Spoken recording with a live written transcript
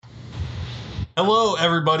Hello,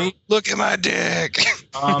 everybody. Look at my dick.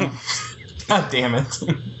 God damn it!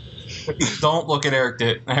 Don't look at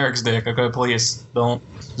Eric's dick. Okay, please don't.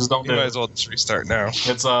 Just don't You do might it. as well just restart now.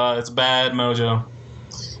 It's bad mojo.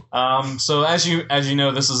 So as you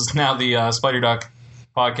know, this is now the Spider Duck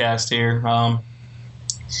podcast here.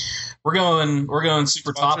 We're going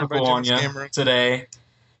super Sponsored by topical on Jim's you Game Room. today.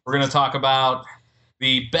 We're going to talk about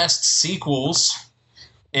the best sequels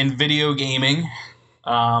in video gaming.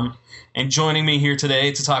 And joining me here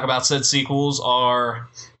today to talk about said sequels are,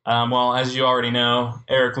 well, as you already know,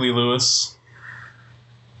 Eric Lee Lewis.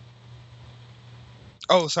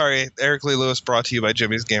 Oh, sorry. Eric Lee Lewis brought to you by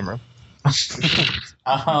Jimmy's Game Room.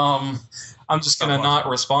 I'm just going to not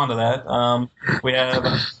respond to that. We have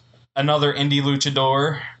another indie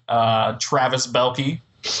luchador, Travis Belkey.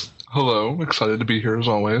 Hello, excited to be here as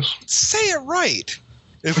always. Say it right.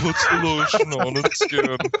 It puts the lotion on its skin,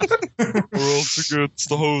 or else it gets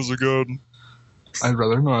the hose again. I'd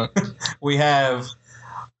rather not. We have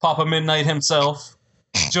Papa Midnight himself,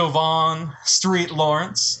 Jovan Street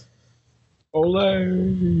Lawrence. Ole.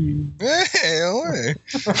 Hey, ole.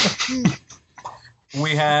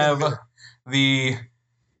 We have the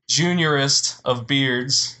juniorist of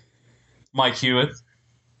beards, Mike Hewitt.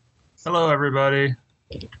 Hello, everybody.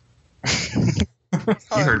 You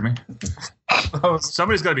heard me.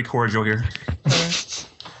 Somebody's got to be cordial here.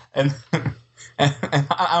 And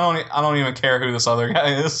I don't even care who this other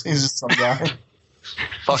guy is. He's just some guy.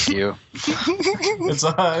 Fuck you. It's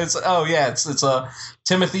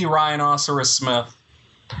Timothy Rhinoceros Smith.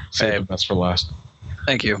 Hey, That's for last.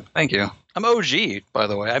 thank you. I'm OG, by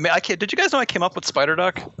the way. I mean, did you guys know I came up with Spider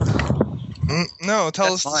Duck? No, tell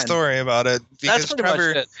That's us the fine. story about it. That's Because pretty much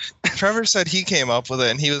it. Trevor said he came up with it,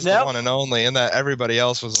 and he was the Yep. one and only, and that everybody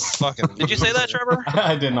else was a fucking. Did you say that, Trevor?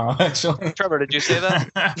 I did not, actually. Trevor, did you say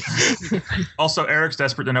that? Also, Eric's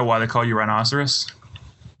desperate to know why they call you Rhinoceros.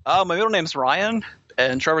 Oh, my middle name's Ryan,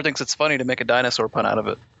 and Trevor thinks it's funny to make a dinosaur pun out of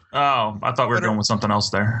it. Oh, I thought we were going with something else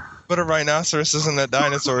there. But a rhinoceros isn't a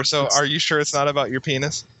dinosaur, so are you sure it's not about your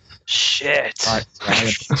penis? Shit.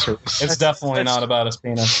 It's definitely not about his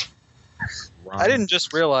penis. I didn't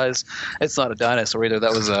just realize it's not a dinosaur either.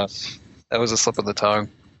 That was a slip of the tongue.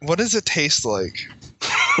 What does it taste like?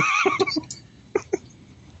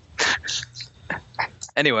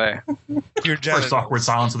 Anyway, Your First genitals. awkward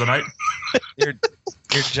silence of the night. Your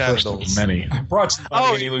First genitals. of many. Brought to you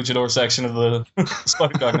by the indie luchador section of the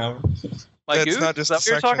Spider Dog Network. my That's goose? not just Is that a what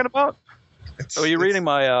you're section. talking about? It's- Are you it's- reading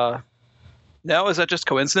my? No, is that just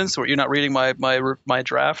coincidence? Or you're not reading my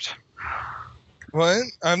draft? What?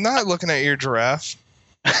 I'm not looking at your giraffe.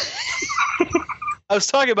 I was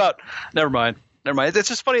talking about. Never mind. It's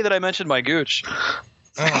just funny that I mentioned my gooch,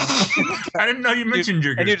 Oh. I didn't know you mentioned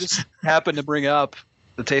your and you goose. just happened to bring up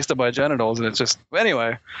the taste of my genitals, and it's just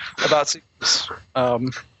anyway about sequels.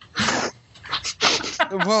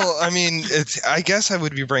 Well, I mean, I guess I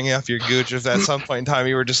would be bringing up your gooch if at some point in time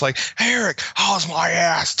you were just like, hey, Eric, how's my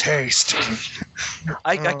ass taste?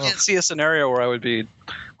 I can't see a scenario where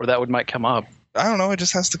that might come up. I don't know. It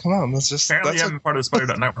just has to come out. That's just. Apparently, you That's haven't been part of the Spider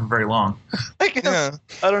Network for very long. I guess. yeah.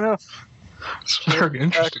 I don't know. It's a very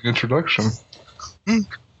interesting introduction.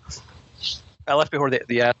 I left before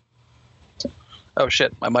the ad. Oh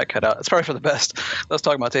shit, my mic cut out. It's probably for the best. Let's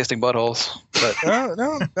talk about tasting buttholes. But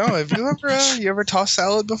No. Have you ever tossed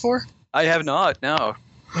salad before? I have not. No.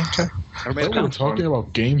 Okay. Never made We were it. talking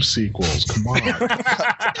about game sequels. Come on.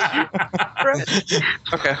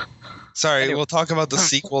 Okay. Sorry, Anyway. we'll talk about the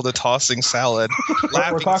sequel to Tossing Salad.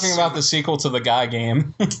 We're talking about the sequel to the Guy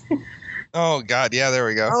game. Oh God, yeah, there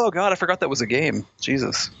we go. Oh god, I forgot that was a game.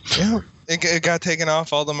 Jesus. Yeah, it got taken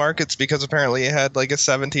off all the markets because apparently it had like a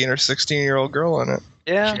 17 or 16-year-old girl in it.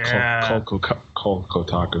 Yeah. Yeah. Called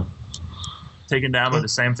Kotaku. Taken down by the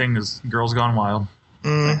same thing as Girls Gone Wild.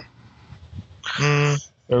 Mm.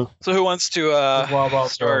 So who wants to Wild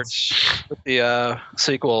Wild start with the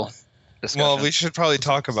sequel discussion? Well, we should probably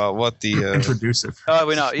talk about what the. Introduce it. Oh,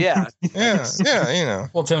 we know. Yeah. Yeah, you know.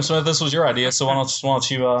 Well, Tim Smith, this was your idea, so why don't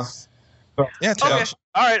you Yeah, Tim. Okay.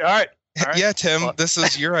 All right. Yeah, Tim. This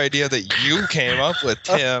is your idea that you came up with,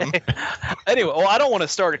 Tim. Anyway, well, I don't want to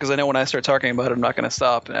start it because I know when I start talking about it, I'm not going to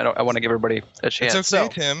stop, and I want to give everybody a chance. It's okay, So,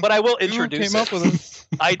 Tim. but I will You introduce came it. up with it.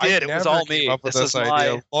 I did. It was never all came me. Up with This this is idea my.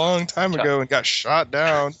 a long time ago and got shot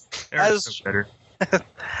down. Eric's As- better.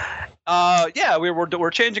 Yeah,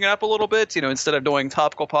 we're changing it up a little bit. You know, instead of doing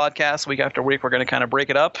topical podcasts week after week, we're going to kind of break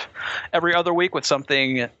it up every other week with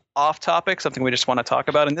something off topic, something we just want to talk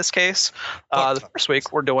about. In this case, the first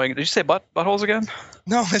week we're doing. Did you say buttholes again?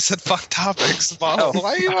 No, I said fuck topics. Why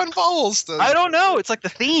are you on balls? I don't know. It's like the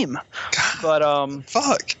theme. God, But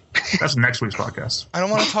fuck. That's next week's podcast. I don't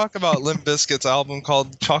want to talk about Limp Bizkit's album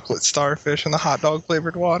called Chocolate Starfish and the hot dog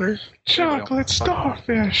flavored water. Chocolate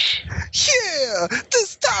starfish. Yeah,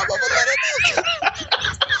 this time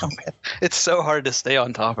I'm a It's so hard to stay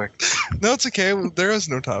on topic. No, it's okay. There is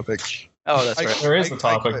no topic. Oh, that's I- right. There is I the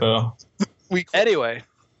topic, quit. though. We Anyway,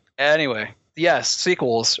 yes,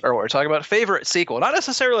 sequels are what we're talking about. Favorite sequel, not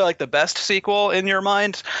necessarily like the best sequel in your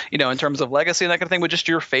mind, in terms of legacy and that kind of thing, but just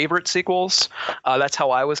your favorite sequels. That's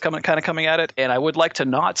how I was coming at it, and I would like to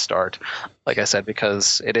not start, like I said,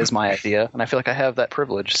 because it is my idea, and I feel like I have that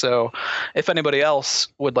privilege. So, if anybody else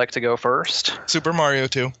would like to go first, Super Mario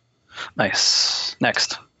 2. nice.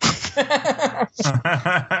 Next.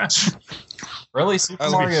 Really? Super I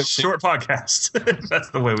love Mario 2? Short podcast. That's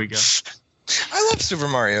the way we go. I love Super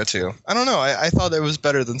Mario 2. I don't know. I thought it was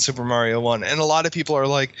better than Super Mario 1. And a lot of people are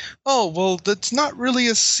like, oh, well, that's not really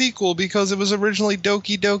a sequel because it was originally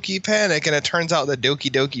Doki Doki Panic. And it turns out that Doki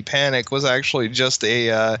Doki Panic was actually just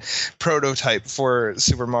a prototype for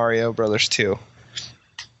Super Mario Brothers 2.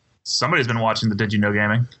 Somebody's been watching the Did You Know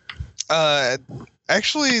Gaming.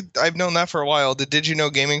 Actually, I've known that for a while. Did You Know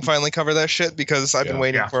Gaming finally cover that shit? Because I've been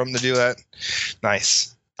waiting Yeah. for them to do that.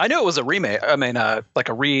 Nice. I knew it was a remake. I mean, like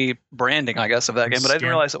a rebranding, I guess, of that game, but I didn't Reskin.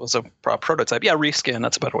 realize it was a prototype. Yeah, reskin.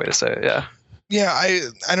 That's a better way to say it. Yeah. Yeah,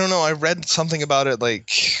 I don't know. I read something about it like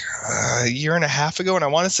a year and a half ago, and I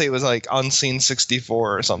want to say it was like Unseen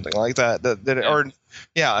 64 or something like that.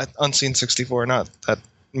 Unseen 64, not that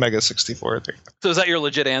Mega 64 thing. So is that your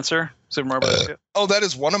legit answer, Super Mario Bros. 2? Oh, that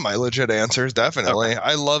is one of my legit answers, definitely.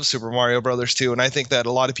 I love Super Mario Brothers 2, and I think that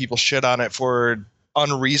a lot of people shit on it for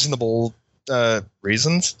unreasonable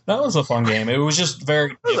reasons. That was a fun game. It was just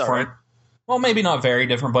very was different. Well, maybe not very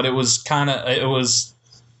different, but it was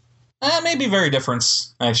maybe very different,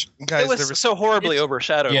 actually. Guys, It was so horribly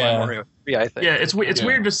overshadowed Yeah. by Mario 3, I think. Yeah, it's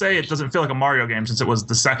weird to say it doesn't feel like a Mario game since it was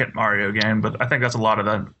the second Mario game, but I think that's a lot of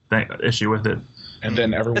the issue with it. And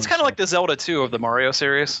then everyone. It's kind of like the Zelda 2 of the Mario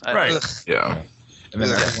series. Right. Ugh. Yeah. And then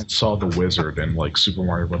everyone saw the wizard, and like Super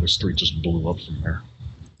Mario Brothers 3 just blew up from there.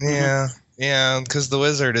 Yeah, because the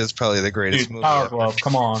Wizard is probably the greatest Dude, movie. Power ever. Glove,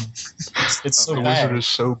 come on. It's so The bad. wizard is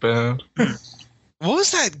so bad. What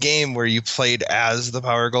was that game where you played as the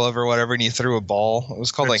Power Glove or whatever, and you threw a ball? It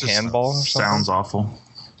was called It like just handball or something. Sounds awful.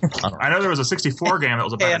 I know there was a 64 game that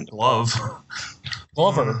was about a Handball. glove.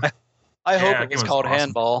 Glover. I hope Yeah, it it was was called awesome.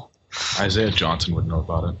 Handball. Isaiah Johnson would know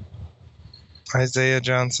about it. Isaiah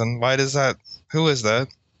Johnson. Why does that? Who is that?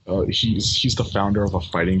 He's the founder of a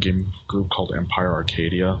fighting game group called Empire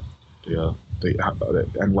Arcadia. Yeah, he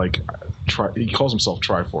calls himself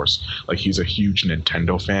Triforce. Like, he's a huge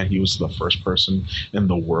Nintendo fan. He was the first person in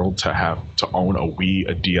the world to own a Wii,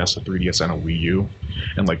 a DS, a 3DS, and a Wii U.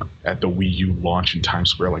 And like at the Wii U launch in Times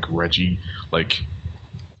Square, like Reggie, like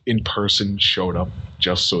in person showed up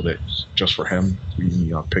just for him.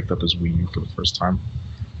 He picked up his Wii U for the first time.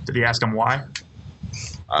 Did he ask him why?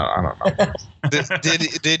 I don't know.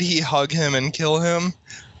 Did he hug him and kill him?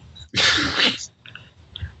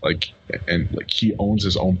 He owns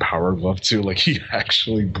his own Power Glove too. Like, he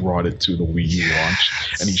actually brought it to the Wii U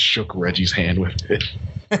launch, and he shook Reggie's hand with it.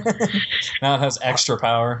 Now it has extra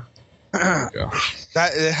power. Yeah.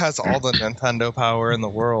 That it has all the Nintendo power in the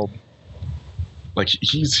world. Like,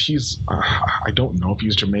 he's I don't know if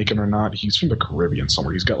he's Jamaican or not. He's from the Caribbean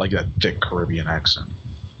somewhere. He's got like that thick Caribbean accent.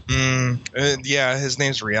 Yeah, his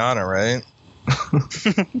name's Rihanna, right?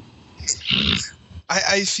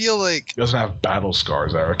 I feel like He doesn't have battle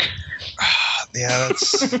scars, Eric. yeah,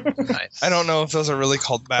 that's. Nice. I don't know if those are really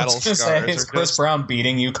called I battle was gonna scars. say, is or Chris just- Brown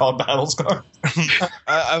beating you called Battle Scar?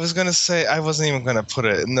 I was gonna say I wasn't even gonna put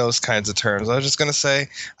it in those kinds of terms. I was just gonna say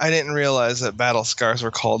I didn't realize that battle scars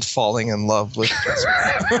were called falling in love with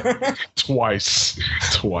Twice.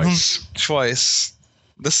 twice.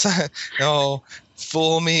 No,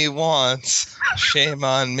 fool me once, shame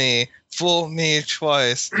on me. Fool me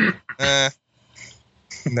twice.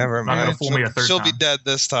 Never Not gonna mind. fool me a third She'll be time. dead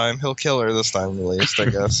this time. He'll kill her this time, at least, I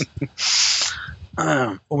guess.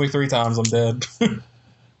 Only 3 times I'm dead.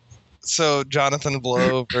 So Jonathan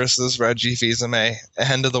Blow versus Reggie Fils-Aimé.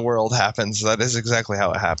 End of the world happens. That is exactly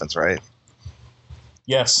how it happens, right?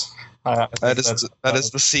 Yes. I think That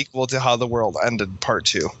is the sequel to How the World Ended, Part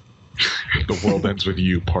 2. The World Ends With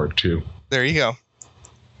You, Part 2. There you go.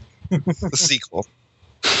 The sequel.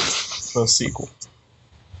 the sequel.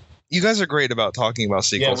 You guys are great about talking about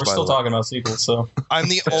sequels. Yeah, we're by still the way. talking about sequels, so I'm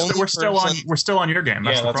the only We're still person. on your game.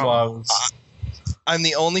 That's yeah, the that's problem. why I was. I'm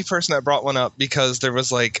the only person that brought one up because there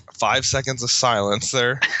was like 5 seconds of silence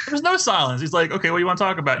there. There's no silence. He's like, okay, what do you want to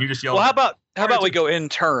talk about? And you just yell. Well, how about we go in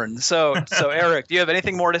turn? So Eric, do you have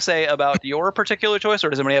anything more to say about your particular choice, or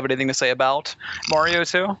does anybody have anything to say about Mario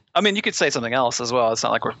 2? I mean, you could say something else as well. It's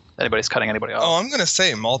not like anybody's cutting anybody off. Oh, I'm going to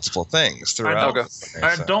say multiple things throughout.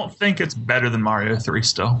 I don't think it's better than Mario 3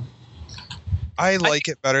 still. I like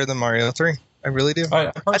it better than Mario 3. I really do.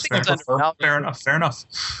 I think it's fair enough.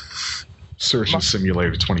 Surgeon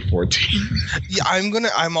Simulator 2014. Yeah,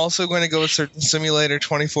 I'm also going to go with Surgeon Simulator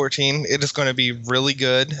 2014. It is going to be really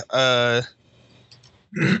good.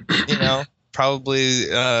 Probably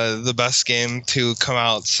the best game to come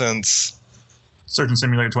out since Surgeon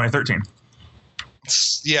Simulator 2013.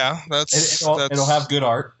 Yeah, it'll have good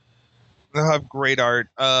art. They'll have great art.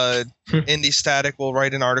 Indie Static will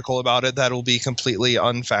write an article about it that will be completely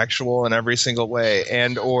unfactual in every single way,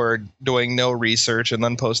 and or doing no research and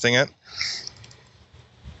then posting it.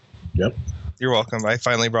 Yep. You're welcome. I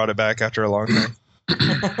finally brought it back after a long time.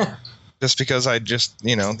 Just because I just,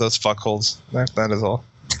 those fuckholes. That is all.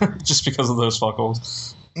 Just because of those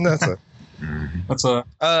fuckholes. That's it. That's a.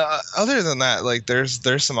 Other than that, like there's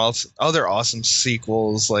some other awesome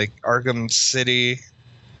sequels like Arkham City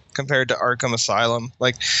compared to Arkham Asylum.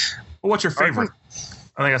 Like, what's your favorite?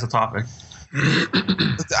 I think that's a topic.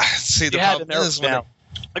 See, the you had problem to narrow is it down.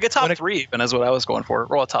 Like a top 3 even is what I was going for.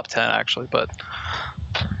 Or a top 10 actually, but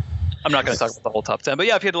I'm not going to talk about the whole top 10. But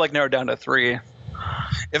yeah, if you had to like narrow it down to 3.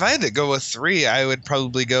 If I had to go with 3, I would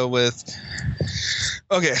probably go with.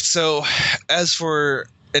 Okay, so as for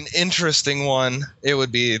an interesting one, it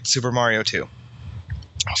would be Super Mario 2.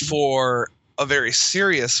 For a very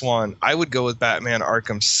serious one, I would go with Batman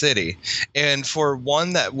Arkham City. And for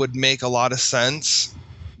one that would make a lot of sense,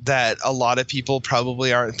 that a lot of people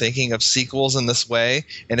probably aren't thinking of sequels in this way,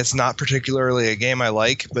 and it's not particularly a game I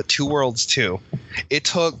like, but Two Worlds 2. It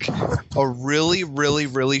took a really, really,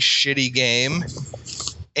 really shitty game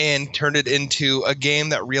and turned it into a game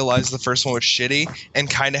that realized the first one was shitty and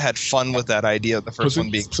kind of had fun with that idea of the first one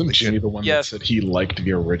being Jimmy the one that said he liked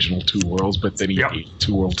the original Two Worlds, but then he ate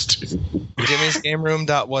Two Worlds 2.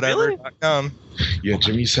 Jimmy'sGameRoom.whatever.com. Yeah,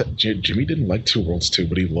 Jimmy said Jimmy didn't like Two Worlds 2,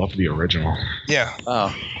 but he loved the original. Yeah.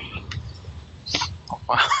 Oh.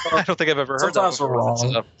 Wow. I don't think I've ever heard that before.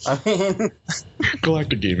 Wrong. I mean,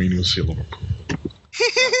 Galactic Gaming News, see Liverpool.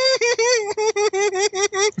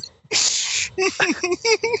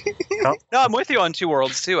 No, I'm with you on Two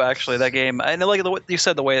Worlds too. Actually, that game, I know, like you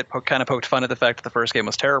said, the way it kind of poked fun at the fact that the first game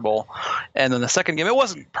was terrible, and then the second game, it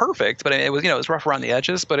wasn't perfect, but it was, it was rough around the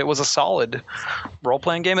edges, but it was a solid role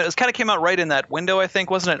playing game. It was kind of came out right in that window, I think,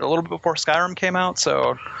 wasn't it? A little bit before Skyrim came out,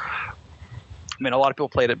 so I mean, a lot of people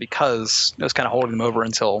played it because it was kind of holding them over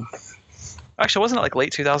until. Actually, wasn't it like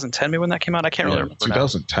late 2010 maybe when that came out? I can't really remember.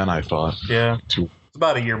 2010, I thought. Yeah, it's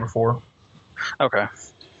about a year before. Okay.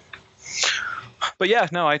 But yeah,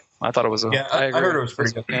 no, I thought it was. I heard it was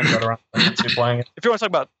pretty good. Right around playing it. If you want to talk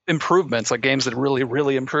about improvements, like games that really,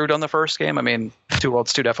 really improved on the first game, I mean, Two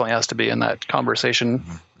Worlds 2 definitely has to be in that conversation.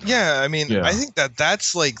 Yeah, I mean, I think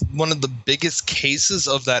that's like one of the biggest cases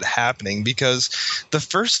of that happening, because the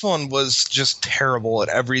first one was just terrible at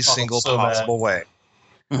every single possible way.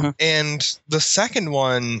 Mm-hmm. And the second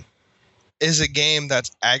one is a game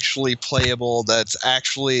that's actually playable, that's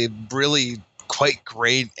actually really quite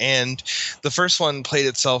great, and the first one played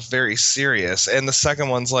itself very serious, and the second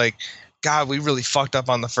one's like, God, we really fucked up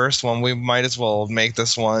on the first one, we might as well make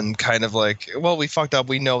this one kind of like, well, we fucked up,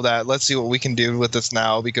 we know that, let's see what we can do with this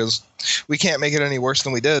now, because we can't make it any worse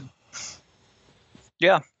than we did.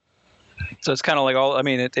 Yeah. So it's kind of like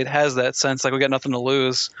it has that sense like we got nothing to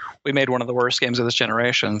lose, we made one of the worst games of this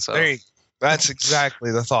generation. So that's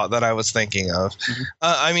exactly the thought that I was thinking of. Mm-hmm.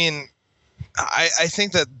 I mean, I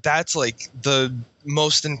think that's like the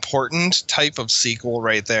most important type of sequel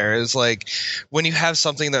right there, is like when you have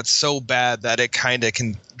something that's so bad that it kind of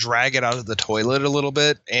can drag it out of the toilet a little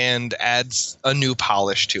bit and adds a new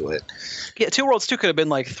polish to it. Yeah, Two Worlds 2 could have been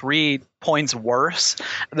like 3 points worse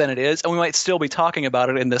than it is, and we might still be talking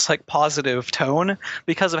about it in this like positive tone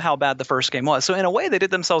because of how bad the first game was. So in a way, they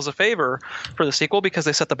did themselves a favor for the sequel because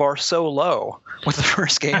they set the bar so low with the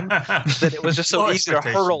first game that it was just so easy to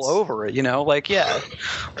hurtle over it.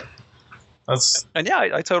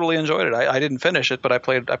 I totally enjoyed it. I didn't finish it, but I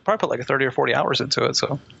probably put like 30 or 40 hours into it.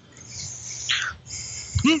 So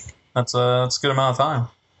that's a good amount of time.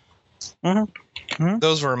 Mm-hmm. Mm-hmm.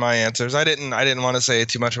 Those were my answers. I didn't want to say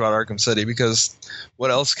too much about Arkham City, because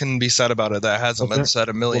what else can be said about it that hasn't been said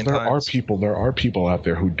a million times? There are people out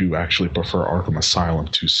there who do actually prefer Arkham Asylum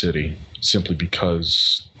to City, simply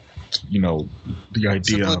because the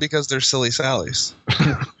idea Simply because they're silly Sallies.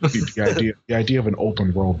 the idea of an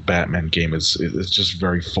open world Batman game is just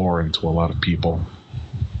very foreign to a lot of people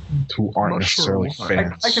who aren't necessarily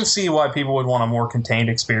fans. I can see why people would want a more contained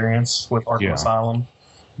experience with Arkham Asylum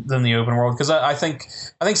than the open world, because I think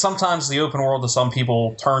sometimes the open world to some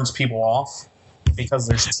people turns people off because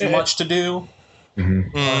there's too much to do.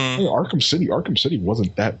 Mm-hmm. Hey, Arkham City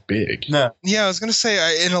wasn't that big. No. Yeah, I was gonna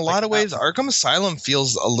say, in a lot of ways, Arkham Asylum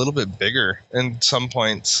feels a little bit bigger in some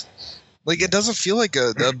points. Like, it doesn't feel like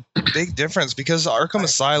a big difference, because Arkham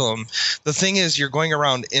Asylum, the thing is, you're going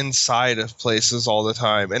around inside of places all the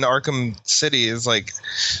time, and Arkham City is like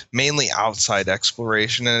mainly outside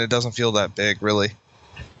exploration, and it doesn't feel that big, really.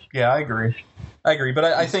 Yeah, I agree, but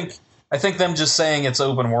I think them just saying it's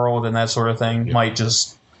open world and that sort of thing might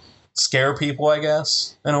just scare people, I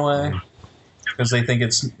guess, in a way, because they think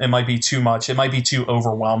it might be too much. It might be too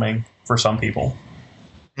overwhelming for some people.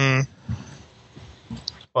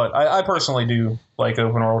 But I personally do like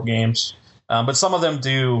open world games, but some of them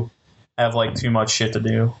do have like too much shit to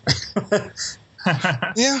do.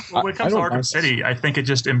 Yeah. Well, when it comes to Arkham City, I think it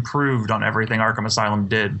just improved on everything Arkham Asylum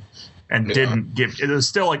did, and didn't give. It was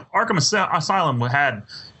still like Arkham Asylum had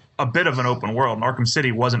a bit of an open world, and Arkham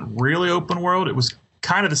City wasn't really open world. It was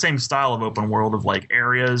kind of the same style of open world of like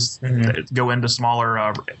areas that go into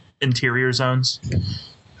smaller interior zones.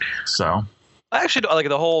 So I actually like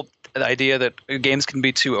the idea that games can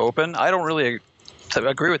be too open. I don't really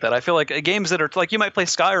agree with that. I feel like games that are like, you might play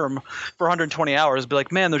Skyrim for 120 hours, be like,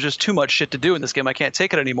 man, there's just too much shit to do in this game. I can't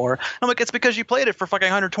take it anymore. And I'm like, it's because you played it for fucking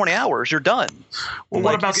 120 hours. You're done. Well,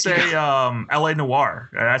 what about, say, L.A. Noire?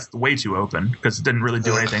 That's way too open because it didn't really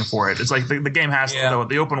do anything for it. It's like the game has to,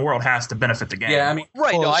 the open world has to benefit the game. Yeah, I mean,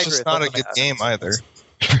 right. Well, No, it's just not a good game either.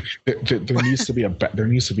 There needs to be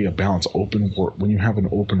a balance. Open world. When you have an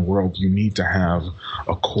open world, you need to have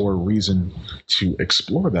a core reason to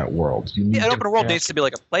explore that world. You need an open world needs to be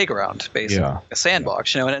like a playground, basically, a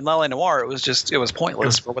sandbox. And in L.A. Noire, it was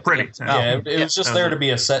pointless for what pretty. It was just there to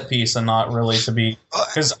be a set piece and not really to be.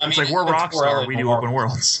 Because I mean, it's like we're Rockstar. We do open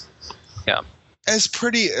worlds. Yeah. As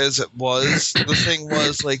pretty as it was, the thing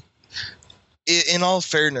was like, in all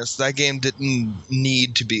fairness, that game didn't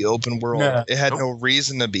need to be open world. Yeah. It had no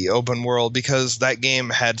reason to be open world because that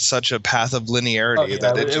game had such a path of linearity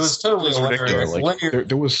that it was totally ridiculous. Like,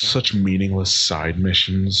 there was such meaningless side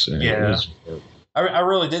missions. And it was, I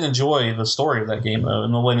really did enjoy the story of that game though,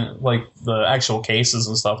 and the actual cases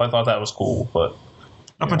and stuff. I thought that was cool, but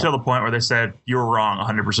up until the point where they said you were wrong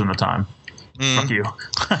 100% of the time. Fuck you.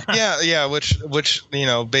 yeah, which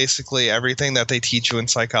basically everything that they teach you in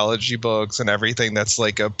psychology books and everything that's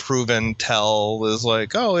like a proven tell is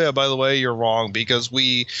like, oh yeah, by the way, you're wrong, because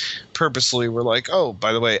we purposely were like, oh,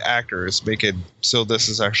 by the way, actors make it so this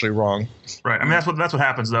is actually wrong. Right. I mean, that's what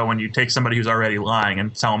happens though when you take somebody who's already lying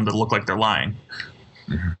and tell them to look like they're lying.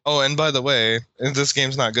 Oh, and by the way, this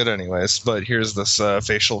game's not good anyways, but here's this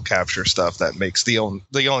facial capture stuff that makes the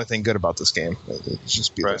only thing good about this game. It's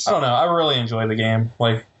just I don't know. I really enjoyed the game.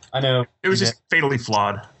 Like, I know it was just fatally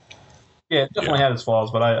flawed. Yeah, it definitely had its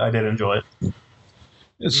flaws, but I did enjoy it.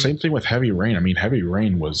 It's the same thing with Heavy Rain. I mean, Heavy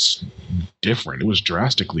Rain was different. It was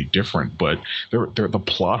drastically different, but there the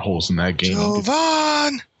plot holes in that game.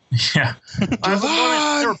 Jovan! Yeah.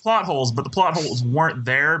 There were plot holes, but the plot holes weren't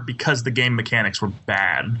there because the game mechanics were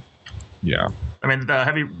bad. Yeah. I mean,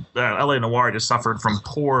 L.A. Noire just suffered from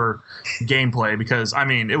poor gameplay because, I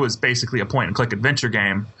mean, it was basically a point-and-click adventure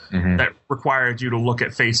game that required you to look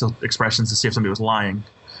at facial expressions to see if somebody was lying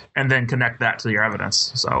and then connect that to your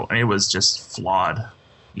evidence. So it was just flawed.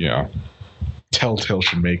 Yeah. Telltale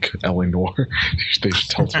should make L.A. Noire.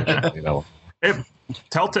 Telltale should make L.A.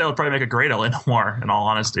 Telltale would probably make a great L.A. Noire, in all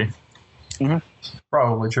honesty.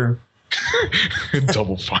 Probably true.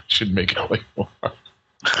 Double Fine should make L.A. Noire.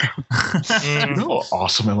 You know how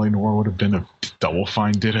awesome L.A. Noire would have been if Double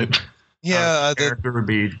Fine did it? Yeah. The character would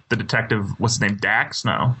be the detective, what's his name, Dax?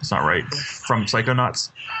 No, that's not right. From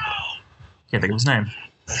Psychonauts. Can't think of his name.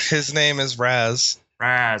 His name is Raz.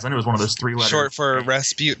 Raz. I knew it was one of those 3 letters. Short for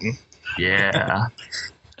Rasputin. Yeah.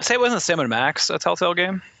 Say it wasn't the Sam & Max a Telltale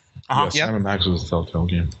game? Yeah, Sam & Max was a Telltale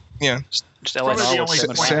game. Yeah. Just Probably the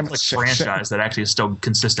only franchise that actually is still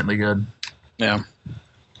consistently good. Yeah.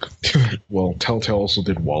 Well, Telltale also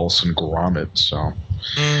did Wallace and Gromit, so.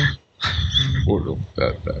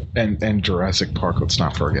 And Jurassic Park. Let's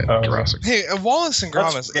not forget Jurassic. Hey, Wallace and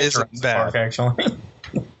Gromit isn't bad. Park, actually.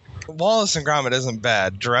 Wallace and Gromit isn't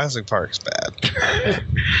bad. Jurassic Park's bad.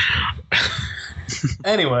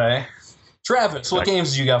 Anyway, Travis, what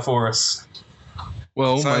games do you got for us?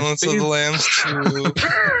 Well, Silence of the Lambs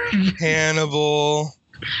 2, Hannibal,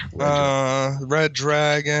 Red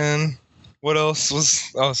Dragon. What else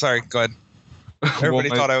was? Oh, sorry. Go ahead. Everybody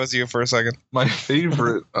thought I was you for a second. My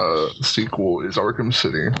favorite sequel is Arkham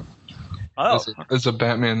City. Oh, As a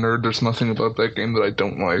Batman nerd, there's nothing about that game that I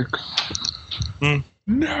don't like.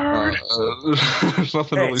 Nerd. There's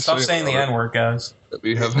nothing Hey, really stop saying the N-word, guys.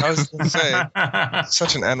 We have. I was going to say,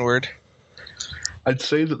 such an N-word. I'd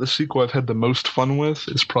say that the sequel I've had the most fun with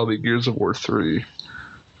is probably Gears of War 3.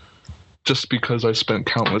 Just because I spent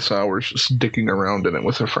countless hours just dicking around in it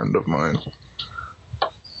with a friend of mine.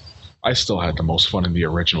 I still had the most fun in the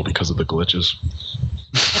original because of the glitches.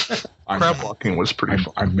 Crab walking was pretty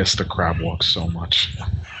fun. I missed the crab walk so much.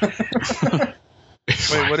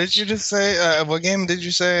 Wait, what did you just say? What game did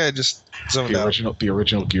you say? I just zoned out. The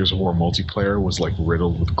original Gears of War multiplayer was like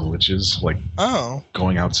riddled with glitches, like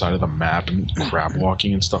going outside of the map and crab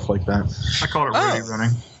walking and stuff like that. I call it Rudy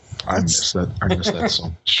running. I miss that. I miss that so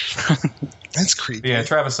much. That's creepy. Yeah,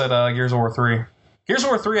 Travis said Gears of War 3. Gears of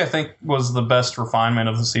War 3, I think, was the best refinement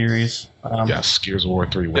of the series. Yes, Gears of War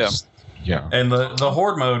 3 was. Yeah. And the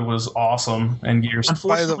Horde mode was awesome in Gears.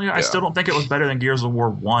 Unfortunately, I still don't think it was better than Gears of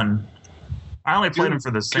War 1. I only played them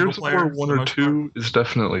for the single Gears of player. War 1 or 2 is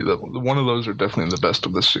definitely one of those are definitely the best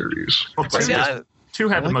of the series. Well, 2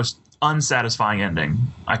 had the most unsatisfying ending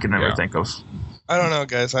I could never think of. I don't know,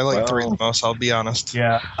 guys. I like 3 the most, I'll be honest.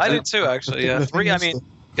 Yeah. I did too, actually. Yeah, 3, I mean...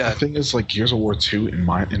 The thing is, like, Gears of War 2,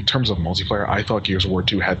 in terms of multiplayer, I thought Gears of War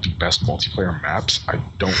 2 had the best multiplayer maps. I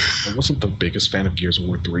wasn't the biggest fan of Gears of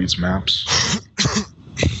War 3's maps.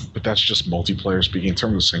 But that's just multiplayer speaking. In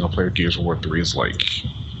terms of single player, Gears of War 3 is like,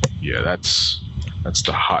 yeah, that's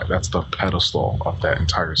the pedestal of that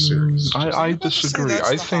entire series. I disagree.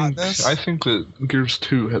 I think that Gears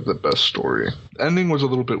 2 had the best story. The ending was a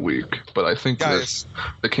little bit weak, but I think that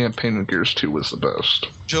the campaign in Gears 2 was the best.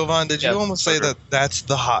 Jovan, did you almost say that that's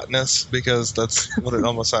the hotness? Because that's what it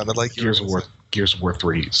almost sounded like. Gears of War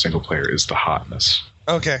 3 single player is the hotness.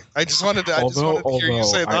 Okay, I just wanted to hear you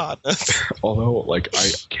say the hotness. Although, like, I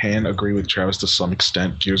can agree with Travis to some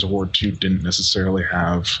extent, Gears of War 2 didn't necessarily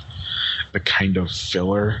have the kind of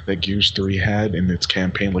filler that Gears 3 had in its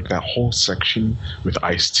campaign. Like, that whole section with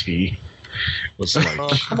Ice-T was like...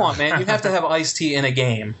 Come on, man. You have to have Ice-T in a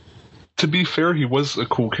game. To be fair, he was a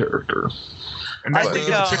cool character. And I think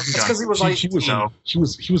it's because he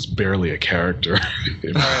was he was barely a character.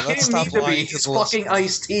 All right, let's stop lying. He's fucking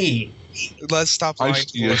Ice-T. Let's stop lying.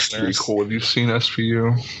 Ice-T is pretty cool. Have you seen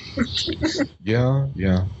SVU?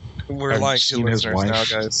 Yeah. We're lying to listeners now,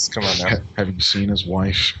 guys. Come on now. Have you seen his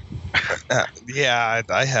wife? Yeah,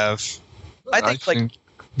 I have. I think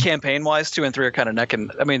campaign-wise, 2 and 3 are kind of neck and...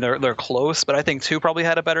 I mean, they're close, but I think 2 probably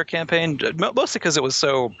had a better campaign, mostly because it was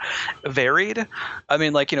so varied. I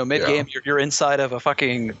mean, like, mid-game, you're inside of a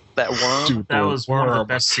fucking... that worm. Dude, that was one of the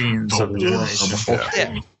best scenes of the generation.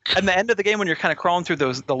 Yeah. And the end of the game when you're kind of crawling through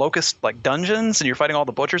the locust like dungeons and you're fighting all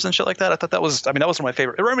the butchers and shit like that, I thought that was one of my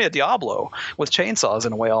favorite. It reminded me of Diablo with chainsaws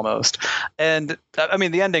in a way almost. And I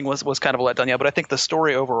mean the ending was kind of a letdown, but I think the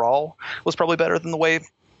story overall was probably better than the way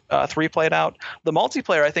 3 played out. The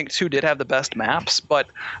multiplayer, I think 2 did have the best maps, but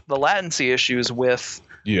the latency issues with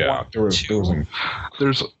there's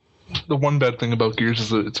the one bad thing about Gears is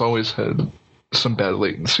that it's always had some bad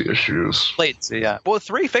latency issues. Latency, yeah. Well,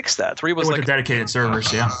 3 fixed that. 3 was like the dedicated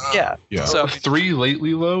servers, yeah. So 3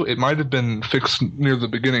 lately, though, it might have been fixed near the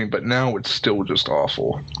beginning, but now it's still just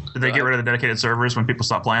awful. Did they get rid of the dedicated servers when people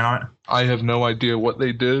stopped playing on it? I have no idea what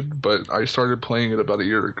they did, but I started playing it about a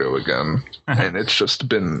year ago again, and it's just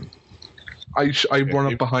been... I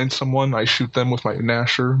run up behind someone, I shoot them with my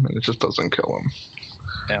Nasher, and it just doesn't kill them.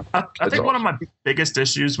 Yeah. I think one of my biggest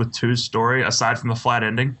issues with 2's story, aside from the flat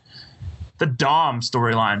ending, the Dom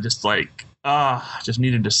storyline just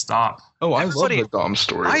needed to stop. Oh, I love the Dom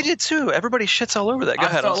story. I did too. Everybody shits all over that. Go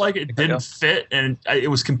ahead. I felt like it didn't fit, and it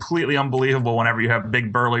was completely unbelievable whenever you have a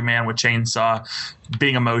big burly man with chainsaw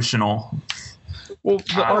being emotional. Well,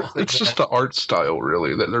 it's just the art style,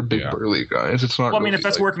 really, that they're big burly guys. It's not. Well, I mean, if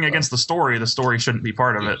that's working against the story shouldn't be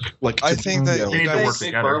part of it. Like, I think that they need to work big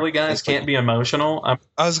together. burly guys can't be emotional.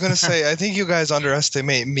 I was gonna say, I think you guys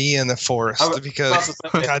underestimate me and the Forest because,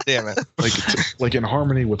 god damn it. Like in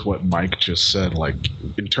harmony with what Mike just said, like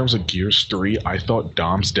in terms of Gears 3, I thought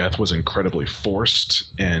Dom's death was incredibly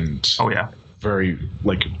forced and very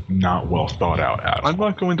not well thought out at all. I'm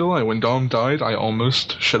not going to lie. When Dom died, I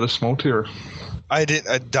almost shed a small tear. I did.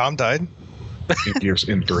 Dom died in Gears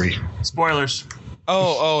in 3. Spoilers.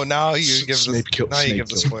 Oh! Now you give Snape the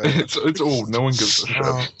spoiler. It's old. No one gives a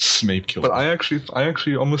shit. Snape killed. But I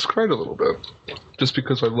actually almost cried a little bit, just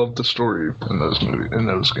because I loved the story in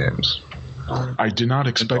those games. I did not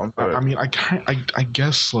expect. I mean, I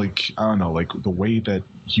guess like I don't know, like the way that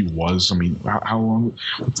he was. I mean, how long?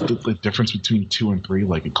 What's the difference between 2 and 3?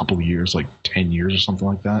 Like a couple of years, like 10 years or something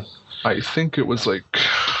like that. I think it was like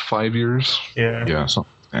 5 years. Yeah. Yeah. So,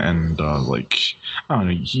 and like I don't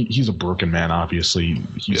know, he's a broken man. Obviously,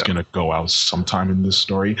 he's gonna go out sometime in this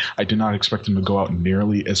story. I did not expect him to go out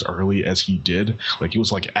nearly as early as he did. Like it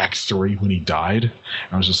was like Act 3 when he died. And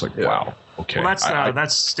I was just like, wow. Okay. Well,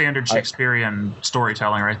 that's standard Shakespearean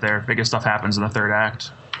storytelling right there. Biggest stuff happens in the third act.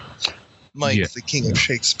 Mike, the king of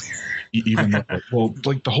Shakespeare. Even though, well,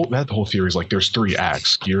 like the whole theory is like there's 3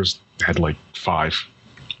 acts. Gears had like 5,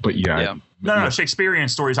 but No, Shakespearean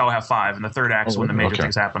stories all have 5, and the third act is when the major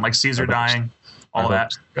things happen, like Caesar dying, all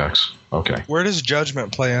that. Acts. Okay. Where does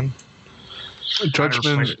Judgment play in?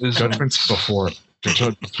 Judgment's before.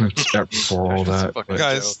 Judgment's before all that.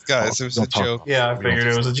 Guys, it was a joke. Yeah, I figured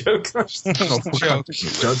it was a joke.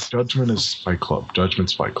 Judgment is Fight Club.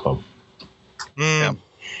 Judgment's Fight Club. Yeah.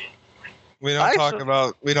 We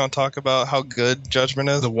don't talk about how good Judgment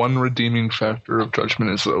is. The one redeeming factor of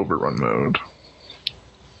Judgment is the overrun mode.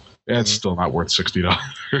 Yeah, it's still not worth $60.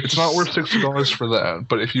 It's not worth $60 for that,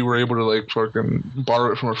 but if you were able to like fucking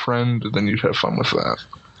borrow it from a friend, then you'd have fun with that.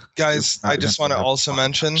 Guys, I just want to also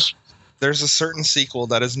mention there's a certain sequel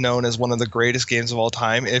that is known as one of the greatest games of all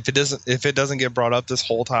time. If it doesn't get brought up this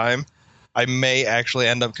whole time, I may actually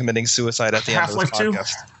end up committing suicide at the end of this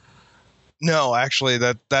podcast. 2? No, actually,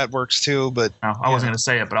 that works too. But no, I wasn't going to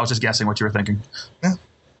say it, but I was just guessing what you were thinking.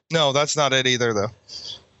 No, that's not it either, though.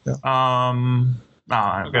 No.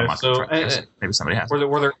 Okay, so maybe somebody has.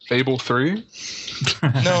 Were there Fable 3?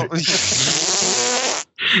 No.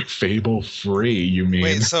 Fable 3, you mean?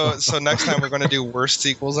 Wait, so next time we're going to do worst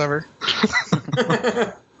sequels ever? You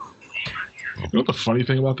know what the funny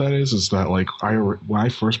thing about that is that like when I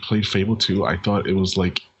first played Fable 2, I thought it was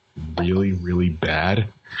like really, really bad.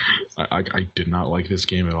 I did not like this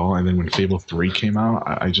game at all. And then when Fable 3 came out,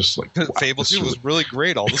 I just like wow, Fable 2 was really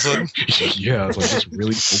great all of a sudden. Yeah, like this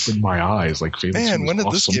really opened my eyes. Like Fable 2 was when did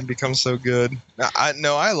awesome. this game become so good?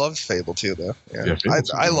 I loved Fable 2 though. Yeah,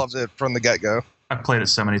 I loved it from the get-go. I've played it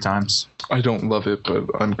so many times. I don't love it, but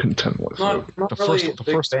I'm content with it. Not really the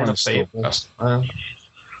first one is still the best.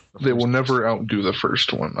 They will never outdo the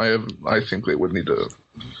first one. I think they would need to.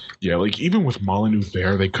 Yeah, like even with Molyneux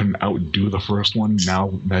there, they couldn't outdo the first one.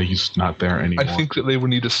 Now that he's not there anymore, I think that they would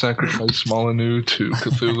need to sacrifice Molyneux to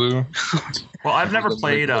Cthulhu. Well, I've never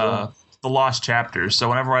played the Lost Chapters, so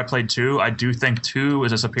whenever I played 2, I do think 2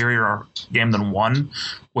 is a superior game than 1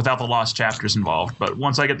 without the Lost Chapters involved. But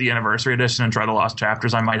once I get the Anniversary Edition and try the Lost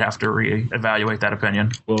Chapters, I might have to reevaluate that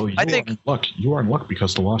opinion. Well, you are in luck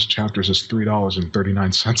because the Lost Chapters is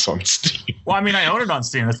 $3.39 on Steam. Well, I mean, I own it on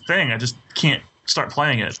Steam. That's the thing. I just can't start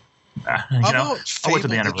playing it. I'll wait to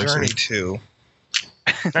the Anniversary. The Journey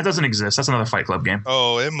 2? That doesn't exist. That's another Fight Club game.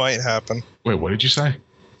 Oh, it might happen. Wait, what did you say?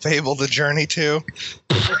 Fable the Journey 2.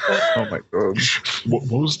 Oh my god! What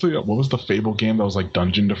was the Fable game that was like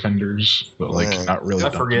Dungeon Defenders, but like not really? I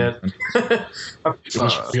forget. It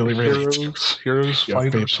was really Heroes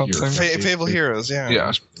Fight or something. Fable Heroes, yeah.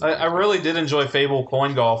 Yeah. I really did enjoy Fable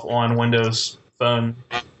Coin Golf on Windows Phone.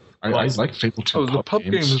 I like Fable 2. Oh, the pub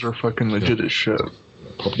games are fucking legit as shit.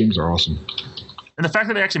 Pub games are awesome. And the fact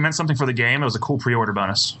that they actually meant something for the game, it was a cool pre-order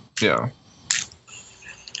bonus. Yeah.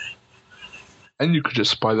 And you could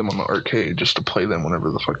just buy them on the arcade just to play them whenever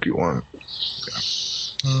the fuck you want.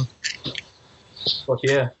 Fuck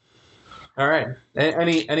yeah. All right.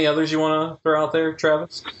 Any others you want to throw out there,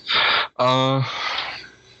 Travis? I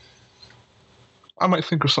might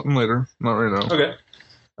think of something later. Not right now.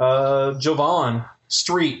 Okay. Jovan,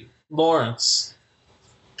 Street, Lawrence.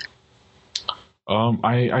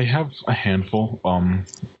 I have a handful.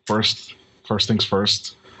 First things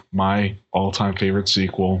first. My all-time favorite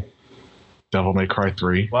sequel, Devil May Cry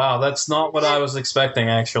 3. Wow, that's not what I was expecting,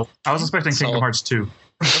 actually. I was expecting Kingdom Hearts 2.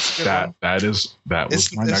 That was my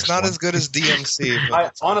next one. It's not as good as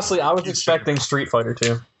DMC. Honestly, I was expecting Street Fighter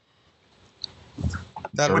 2.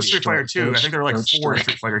 That was Street Fighter 2. I think there were like 4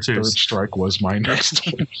 Street Fighter 2s. Third Strike was my next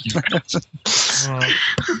one.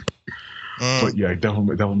 But yeah,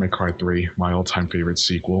 Devil May Cry 3, my all-time favorite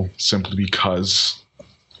sequel, simply because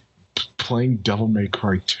playing Devil May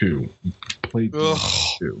Cry 2,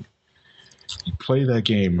 you play that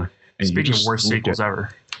game, and speaking of worst sequels ever,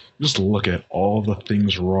 just look at all the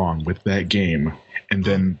things wrong with that game, and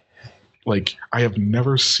then like I have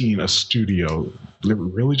never seen a studio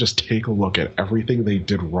really just take a look at everything they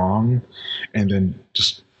did wrong, and then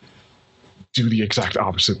just do the exact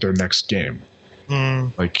opposite their next game.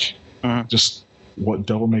 Just what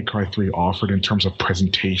Devil May Cry 3 offered in terms of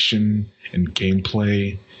presentation and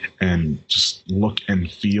gameplay and just look and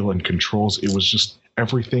feel and controls, it was just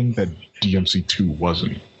everything that DMC2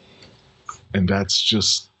 wasn't. And that's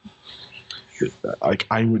just like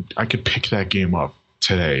I could pick that game up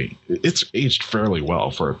today. It's aged fairly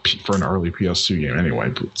well for an early PS2 game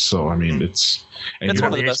anyway. So I mean, it's one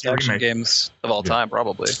of the best action remake. games of all time,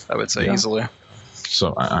 probably. I would say easily.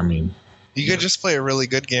 So I mean, You could just play a really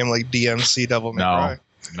good game like DMC Devil May Cry.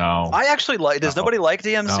 no, I actually like. Does nobody like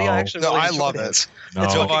DMC? No. I actually No, really I enjoyed love it. no,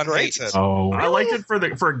 It's Jovan great. hates it. no, I liked it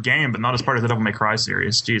for a game, but not as part of the Devil May Cry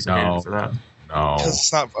series. Jeez, I hated No. it for that. no, Because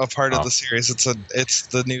it's not a part of No. the series. It's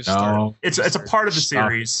the new start. no. It's a part of the Stop.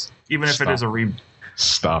 series, even if it Stop. is a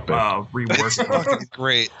Stop it. rework. Fucking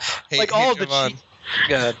great. Hey, Like hey, all the Jovan.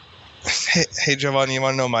 Go ahead. Hey, Giovanni, you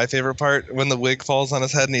want to know my favorite part? When the wig falls on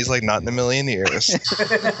his head and he's like, not in a million years.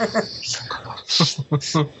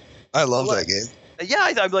 I love that game. Yeah,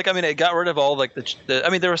 I mean, it got rid of all like the. I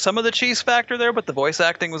mean, there was some of the cheese factor there, but the voice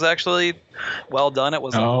acting was actually well done. It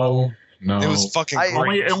was no, It was fucking I-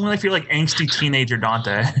 great. only feel like angsty teenager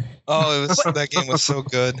Dante. Oh, that game was so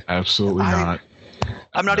good. absolutely not.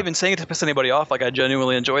 I'm not even saying it to piss anybody off. Like I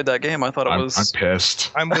genuinely enjoyed that game. I thought it I'm was.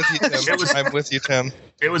 pissed. I'm with you, Tim. I'm with you, Tim.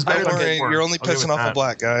 It was better Don't than worry, before. you're only I'll give pissing it off a that.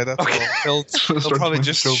 black guy. That's Okay. all. He'll probably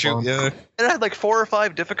just shoot you. It had like 4 or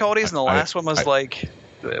 5 difficulties, and the last one was like,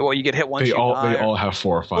 well, you get hit once. They you all die. have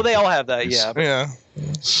 4 or 5. Well, they all have that. Yes. Yeah.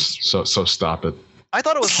 Yeah. So stop it. I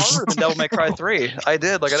thought it was harder than Devil May Cry 3. I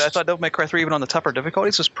did. Like I thought Devil May Cry 3, even on the tougher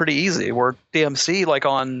difficulties, was pretty easy. Where DMC, like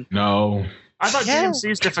on. No. I thought Yeah.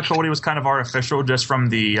 DMC's difficulty was kind of artificial, just from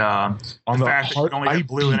the On the fact that you hard- could only I get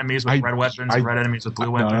blue beat- enemies with I- red weapons I- and red enemies with blue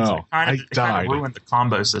no, weapons. no, It kind I of died. ruined the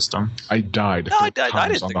combo system. I died No, I 3 didn't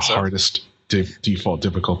times on think the so. hardest default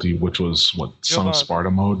difficulty, which was what Son of Jovan.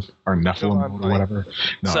 Sparta mode or Nephilim Jovan, mode or whatever.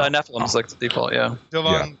 No, So Nephilim's like the default. Yeah.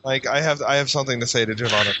 Jovan, like I have something to say to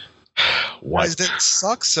Giovanni. what? Guys didn't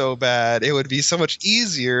suck so bad. It would be so much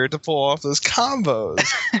easier to pull off those combos.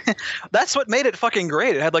 That's what made it fucking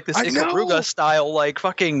great. It had like this I know. Ikaruga style like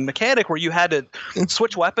fucking mechanic where you had to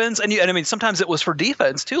switch weapons, and I mean sometimes it was for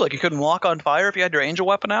defense too. Like you couldn't walk on fire if you had your angel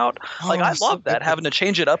weapon out. Like Oh, I so loved that, good. having to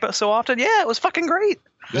change it up so often. Yeah, it was fucking great.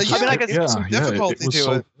 It's Yeah, I mean, I just- guess there's some difficulty it was to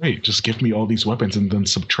so it. great. Just give me all these weapons and then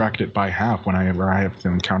subtract it by half whenever I have to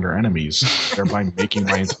encounter enemies, thereby making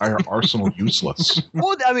my entire arsenal useless.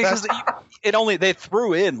 Well, I mean, because they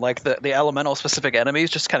threw in like the elemental specific enemies,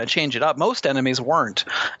 just kind of change it up. Most enemies weren't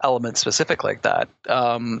element specific like that.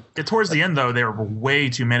 Towards the end, though, there were way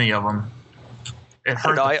too many of them. It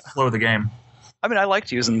hurt I- the flow of the game. I mean, I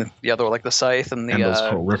liked using the other, like the scythe and the. And those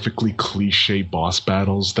horrifically cliche boss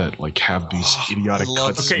battles that like have these idiotic I love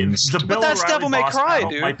it. Okay, cutscenes. the to- Bill that's O'Reilly Devil May boss Cry, battle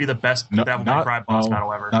dude. might be the best No, Devil May not- Cry boss no,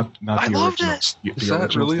 battle ever. Not I the loved originals. The Is that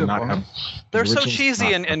originals really do a not boss? have. They're the so originals do cheesy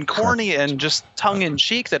not and have corny correct- and just tongue in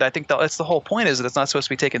cheek that I think that's the whole point is that it's not supposed to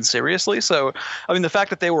be taken seriously. So, I mean, the fact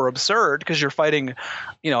that they were absurd because you're fighting,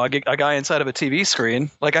 a guy inside of a TV screen,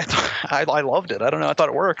 like I loved it. I don't know. I thought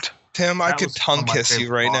it worked. Tim, I That could was one tongue of my kiss you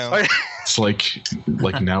favorite right now. bosses. It's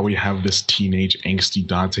like now we have this teenage angsty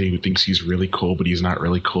Dante who thinks he's really cool, but he's not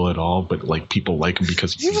really cool at all. But like people like him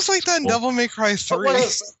because He was like that in cool. Devil May Cry 3.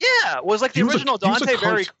 Was like the He was a- original he was a Dante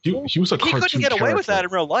cart- very cool. he was a He cartoon couldn't get away with that character.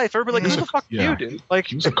 in real life. Everybody like, who the fuck are Yeah. you, dude? Like,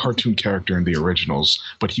 He was a cartoon character in the originals,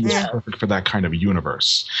 but he was Yeah. perfect for that kind of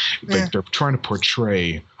universe. Yeah. Like they're trying to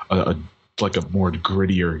portray a like a more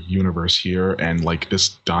grittier universe here, and like this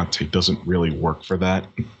Dante doesn't really work for that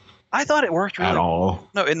I thought it worked really at all.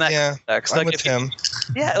 No, in that Yeah, context. I'm Like, with if you, Tim.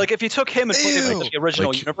 like if you took him and put him Ew. in the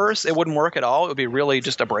original Like- universe, it wouldn't work at all. It would be really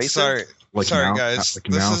just abrasive. Sorry, Like sorry now- guys. like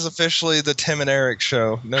This now- is officially the Tim and Eric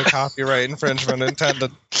show. No copyright infringement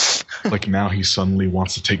intended. Like now he suddenly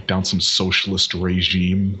wants to take down some socialist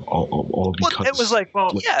regime, all because Well, it was like,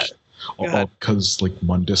 Well, yeah, all ahead. because like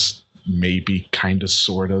Mundus maybe kind of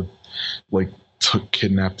sort of like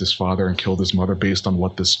kidnapped his father and killed his mother based on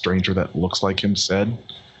what this stranger that looks like him said.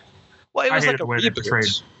 well, it I was hated like the a way they portrayed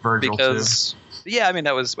reboot Virgil, because. Yeah, I mean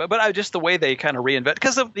that was, but just the way they kind of reinvent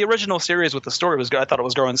because the original series with the story was good. I thought it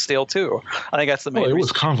was growing stale too. I think that's the main. Well, it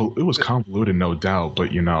reason. was convoluted, no doubt, but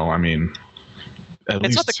I mean, at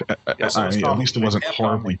It's not least Yes, it was at least it wasn't convoluted.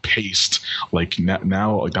 horribly paced. Like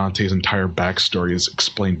now Dante's entire backstory is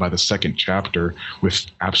explained by the second chapter with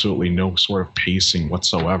absolutely no sort of pacing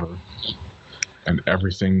whatsoever, and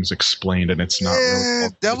everything's explained, and it's not really.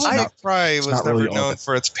 Devil it's May not- Cry was not never really all known that-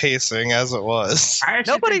 for its pacing as it was. I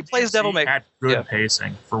actually Nobody think plays DC Devil May- had good Yeah.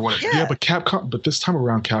 pacing for what it Yeah. Yeah, but but this time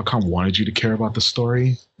around, Capcom wanted you to care about the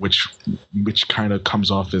story, which kind of comes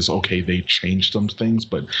off as okay, they changed some things,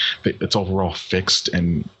 but it's overall fixed,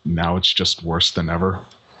 and now it's just worse than ever.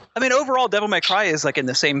 I mean, overall, Devil May Cry is like in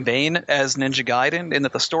the same vein as Ninja Gaiden in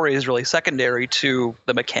that the story is really secondary to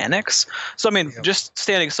the mechanics. So, I mean, just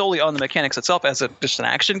standing solely on the mechanics itself as just an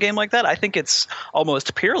action game like that, I think it's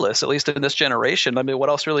almost peerless, at least in this generation. I mean, what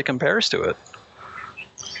else really compares to it?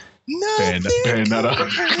 Bayonetta.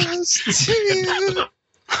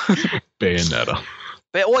 Bayonetta.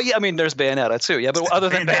 Well, yeah, I mean, there's Bayonetta too. Yeah, but other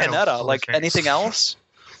than Bayonetta, like anything else?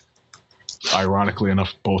 Ironically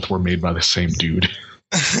enough, both were made by the same dude.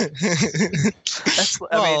 Yeah,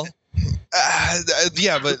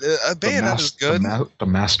 but Bayonetta is good. The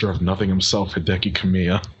master of nothing himself, Hideki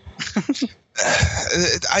Kamiya.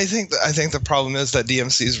 I think the problem is that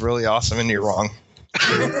DMC is really awesome, and you're wrong.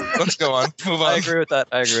 Let's go on. Move on. I agree with that.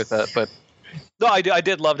 But no, I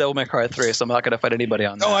did love Devil May Cry 3, so I'm not going to fight anybody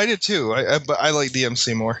on that. No, I did too. But I like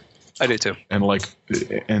DMC more. I do too. And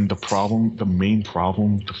the main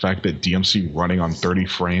problem, the fact that DMC running on 30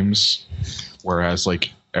 frames, whereas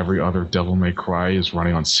like every other Devil May Cry is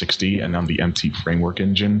running on 60 and on the MT Framework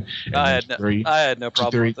engine. And I had no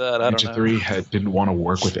problem with that. I don't know. Ninja 3 didn't want to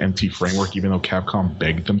work with MT Framework, even though Capcom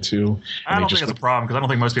begged them to. I don't think it's a problem because I don't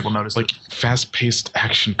think most people notice it. Fast-paced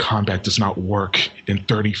action combat does not work in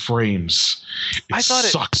 30 frames. I thought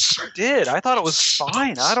sucks. It did. I thought it was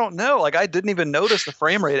fine. I don't know. Like I didn't even notice the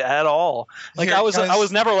frame rate at all. Like I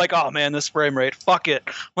was never like, oh man, this frame rate, fuck it.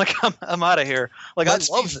 Like I'm out of here. Like I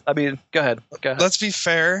love it. I mean, go ahead. Let's be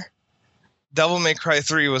fair. Devil May Cry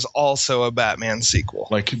 3 was also a Batman sequel.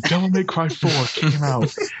 Like Devil May Cry 4 came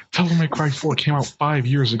out. Devil May Cry 4 came out 5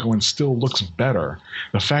 years ago and still looks better.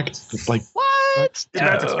 The fact that what?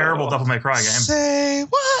 That's a terrible Devil May Cry game. Say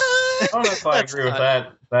what? I don't know if I agree with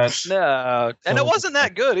that. No, and it wasn't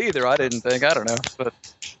that good either. I didn't think. I don't know, but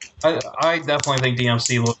I definitely think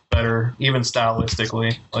DMC looked better, even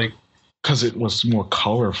stylistically. Like because it was more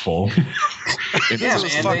colorful.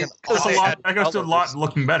 That goes to a lot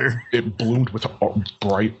looking better. It bloomed with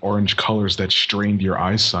bright orange colors that strained your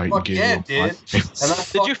eyesight. Fuck yeah, it did.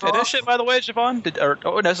 Did you finish it, by the way, Javon?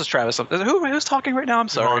 No, this is Travis. Who's talking right now? I'm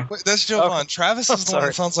sorry. Wait, that's Javon. Travis is the one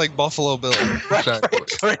that sounds like Buffalo Bill.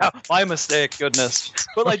 Exactly. My mistake. Goodness.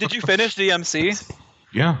 But like, did you finish DMC?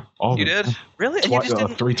 Yeah, all you did. Really? And you just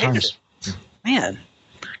didn't 3 times. Man.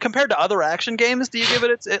 Compared to other action games, do you give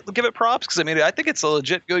it props? Because I mean, I think it's a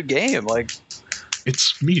legit good game. Like,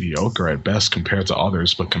 it's mediocre at best compared to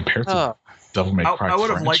others, but compared to Devil May Cry I would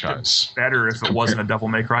have liked franchise, it better if it wasn't a Devil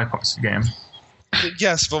May Cry game.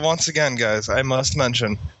 Yes, but once again, guys, I must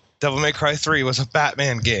mention, Devil May Cry 3 was a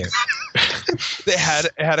Batman game. It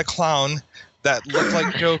had a clown that looked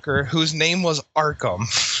like Joker, whose name was Arkham.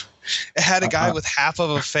 It had a guy with half of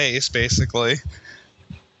a face, basically.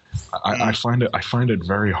 I find it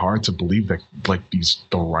very hard to believe that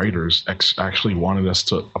the writers actually wanted us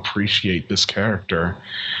to appreciate this character.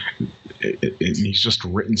 He's just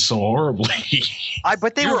written so horribly.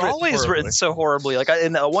 But they were always written so horribly. Like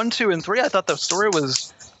in 1, 2, and 3, I thought the story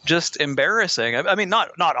was just embarrassing. I mean,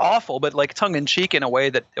 not awful, but like tongue in cheek in a way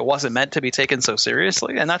that it wasn't meant to be taken so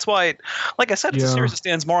seriously. And that's why, like I said, it's a series that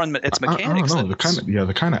stands more on its mechanics. I don't know.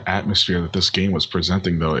 The kind of atmosphere that this game was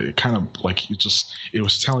presenting, though, it kind of like it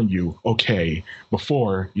was telling you, okay,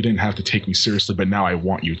 before you didn't have to take me seriously, but now I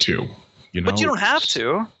want you to. You know, but you don't have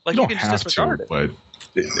to. Like you can just disregard it. But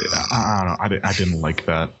I don't know. I didn't like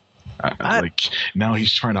that. Like now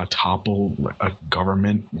he's trying to topple a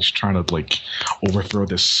government. He's trying to like overthrow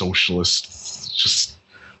this socialist.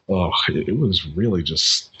 It was really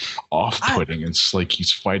just off-putting. It's like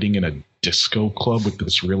he's fighting in a disco club with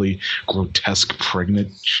this really grotesque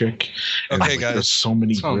pregnant chick. And okay, guys, there's so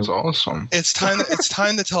many. Sounds awesome. It's time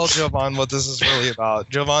to tell Jovan what this is really about.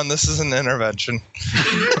 Jovan, this is an intervention.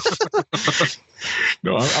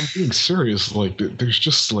 No, I'm being serious. Like, there's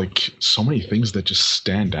just like so many things that just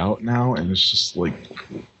stand out now, and it's just like,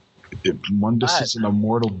 if Mundus is an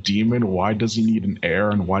immortal demon, why does he need an heir,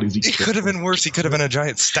 and why does he? It could have been worse. He could have been a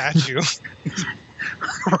giant statue.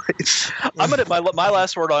 Right. My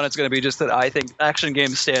last word on it's going to be just that I think action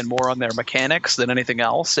games stand more on their mechanics than anything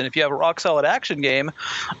else. And if you have a rock solid action game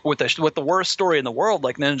with the worst story in the world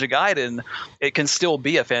like Ninja Gaiden, it can still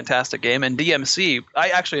be a fantastic game. And DMC, I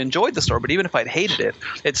actually enjoyed the story, but even if I'd hated it,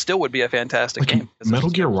 it still would be a fantastic game.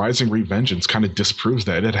 Metal Gear Rising: Revengeance kind of disproves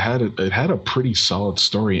that. It had a pretty solid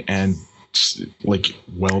story and like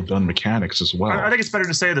well done mechanics as well. I think it's better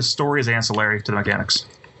to say the story is ancillary to the mechanics.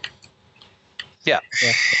 Yeah.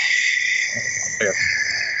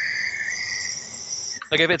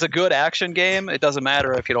 Like if it's a good action game, it doesn't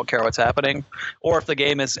matter if you don't care what's happening, or if the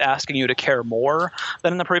game is asking you to care more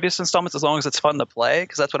than in the previous installments, as long as it's fun to play,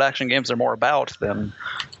 because that's what action games are more about than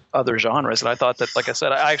other genres. And I thought that, like I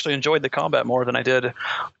said, I actually enjoyed the combat more than I did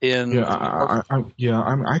in.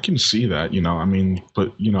 I can see that, I mean,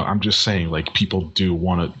 but I'm just saying, like, people do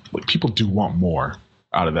want more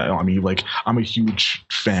out of that. I mean, like, I'm a huge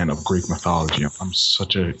fan of Greek mythology. I'm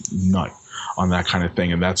such a nut on that kind of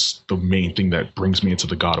thing, and that's the main thing that brings me into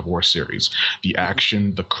the God of War series. The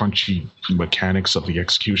action, the crunchy mechanics of the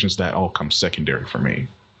executions, that all comes secondary for me.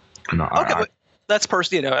 Okay, that's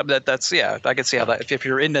personally, that's I can see how that if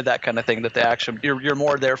you're into that kind of thing, that the action you're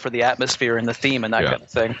more there for the atmosphere and the theme and that kind of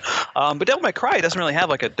thing. But Devil May Cry doesn't really have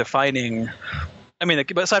like a defining. I mean,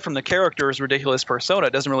 aside from the character's ridiculous persona,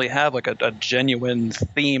 it doesn't really have like a genuine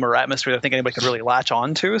theme or atmosphere that I think anybody could really latch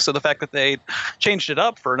on to. So the fact that they changed it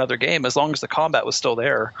up for another game, as long as the combat was still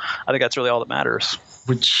there, I think that's really all that matters.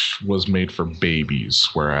 Which was made for babies,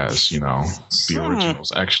 whereas, the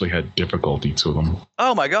originals actually had difficulty to them.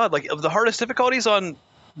 Oh my god, like the hardest difficulties on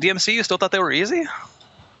DMC, you still thought they were easy?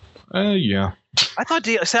 Yeah. I thought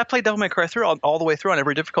I played Devil May Cry through all the way through on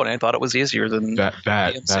every difficulty. I thought it was easier than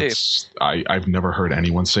DMC. I've never heard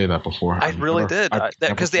anyone say that before. I really did,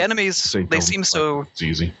 because the enemies, they seem so it's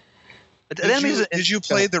easy. Did you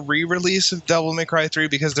play the re-release of Devil May Cry 3?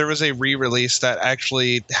 Because there was a re-release that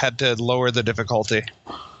actually had to lower the difficulty.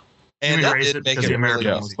 And that did make it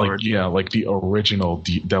really easy. Like the original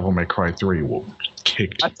Devil May Cry 3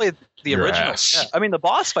 kicked. I played the original. Ass. Yeah. I mean, the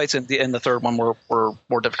boss fights in the third one were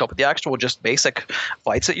more difficult, but the actual just basic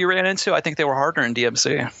fights that you ran into, I think they were harder in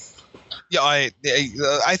DMC. Yeah, I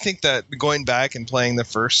think that going back and playing the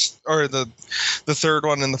first or the third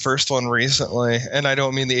one and the first one recently, and I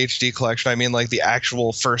don't mean the HD collection, I mean like the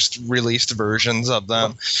actual first released versions of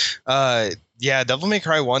them. Devil May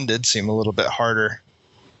Cry 1 did seem a little bit harder,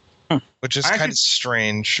 which is kind of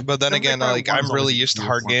strange. But then again, like I'm really used to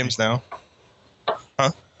hard games now.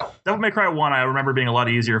 Huh? Devil May Cry 1, I remember being a lot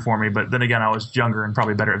easier for me, but then again, I was younger and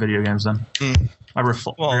probably better at video games then. My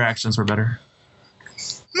reactions were better.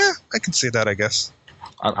 I can see that, I guess.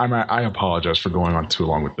 I apologize for going on too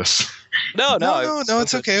long with this. No,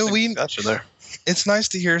 it's okay. It's nice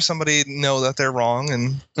to hear somebody know that they're wrong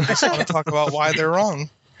and just want to talk about why they're wrong.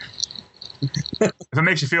 If it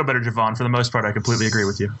makes you feel better, Javon, for the most part, I completely agree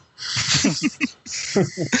with you.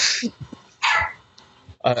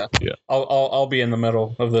 I'll be in the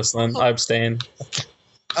middle of this then. I abstain.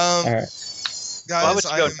 All right. Guys,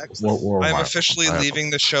 I'm officially leaving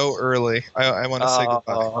the show early. I want to say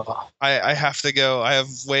goodbye. I have to go. I have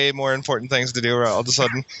way more important things to do all of a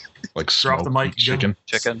sudden. Like drop the mic, chicken.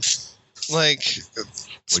 Like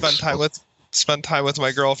spend time with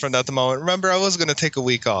my girlfriend at the moment. Remember, I was going to take a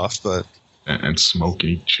week off, but and smoke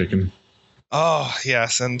and eat chicken. Oh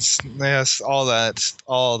yes, and yes, all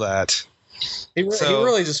that. He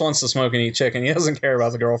really just wants to smoke and eat chicken. He doesn't care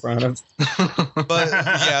about the girlfriend. But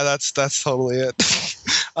yeah, that's totally it.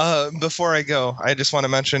 Before I go, I just want to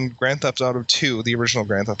mention Grand Theft Auto 2, the original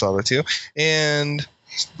Grand Theft Auto 2, and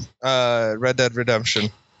Red Dead Redemption.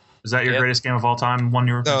 Is that your greatest game of all time? One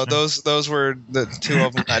you were No, those were the two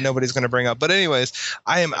of them that nobody's going to bring up. But anyways,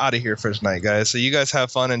 I am out of here for tonight, guys. So you guys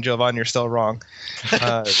have fun, and Jovan, you're still wrong.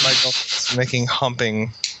 My girlfriend's making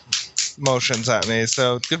humping motions at me.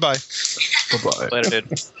 So goodbye. Bye-bye. Later,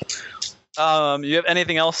 dude. You have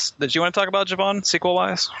anything else that you want to talk about, Javon,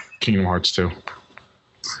 sequel-wise? Kingdom Hearts 2.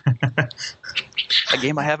 A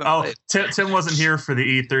game I haven't played. Tim wasn't here for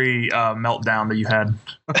the E3 meltdown that you had.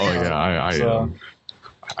 Oh yeah,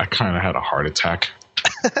 I kind of had a heart attack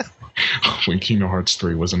when Kingdom Hearts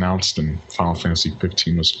 3 was announced and Final Fantasy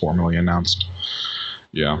 15 was formally announced.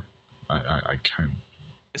 Yeah, I kind of.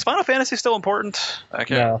 Is Final Fantasy still important?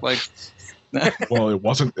 Well, it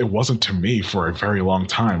wasn't to me for a very long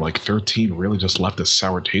time. Like 13 really just left a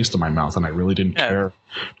sour taste in my mouth, and I really didn't care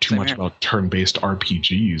too much about turn-based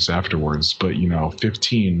RPGs afterwards. But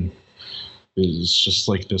 15 is just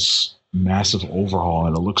like this massive overhaul,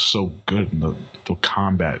 and it looks so good, and the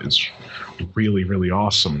combat is really, really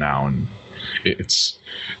awesome now, and it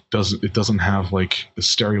doesn't have like the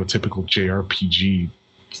stereotypical JRPG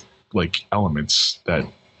like elements that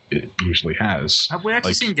it usually has. Have we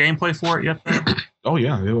actually seen gameplay for it yet? Oh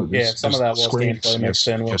yeah, some of that was gameplay mixed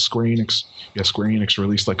in. Square Enix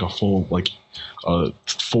released like a full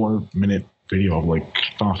 4-minute video of like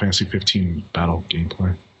Final Fantasy 15 battle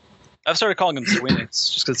gameplay. I've started calling them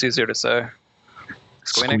Squeenix just because it's easier to say.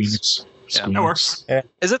 Squeenix. Yeah, that works. Yeah.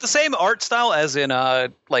 Is it the same art style as in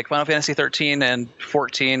like Final Fantasy 13 and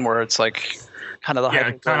 14, where it's like kind of the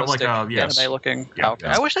hyper-realistic anime looking? Yeah,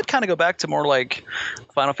 I wish they'd kind of go back to more like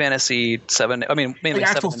Final Fantasy 7. I mean, mainly like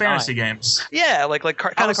actual 7 and fantasy 9. games. Yeah, like kind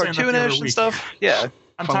of cartoonish and stuff. Yeah.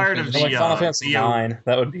 I'm tired of the Final Fantasy 9.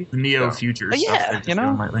 That would be the Neo Future stuff.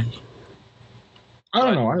 Yeah, Lately. I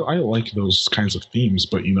don't know. I like those kinds of themes,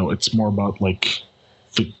 but it's more about like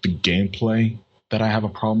the gameplay that I have a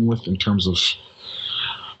problem with in terms of.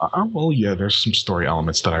 Well, yeah, there's some story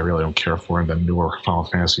elements that I really don't care for in the newer Final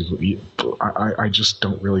Fantasies. I just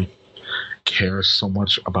don't really care so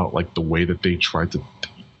much about like the way that they tried to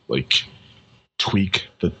like tweak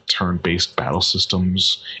the turn-based battle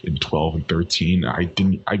systems in 12 and 13.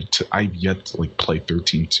 I've yet to like play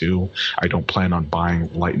 13-2. I don't plan on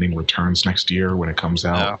buying Lightning Returns next year when it comes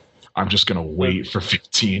out. No. I'm just gonna wait for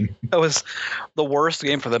 15. That was the worst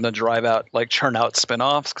game for them to churn out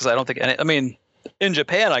spin-offs, because I don't think in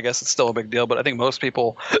Japan, I guess it's still a big deal, but I think most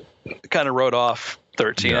people kind of wrote off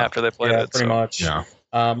 13 after they played it. Pretty much. Yeah.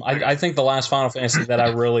 I think the last Final Fantasy that I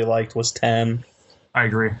really liked was 10. I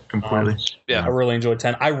agree completely. Yeah. I really enjoyed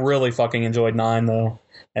 10. I really fucking enjoyed 9 though,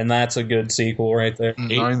 and that's a good sequel right there.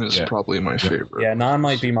 9 is probably my favorite. Yeah, 9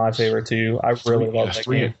 might be my favorite too. I really love that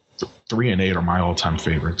game. 3 and 8 are my all-time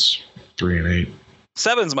favorites. 3 and 8.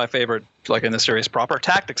 7's my favorite, like in the series proper.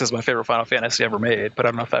 Tactics is my favorite Final Fantasy ever made, but I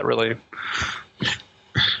don't know if that really.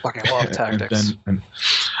 Fucking love Tactics. And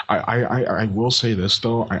I will say this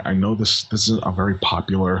though. I know this is a very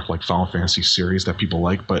popular like Final Fantasy series that people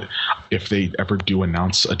like, but if they ever do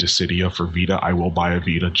announce a Dissidia for Vita, I will buy a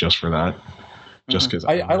Vita just for that. Just because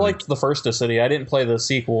I liked the first Dissidia. I didn't play the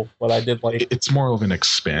sequel, but I did like. It's more of an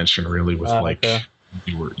expansion, really, with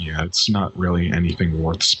it's not really anything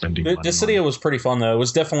worth spending money on. Dissidia was pretty fun though. It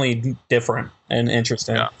was definitely different and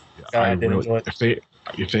interesting. Yeah. I did enjoy it.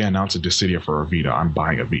 If they announce a Dissidia for a Vita, I'm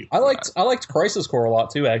buying a Vita. I liked Crisis Core a lot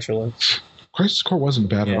too, actually. Crisis Core wasn't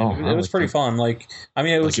bad at all. It was pretty fun. Like, I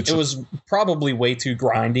mean, it was probably way too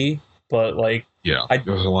grindy, but like, there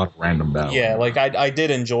was a lot of random battles. Yeah, like I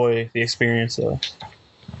did enjoy the experience though.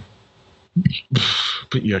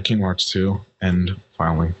 But yeah, Kingdom Hearts 2, and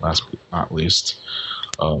finally, last but not least,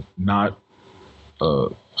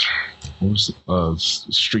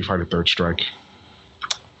 Street Fighter Third Strike.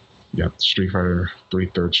 Yeah, Street Fighter 3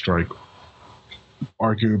 Third Strike.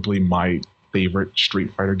 Arguably my favorite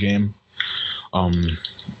Street Fighter game.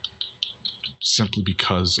 Simply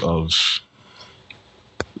because of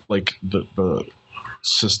like the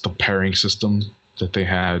pairing system that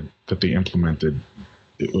they implemented.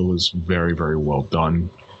 It was very, very well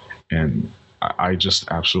done, and I just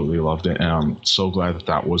absolutely loved it. And I'm so glad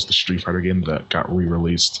that was the Street Fighter game that got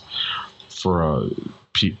re-released for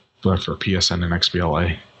PSN and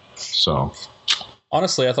XBLA. So,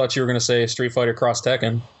 honestly, I thought you were going to say Street Fighter Cross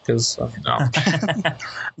Tekken because. No.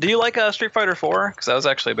 Do you like Street Fighter 4? Because I was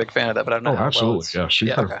actually a big fan of that, but I don't know. Oh, absolutely, yeah.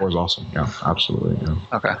 Street Fighter 4 is awesome. Yeah, absolutely.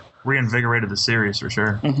 Yeah. Okay. Reinvigorated the series for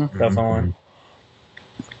sure. Mm-hmm. Definitely.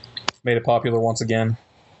 Made it popular once again.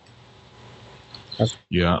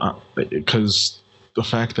 Yeah, because the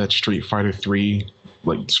fact that Street Fighter 3,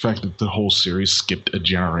 like the fact that the whole series skipped a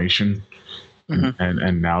generation,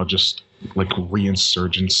 and now just like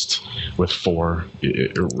reinsurgenced with 4,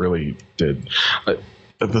 it really did.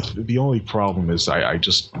 The only problem is I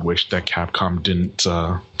just wish that Capcom didn't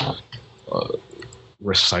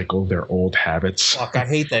recycle their old habits. Fuck, I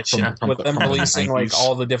hate that shit. With them releasing like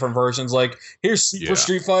all the different versions, like here's Super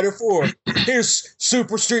Street Fighter 4, here's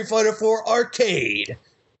Super Street Fighter 4 Arcade.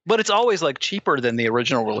 But it's always like cheaper than the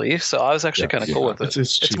original release, so I was actually kind of cool with it.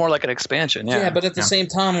 It's more like an expansion, Yeah, but at the same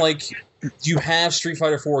time, like you have Street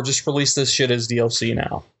Fighter 4 just release this shit as DLC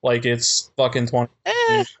now. Like it's fucking 20.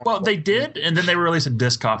 Well, they did, and then they released a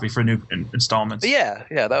disc copy for new installments. Yeah,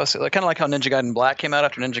 that was kind of like how Ninja Gaiden Black came out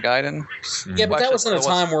after Ninja Gaiden. Yeah, but that was in a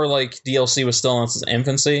time where like DLC was still in its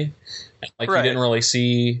infancy. Like you didn't really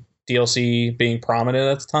see DLC being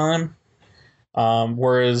prominent at the time.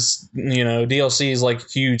 Whereas DLC is like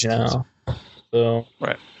huge now. So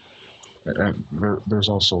right. And there's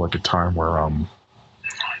also like a time where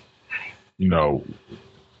they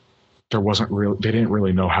didn't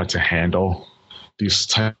really know how to handle these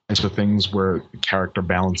types of things where character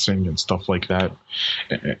balancing and stuff like that.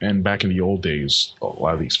 And back in the old days, a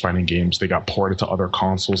lot of these fighting games, they got ported to other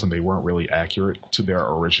consoles and they weren't really accurate to their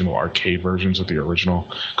original arcade versions or the original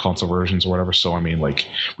console versions or whatever. So, I mean, like,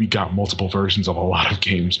 we got multiple versions of a lot of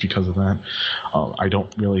games because of that. I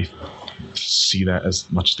don't really see that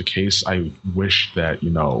as much the case. I wish that,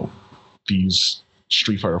 these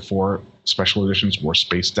Street Fighter 4 special editions were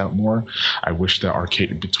spaced out more. I wish that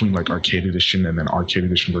between like Arcade Edition and then Arcade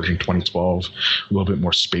Edition version 2012, a little bit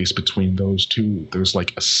more space between those two. There's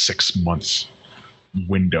like a 6-month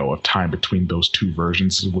window of time between those two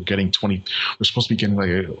versions. We're supposed to be getting like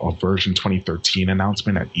a version 2013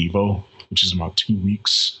 announcement at EVO, which is about 2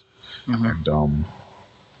 weeks. And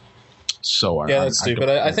so that's stupid.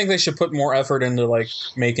 I think they should put more effort into like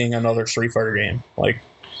making another Street Fighter game. Like,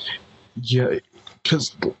 yeah.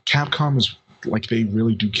 because Capcom is like, they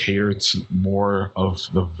really do cater to more of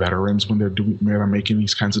the veterans when they're making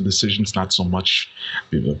these kinds of decisions, not so much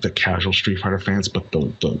the casual Street Fighter fans, but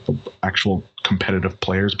the actual competitive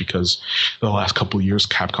players, because the last couple of years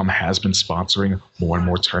Capcom has been sponsoring more and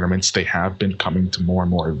more tournaments. They have been coming to more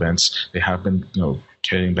and more events. They have been,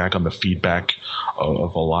 getting back on the feedback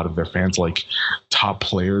of a lot of their fans. Like, top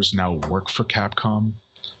players now work for Capcom.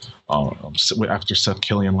 After Seth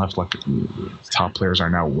Killian left, like, top players are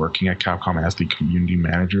now working at Capcom as the community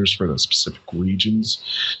managers for the specific regions.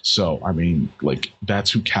 So, I mean, like, that's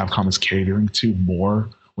who Capcom is catering to more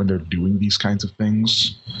when they're doing these kinds of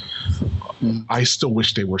things. I still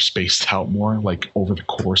wish they were spaced out more, like, over the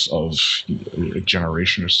course of a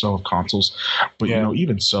generation or so of consoles. But,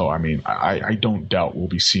 even so, I mean, I don't doubt we'll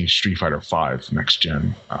be seeing Street Fighter V next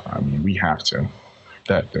gen. I mean, we have to.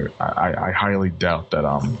 I highly doubt that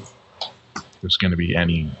there's going to be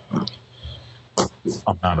any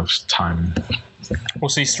amount of time. We'll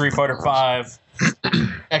see Street Fighter V,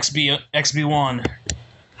 XB1.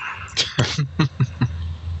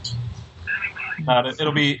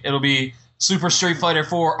 It'll be Super Street Fighter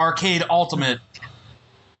 4 Arcade Ultimate.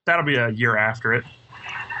 That'll be a year after it.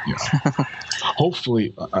 Yeah.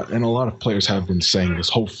 Hopefully, and a lot of players have been saying this,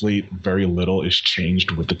 hopefully very little is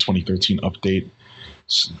changed with the 2013 update.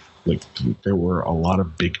 Like, there were a lot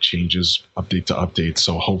of big changes update to update,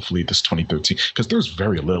 so hopefully this 2013, because there's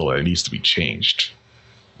very little that needs to be changed,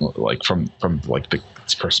 like from like the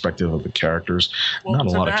perspective of the characters. Well, not a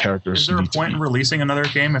lot of characters. Is there a point in releasing another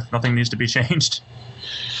game if nothing needs to be changed?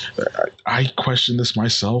 I question this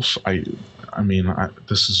myself. I mean,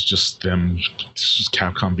 this is just them. This is just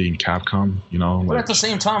Capcom being Capcom, But at the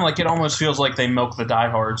same time, like, it almost feels like they milk the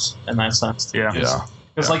diehards in that sense. Yeah.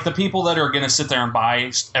 Because like, the people that are going to sit there and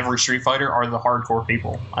buy every Street Fighter are the hardcore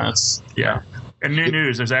people. And And new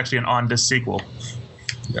news: there's actually an on-disc sequel.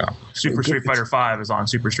 Yeah. Super Street Fighter V is on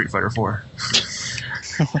Super Street Fighter 4.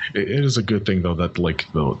 It is a good thing, though, that like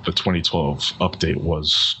the 2012 update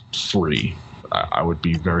was free. I would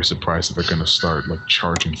be very surprised if they're going to start like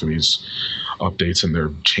charging for these updates, and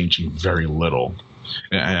they're changing very little.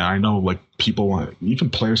 And I know, like, people, even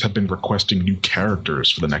players, have been requesting new characters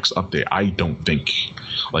for the next update. I don't think,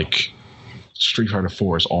 like, Street Fighter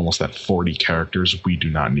 4 is almost at 40 characters. We do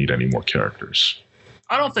not need any more characters.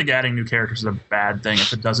 I don't think adding new characters is a bad thing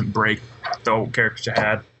if it doesn't break the old characters you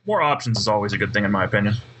had. More options is always a good thing, in my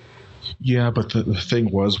opinion. Yeah, but the thing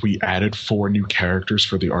was, we added 4 new characters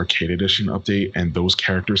for the Arcade Edition update, and those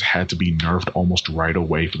characters had to be nerfed almost right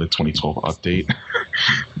away for the 2012 update.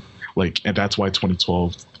 Like, and that's why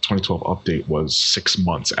 2012 update was 6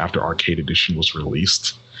 months after Arcade Edition was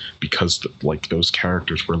released, because like, those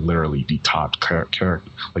characters were literally the top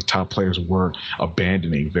top players were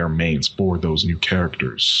abandoning their mains for those new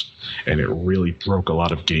characters, and it really broke a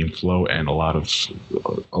lot of game flow, and a lot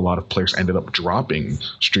of players ended up dropping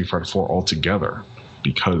Street Fighter 4 altogether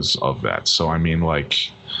because of that. So I mean, like,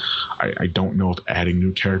 I don't know if adding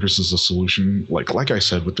new characters is a solution. Like I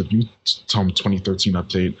said, with the new 2013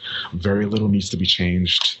 update, very little needs to be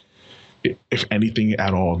changed. If anything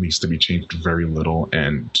at all needs to be changed, very little,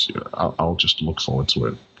 and I'll just look forward to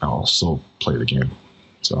it. I'll still play the game.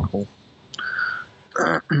 So,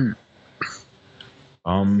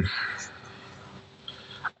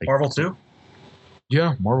 Marvel 2?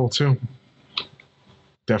 Yeah, Marvel 2.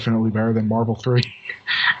 Definitely better than Marvel 3.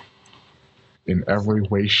 In every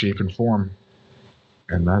way, shape, and form.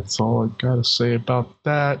 And that's all I gotta say about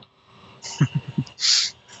that.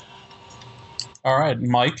 All right,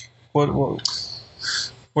 Mike. What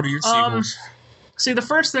are your sequels? See, the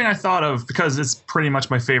first thing I thought of, because it's pretty much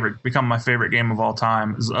become my favorite game of all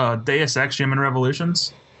time, is Deus Ex Human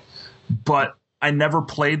Revolutions. But I never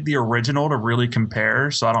played the original to really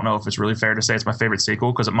compare, so I don't know if it's really fair to say it's my favorite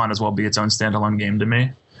sequel, because it might as well be its own standalone game to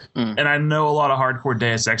me. And I know a lot of hardcore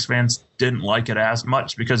Deus Ex fans didn't like it as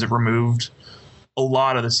much because it removed a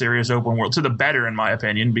lot of the serious open world, to the better, in my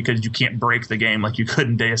opinion, because you can't break the game like you could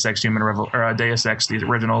in Deus Ex Deus Ex, the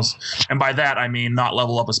originals. And by that, I mean not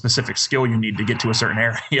level up a specific skill you need to get to a certain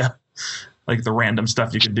area, like the random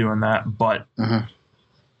stuff you could do in that. But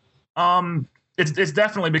it's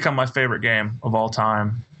definitely become my favorite game of all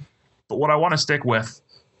time. But what I want to stick with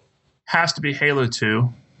has to be Halo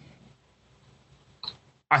 2.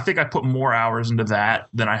 I think I put more hours into that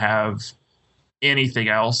than I have anything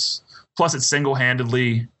else. Plus, it's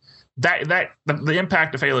single-handedly the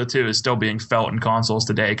impact of Halo 2 is still being felt in consoles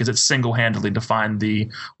today, because it's single-handedly defined the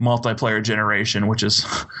multiplayer generation, which is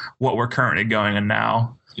what we're currently going in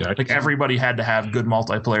now. Yeah, like, everybody had to have good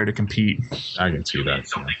multiplayer to compete. I can see that.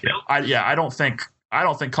 I don't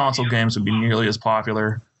think console games would be nearly as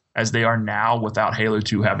popular as they are now without Halo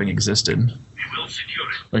 2 having existed.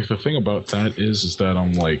 Like the thing about that is that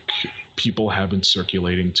like people have been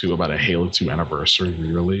circulating to about a Halo 2 anniversary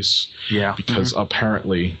re-release. Yeah. Because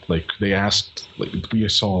apparently, like they asked, like we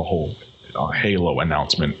saw a whole Halo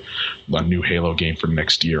announcement, a new Halo game for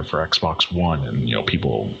next year for Xbox One, and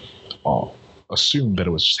people assumed that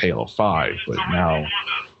it was just Halo 5, but now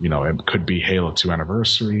it could be Halo 2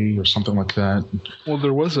 anniversary or something like that. Well,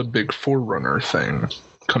 there was a big Forerunner thing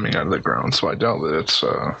coming out of the ground, so I doubt that it's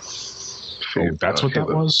that's what Halo.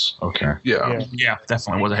 That was? Okay. Yeah. Yeah,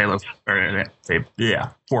 definitely was a Halo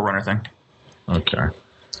Forerunner thing. Okay.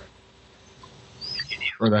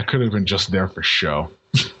 Or that could have been just there for show.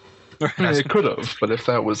 It could have, but if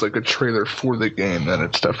that was like a trailer for the game, then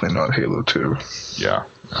it's definitely not Halo 2. Yeah.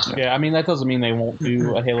 Yeah, I mean, that doesn't mean they won't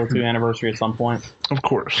do a Halo 2 anniversary at some point. Of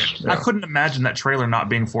course. Yeah. I couldn't imagine that trailer not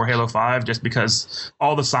being for Halo 5 just because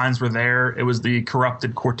all the signs were there. It was the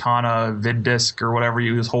corrupted Cortana vid disc or whatever he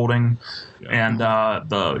was holding. Yeah.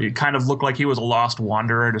 And it kind of looked like he was a lost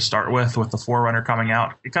wanderer to start with the Forerunner coming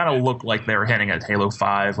out. It kind of looked like they were hinting at Halo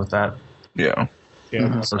 5 with that. Yeah.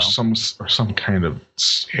 Yeah, or some kind of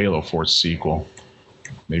Halo 4 sequel.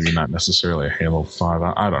 Maybe not necessarily a Halo 5.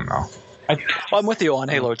 I don't know. I'm with you on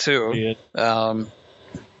Halo 2. I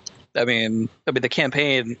mean, the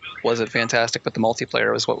campaign wasn't fantastic, but the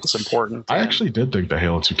multiplayer was what was important. I actually did think the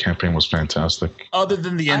Halo 2 campaign was fantastic. Other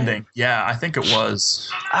than the ending, I think it was.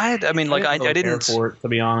 I didn't for it, to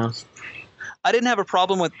be honest. I didn't have a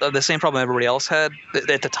problem with the same problem everybody else had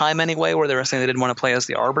at the time anyway, where they were saying they didn't want to play as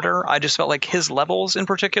the Arbiter. I just felt like his levels in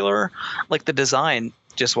particular, like the design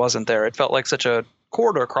just wasn't there. It felt like such a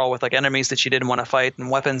corridor crawl with like enemies that you didn't want to fight and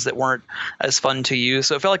weapons that weren't as fun to use.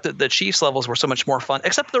 So it felt like the Chiefs levels were so much more fun,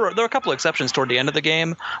 except there were a couple of exceptions toward the end of the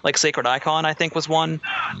game, like Sacred Icon, I think was one.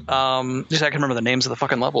 Just I can remember the names of the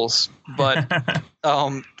fucking levels. But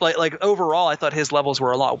like overall, I thought his levels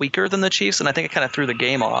were a lot weaker than the Chiefs, and I think it kind of threw the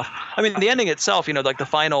game off. I mean, the ending itself, like the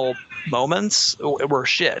final moments were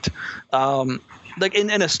shit. Like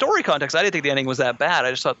in a story context, I didn't think the ending was that bad.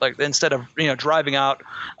 I just thought like instead of driving out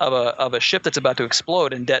of a ship that's about to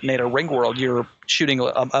explode and detonate a ring world, you're shooting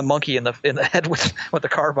a monkey in the head with the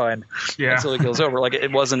carbine until it goes over. Like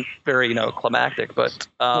it wasn't very climactic, but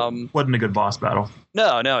wasn't a good boss battle.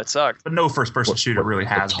 No, it sucked. But no first person shooter really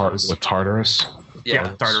has those. With Tartarus. Yeah,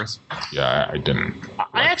 Tartarus. Yeah, I didn't.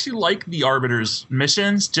 I actually like the Arbiter's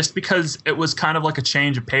missions just because it was kind of like a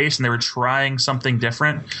change of pace and they were trying something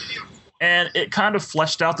different. And it kind of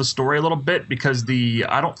fleshed out the story a little bit because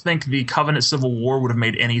I don't think the Covenant Civil War would have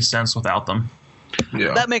made any sense without them.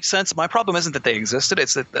 Yeah. That makes sense. My problem isn't that they existed;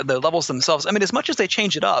 it's that the levels themselves. I mean, as much as they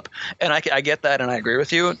change it up, and I get that, and I agree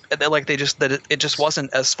with you. It just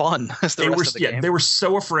wasn't as fun as the rest of the game. They were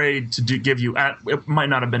so afraid to give you. It might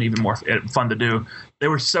not have been even more fun to do. They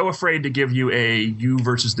were so afraid to give you a you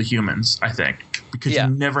versus the humans. I think because you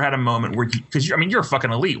never had a moment where you're a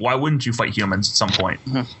fucking elite. Why wouldn't you fight humans at some point?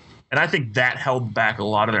 Mm-hmm. And I think that held back a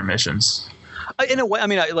lot of their missions. In a way, I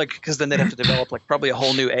mean, because then they'd have to develop like probably a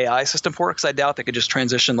whole new AI system for it. Because I doubt they could just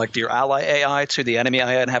transition like your ally AI to the enemy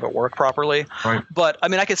AI and have it work properly. Right. But I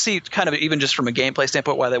mean, I could see kind of even just from a gameplay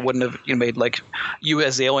standpoint why they wouldn't have made like you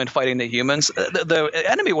as the alien fighting the humans. The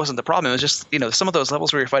enemy wasn't the problem. It was just some of those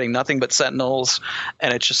levels where you're fighting nothing but sentinels,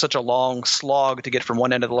 and it's just such a long slog to get from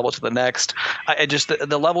one end of the level to the next.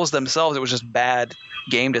 The levels themselves, it was just bad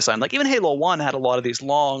game design. Like even Halo 1 had a lot of these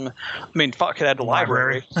long. I mean, fuck, it had the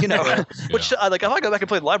library, which. Like if I go back and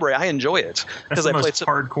play the library, I enjoy it because I played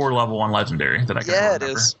hardcore level on Legendary that I can remember.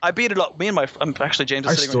 It is. I beat it up. I'm actually James.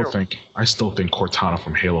 I still think Cortana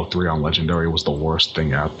from Halo 3 on Legendary was the worst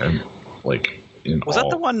thing out there. Was that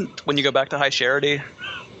the one when you go back to High Charity?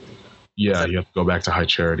 Yeah, you have to go back to High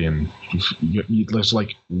Charity, and there's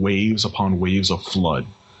like waves upon waves of flood.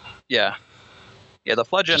 Yeah. Yeah, the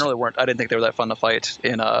flood generally weren't. I didn't think they were that fun to fight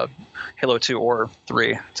in Halo 2 or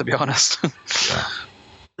 3, to be honest. Yeah.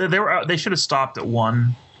 They should have stopped at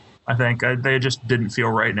 1. I think they just didn't feel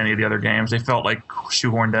right in any of the other games. They felt like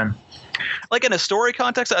shoehorned in. Like in a story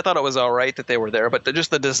context, I thought it was all right that they were there, but just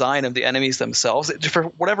the design of the enemies themselves, for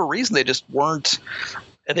whatever reason, they just weren't.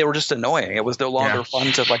 They were just annoying. It was no longer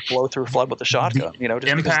fun to like blow through flood with a shotgun. Just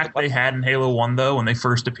impact they had in Halo 1 though when they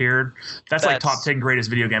first appeared. That's like top 10 greatest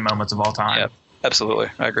video game moments of all time. Yeah. Absolutely,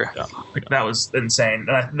 I agree. Yeah. That was insane.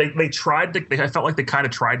 They tried to. I felt like they kind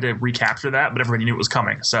of tried to recapture that, but everybody knew it was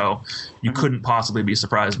coming, so you couldn't possibly be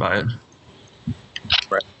surprised by it.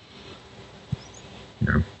 Right.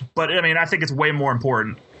 Yeah. But I mean, I think it's way more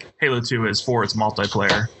important. Halo 2 is for its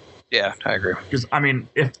multiplayer. Yeah, I agree. Because I mean,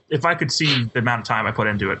 if I could see the amount of time I put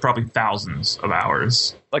into it, probably thousands of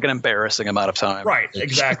hours. Like an embarrassing amount of time. Right.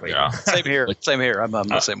 Exactly. Yeah. Same here. Same here. I'm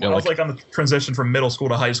the same way. I was like on the transition from middle school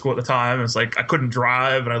to high school at the time. It's like I couldn't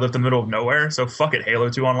drive and I lived in the middle of nowhere. So fuck it, Halo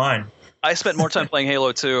 2 Online. I spent more time playing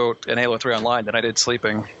Halo 2 and Halo 3 online than I did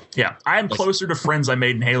sleeping. Yeah, I am closer to friends I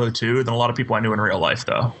made in Halo 2 than a lot of people I knew in real life,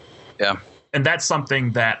 though. Yeah. And that's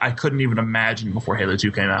something that I couldn't even imagine before Halo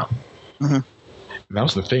 2 came out. That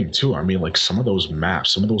was the thing too. I mean, like some of those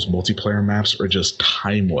maps, some of those multiplayer maps are just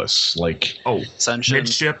timeless. Like Ascension.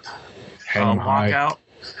 Midship, Hang High, Lockout.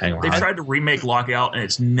 Hang They High. tried to remake Lockout, and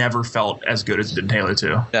it's never felt as good as it did in Halo 2.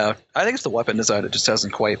 Yeah, I think it's the weapon design that just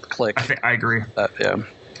hasn't quite clicked. I agree. Yeah.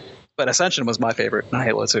 But Ascension was my favorite in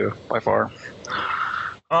Halo 2 by far.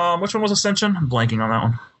 Which one was Ascension? I'm blanking on that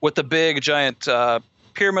one. With the big, giant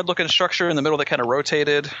pyramid-looking structure in the middle that kind of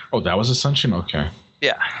rotated. Oh, that was Ascension. Okay.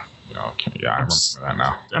 Yeah. Yeah, okay. Yeah, I remember that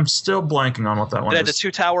now. I'm still blanking on what that one It had the is. 2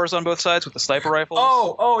 towers on both sides with the sniper rifles.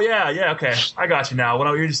 Yeah, okay. I got you now. What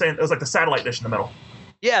you were just saying, it was like the satellite dish in the middle.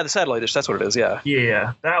 Yeah, the satellite dish. That's what it is. Yeah.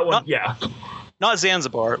 Yeah, that one. Yeah, Not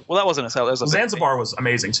Zanzibar. Well, that wasn't a satellite. That was a Zanzibar was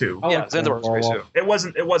amazing too. I Yeah, like Zanzibar was great too.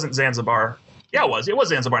 It wasn't Zanzibar. Yeah, it was. It was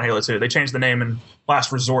Zanzibar in Halo 2. They changed the name in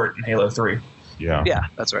Last Resort in Halo 3. Yeah. Yeah,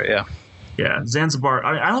 that's right. Yeah. Yeah, Zanzibar.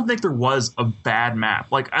 I don't think there was a bad map.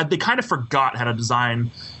 Like they kind of forgot how to design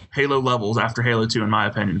Halo levels after Halo 2, in my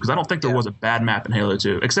opinion, because I don't think there was a bad map in Halo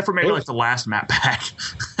 2, except for maybe like the last map pack.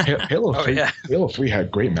 Halo 3, yeah. Halo 3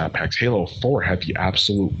 had great map packs. Halo 4 had the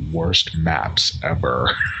absolute worst maps ever.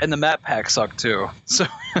 And the map pack sucked too. So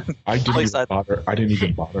I didn't least even bother. I didn't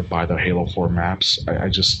even bother by the Halo 4 maps. I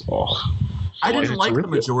just I didn't It's like the really-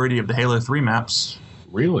 majority of the Halo 3 maps.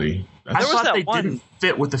 really. I There was thought that they one- didn't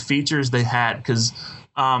fit with the features they had because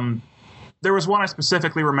there was one I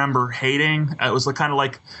specifically remember hating. It was kind of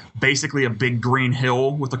like basically a big green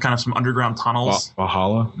hill with kind of some underground tunnels.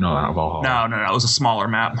 Valhalla? No, not Valhalla. No. It was a smaller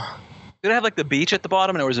map. did it have like the beach at the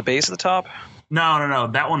bottom and there was a base at the top? No.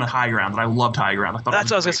 That one, the high ground. And I loved high ground. I thought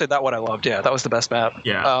That's it what I was gonna say. That one I loved. Yeah, that was the best map.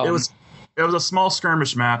 Yeah, it was a small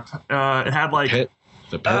skirmish map. It had like Pit.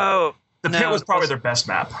 The pit. Oh, the pit was probably their best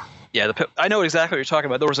map. yeah. The pit. I know exactly what you're talking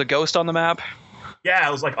about. There was a ghost on the map. Yeah,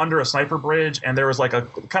 it was like under a sniper bridge, and there was like a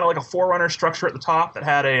kind of like a forerunner structure at the top that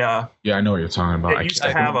had a. Yeah, I know what you're talking about. It used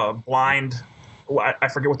to have a blind. I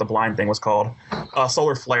forget what the blind thing was called. A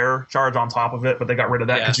solar flare charge on top of it, but they got rid of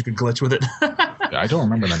that because you could glitch with it. Yeah, I don't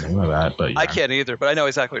remember the name of that, but yeah. I can't either, but I know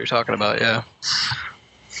exactly what you're talking about. Yeah.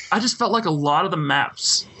 I just felt like a lot of the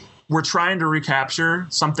maps were trying to recapture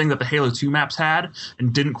something that the Halo 2 maps had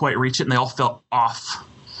and didn't quite reach it, and they all felt off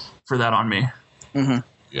for that on me. Mm-hmm.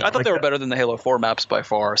 Yeah. I thought they were better than the Halo 4 maps by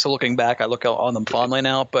far. So looking back, I look on them fondly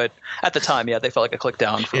now. But at the time, yeah, they felt like a click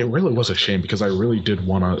down. It really was a shame because I really did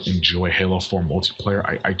want to enjoy Halo 4 multiplayer.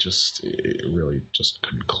 It really just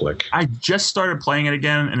couldn't click. I just started playing it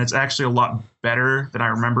again, and it's actually a lot better than I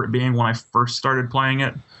remember it being when I first started playing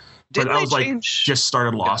it. But Didn't I they was like change? just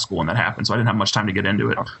started law school when that happened, so I didn't have much time to get into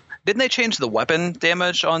it. Didn't they change the weapon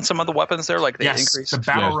damage on some of the weapons there? Like they Yes, increased. the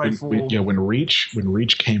battle rifle. When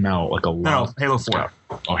Reach came out, like a No, lot. Halo 4.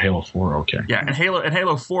 Oh, Halo 4. Okay. Yeah, and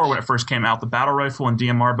Halo 4 when it first came out, the battle rifle and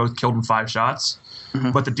DMR both killed in 5 shots,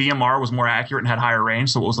 but the DMR was more accurate and had higher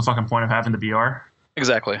range. So what was the fucking point of having the BR?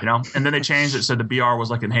 Exactly. You know, and then they changed it so the BR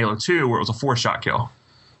was like in Halo 2 where it was a 4-shot kill.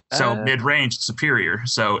 So mid-range superior.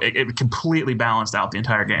 So it completely balanced out the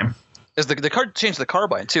entire game. Is the card changed the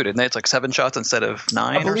carbine too? Didn't they? It's like 7 shots instead of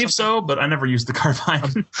 9. I believe so, but I never used the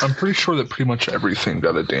carbine. I'm pretty sure that pretty much everything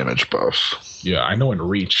got a damage buff. Yeah, I know in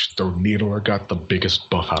Reach, the Needler got the biggest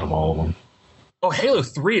buff out of all of them. Oh, Halo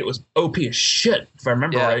 3, it was OP as shit, if I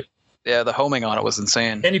remember right. Yeah, the homing on it was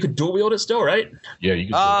insane. And you could dual wield it still, right? Yeah, you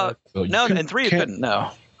could do that. So No, you in 3 you couldn't.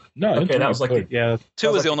 No. No, in Okay, 3 that was you like could. Yeah.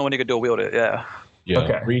 2 was the only one you could dual wield it. Yeah. Yeah,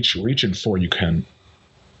 Okay. Reach and 4 you can.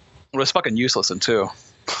 It was fucking useless in 2.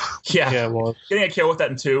 Yeah, well, Getting a kill with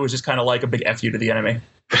that in 2 was just kind of like a big F you to the enemy.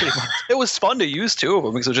 It was fun to use 2 of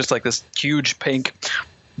them because it was just like this huge pink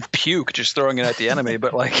puke just throwing it at the enemy,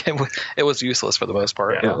 but like it was useless for the most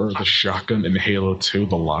part. Yeah. Or the shotgun in Halo 2,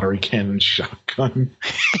 the lottery cannon shotgun.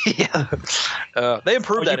 Yeah. They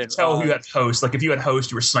improved You that could in tell who had host. Like if you had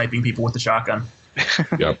host, you were sniping people with the shotgun.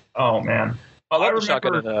 Yep. Oh man. I love the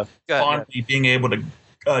shotgun remember in, go ahead, fondly being able to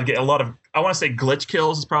get a lot of, I want to say glitch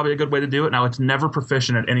kills is probably a good way to do it. Now it's never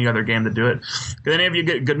proficient at any other game to do it. Did any of you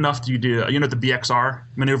get good enough to do, you know what the BXR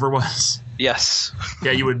maneuver was? Yes.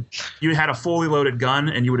 Yeah, you had a fully loaded gun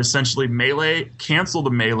and you would essentially melee, cancel the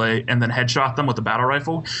melee, and then headshot them with the battle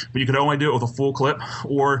rifle. But you could only do it with a full clip,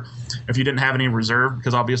 or if you didn't have any in reserve,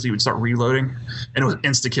 because obviously you would start reloading, and it was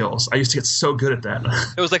insta kills. I used to get so good at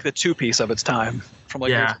that. It was like the 2-piece of its time from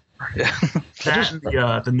like Yeah. Yeah. That and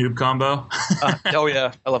the noob combo. Oh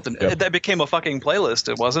yeah, I loved it. Yep. That became a fucking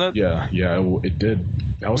playlist, wasn't it? Yeah, it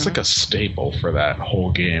did. That was like a staple for that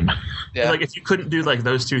whole game. Yeah, Like if you couldn't do like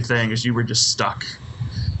those two things, you were just stuck.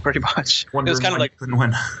 pretty much. It was Wondering kind of why like you couldn't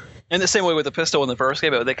win. in the same way with the pistol in the first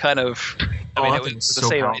game. They kind of, I mean, that it thing was was the so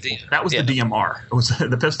same powerful. idea. That was Yeah. the DMR. It was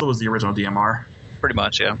the pistol was the original DMR. Pretty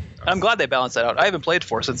much, yeah. I'm glad they balanced that out. I haven't played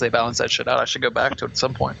 4 since they balanced that shit out. I should go back to it at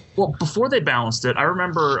some point. Well, before they balanced it, I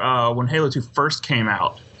remember when Halo 2 first came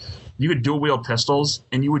out, you could dual wield pistols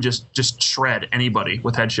and you would just shred anybody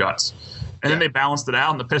with headshots. And then they balanced it out,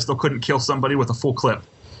 and the pistol couldn't kill somebody with a full clip.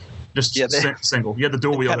 Just single. You had the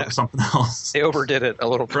dual wield with something else. They overdid it a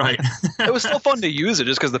little bit. Right. It was still fun to use it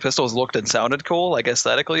just because the pistols looked and sounded cool, like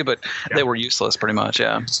aesthetically, but they were useless pretty much,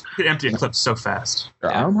 yeah. You could empty a clip so fast.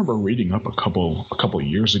 I remember reading up a couple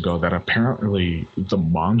years ago that apparently the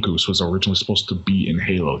Mongoose was originally supposed to be in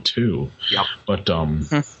Halo 2. Yep. But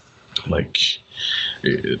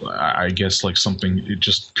I guess like something it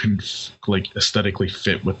just couldn't like aesthetically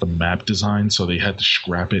fit with the map design, so they had to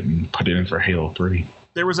scrap it and put it in for Halo 3.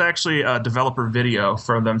 There was actually a developer video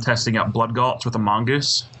for them testing out Blood Gulch with a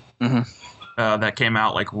Mongoose that came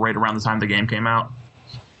out like right around the time the game came out.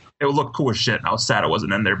 It would look cool as shit, and I was sad it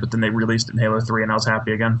wasn't in there, but then they released it in Halo 3, and I was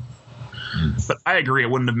happy again. But I agree, it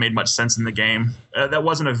wouldn't have made much sense in the game. That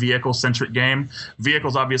wasn't a vehicle-centric game.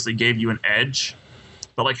 Vehicles obviously gave you an edge,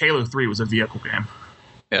 but like Halo 3 was a vehicle game.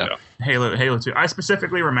 Yeah. Halo 2. I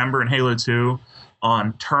specifically remember in Halo 2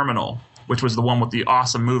 on Terminal, which was the one with the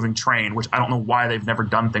awesome moving train, which I don't know why they've never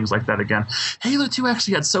done things like that again. Halo 2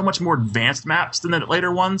 actually had so much more advanced maps than the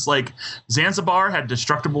later ones. Like Zanzibar had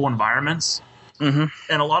destructible environments. And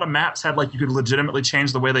a lot of maps had like you could legitimately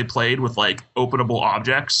change the way they played with like openable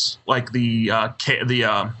objects, like the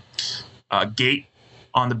gate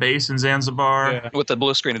on the base in Zanzibar. Yeah. With the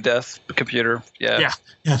blue screen of death computer. Yeah,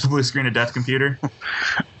 the blue screen of death computer.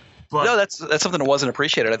 But no, that's something that wasn't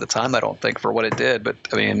appreciated at the time, I don't think, for what it did. But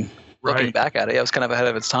I mean, looking back at it, it was kind of ahead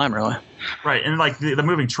of its time, really. Right, and like the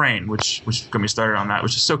moving train, which got me started on that,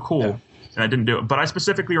 which is so cool. Yeah. And I didn't do it, but I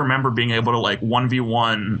specifically remember being able to like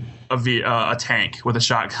 1v1 a tank with a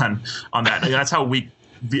shotgun on that. That's how weak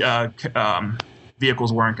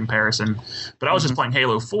vehicles were in comparison. But I was just playing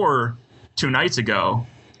Halo 4 2 nights ago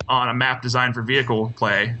on a map designed for vehicle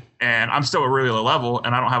play, and I'm still at really low level,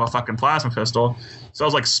 and I don't have a fucking plasma pistol. So I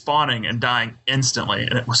was like spawning and dying instantly,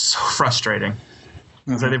 and it was so frustrating.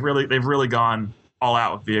 So they've really gone all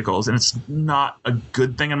out with vehicles, and it's not a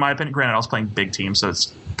good thing in my opinion. Granted, I was playing big team, so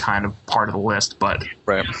it's kind of part of the list, but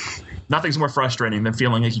nothing's more frustrating than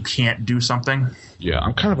feeling like you can't do something. Yeah,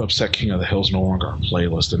 I'm kind of upset King of the Hill's no longer on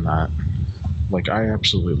playlist in that. Like, I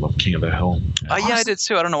absolutely love King of the Hill. Yeah, I did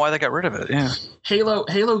too. I don't know why they got rid of it. Yeah.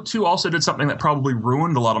 Halo 2 also did something that probably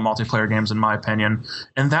ruined a lot of multiplayer games, in my opinion,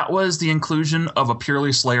 and that was the inclusion of a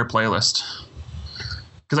purely Slayer playlist.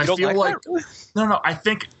 Because I feel like really? No, I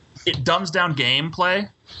think it dumbs down gameplay,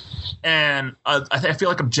 and I feel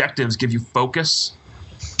like objectives give you focus,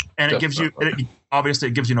 and obviously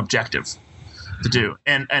it gives you an objective to do.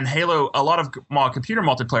 And Halo, a lot of computer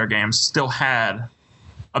multiplayer games still had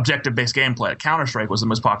objective-based gameplay. Counter-Strike was the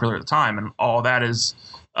most popular at the time, and all that is,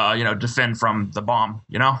 defend from the bomb,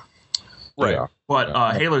 Right. Yeah.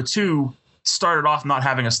 But Halo 2 started off not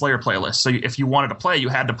having a Slayer playlist. So if you wanted to play, you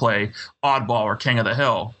had to play Oddball or King of the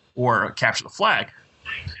Hill or Capture the Flag.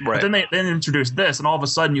 Right. But then they introduced this, and all of a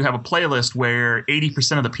sudden you have a playlist where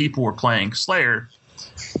 80% of the people were playing Slayer,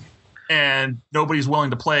 and nobody's willing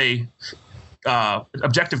to play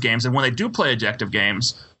objective games. And when they do play objective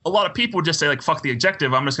games, a lot of people just say, like, fuck the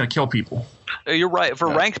objective, I'm just going to kill people. You're right. For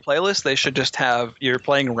ranked playlists, they should just have you're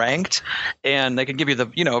playing ranked, and they can give you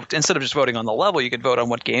the, instead of just voting on the level, you could vote on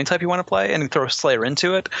what game type you want to play and throw Slayer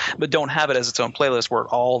into it, but don't have it as its own playlist where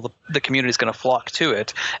all the community is going to flock to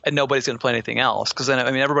it and nobody's going to play anything else. Because then,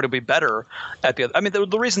 everybody will be better at the other.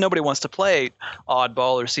 The reason nobody wants to play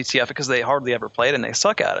Oddball or CTF is because they hardly ever play it and they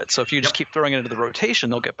suck at it. So if you just keep throwing it into the rotation,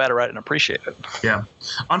 they'll get better at it and appreciate it. Yeah.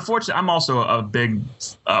 Unfortunately, I'm also a big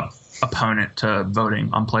opponent to voting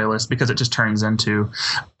on playlists because it just turns into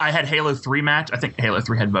I had Halo 3 match. I think Halo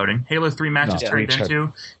 3 had voting. Halo 3 matches turned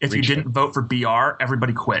into if you didn't vote for BR,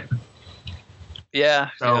 everybody quit. Yeah,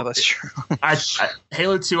 so that's true.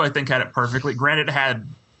 Halo 2 I think had it perfectly. Granted, it had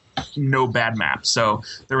no bad maps, so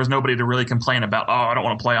there was nobody to really complain about, I don't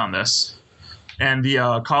want to play on this. And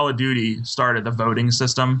the Call of Duty started the voting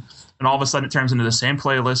system, and all of a sudden it turns into the same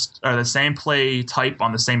playlist or the same play type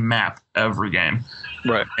on the same map every game.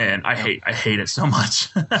 Right. And I hate it so much.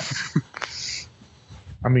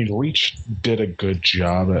 Reach did a good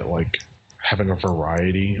job at having a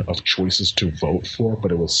variety of choices to vote for,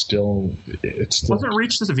 but it's still Wasn't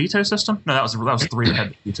Reach just a veto system? No, that was 3 that had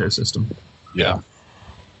the veto system. Yeah.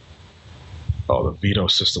 Oh, the veto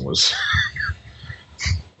system was.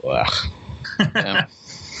 Ugh. Yeah.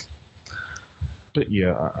 But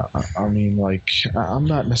yeah, I mean, like, I'm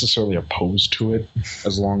not necessarily opposed to it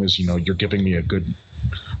as long as, you're giving me a good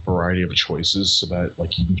variety of choices so that,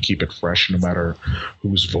 like, you can keep it fresh no matter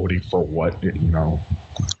who's voting for what,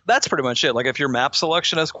 That's pretty much it. Like, if your map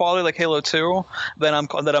selection is quality like Halo 2, then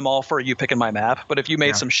I'm all for you picking my map. But if you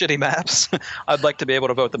made some shitty maps, I'd like to be able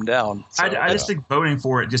to vote them down. So, I just think voting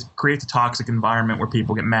for it just creates a toxic environment where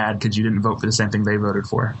people get mad because you didn't vote for the same thing they voted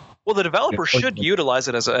for. Well, the developer should utilize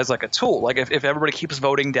it as like a tool. Like if everybody keeps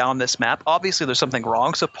voting down this map, obviously there's something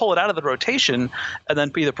wrong. So pull it out of the rotation and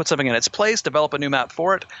then either put something in its place, develop a new map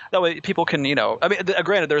for it. That way people can, I mean,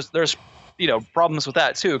 granted, there's problems with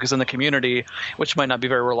that too, because in the community, which might not be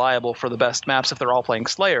very reliable for the best maps if they're all playing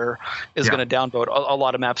Slayer, is going to downvote a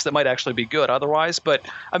lot of maps that might actually be good otherwise. But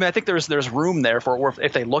I mean, I think there's room there for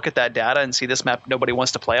if they look at that data and see this map nobody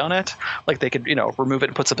wants to play on it, like they could remove it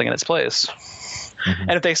and put something in its place. Mm-hmm.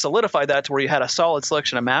 And if they solidify that to where you had a solid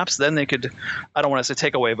selection of maps, then they could, I don't want to say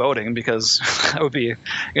take away voting because that would be,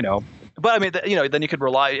 but I mean, then you could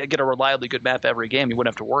get a reliably good map every game. You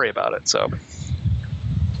wouldn't have to worry about it. So,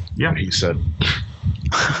 yeah, he said.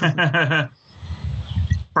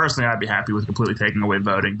 Personally, I'd be happy with completely taking away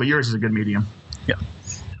voting, but yours is a good medium. Yeah,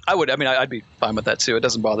 I would. I mean, I'd be fine with that too. It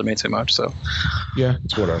doesn't bother me too much. So, yeah,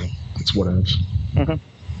 it's whatever. It's whatever. Mm-hmm.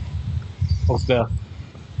 Most deaf.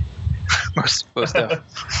 Most deaf.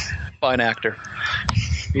 Fine actor.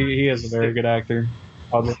 He is a very good actor.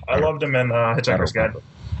 I loved him in Hitchhiker's Guide.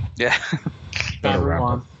 Yeah.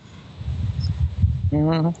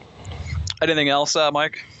 Mm-hmm. Anything else,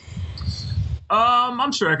 Mike?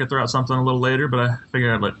 I'm sure I could throw out something a little later, but I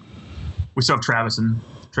figured we still have Travis and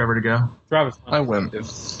Trevor to go. Travis. I went.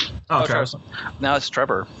 Oh, Travis. Now it's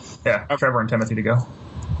Trevor. Yeah, Trevor and Timothy to go.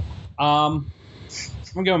 I'm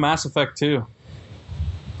going to go Mass Effect 2.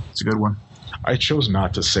 It's a good one. I chose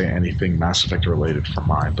not to say anything Mass Effect related for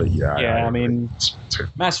mine, but yeah. Yeah, I mean,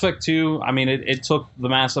 Mass Effect 2, I mean, it took the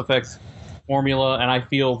Mass Effect formula, and I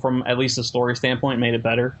feel from at least a story standpoint, made it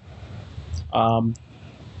better.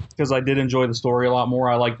 Because I did enjoy the story a lot more.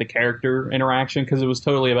 I liked the character interaction because it was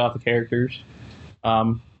totally about the characters.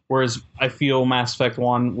 Whereas I feel Mass Effect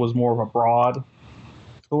 1 was more of a broad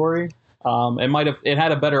story. It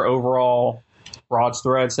had a better overall broad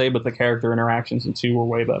story, I'd say, but the character interactions in 2 were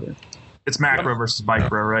way better. It's macro versus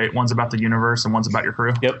micro, right? One's about the universe and one's about your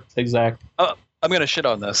crew. Yep, exactly. I'm going to shit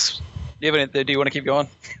on this. Do you want to keep going?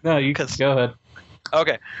 No, you can go ahead.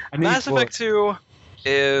 Okay. Mass Effect 2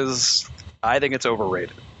 is, I think it's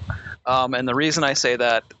overrated. And the reason I say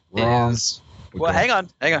that is, well, hang on.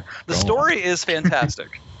 The story is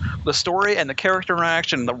fantastic. The story and the character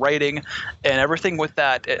interaction and the writing and everything with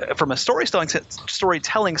that, from a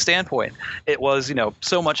storytelling standpoint, it was,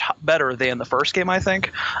 so much better than the first game, I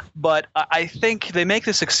think. But I think they make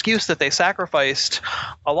this excuse that they sacrificed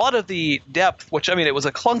a lot of the depth, which, I mean, it was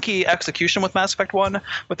a clunky execution with Mass Effect 1,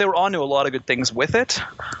 but they were onto a lot of good things with it.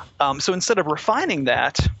 So instead of refining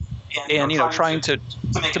that and, trying to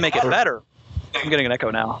make it better, I'm getting an echo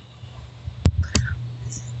now.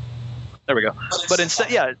 There we go. But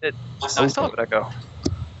instead, I still have an echo.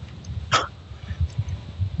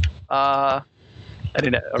 Are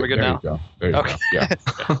we good now? There you go. Yeah.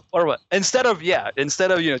 Or what? Instead of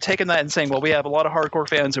taking that and saying, well, we have a lot of hardcore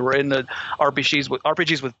fans who are in the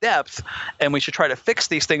RPGs with depth, and we should try to fix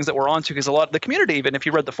these things that we're onto, because a lot of the community, even if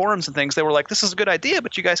you read the forums and things, they were like, this is a good idea,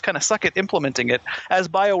 but you guys kind of suck at implementing it, as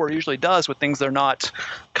BioWare usually does with things they're not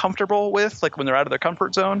comfortable with, like when they're out of their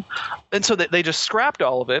comfort zone. And so they just scrapped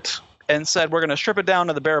all of it and said, we're going to strip it down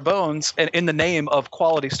to the bare bones and in the name of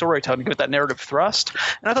quality storytelling, give it that narrative thrust.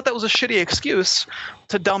 And I thought that was a shitty excuse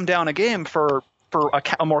to dumb down a game for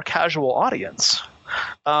a more casual audience.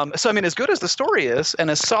 So, I mean, as good as the story is, and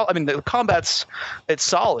the combat's, it's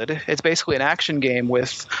solid. It's basically an action game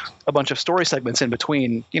with a bunch of story segments in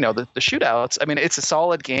between, the shootouts. I mean, it's a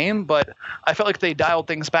solid game, but I felt like they dialed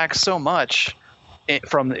things back so much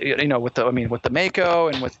from with the Mako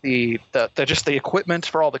and with the just the equipment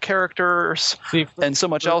for all the characters and so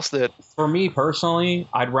much else that, for me personally,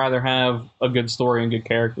 I'd rather have a good story and good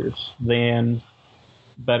characters than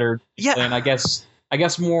better. Yeah. And I guess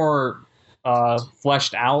more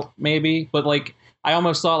fleshed out maybe, but like I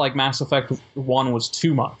almost thought like Mass Effect 1 was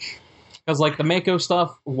too much, because like the Mako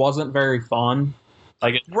stuff wasn't very fun.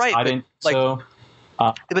 Like right, I didn't like, so.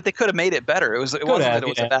 But they could have made it better. It wasn't that it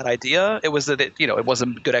was a bad idea. It was that it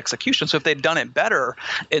wasn't good execution. So if they'd done it better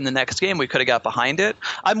in the next game, we could have got behind it.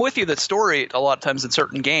 I'm with you that story a lot of times in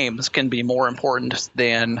certain games can be more important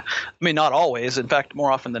than, I mean, not always. In fact,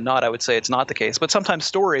 more often than not, I would say it's not the case. But sometimes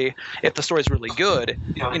story, if the story is really good,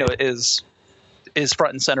 is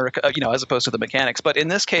front and center, as opposed to the mechanics. But in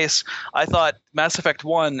this case, I thought Mass Effect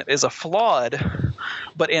 1 is a flawed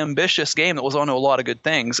but ambitious game that was onto a lot of good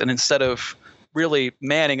things. And instead of really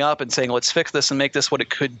manning up and saying, let's fix this and make this what it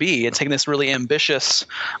could be, and taking this really ambitious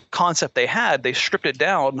concept they had, they stripped it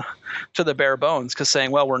down to the bare bones, because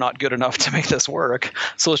saying, well, we're not good enough to make this work,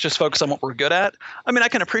 so let's just focus on what we're good at. I mean, I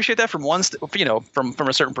can appreciate that from from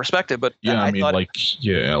a certain perspective, but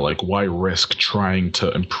like why risk trying to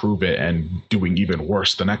improve it and doing even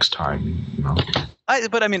worse the next time? I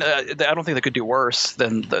don't think they could do worse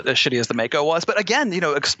than as shitty as the Mako was. But again,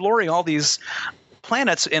 exploring all these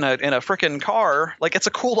planets in a freaking car, like, it's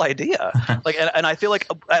a cool idea. Like, and I feel like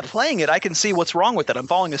at playing it, I can see what's wrong with it. I'm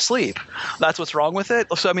falling asleep. That's what's wrong with it.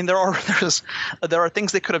 So I mean, there are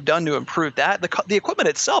things they could have done to improve that. The equipment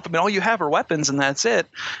itself, I mean, all you have are weapons, and that's it.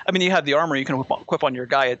 I mean, you have the armor you can equip on your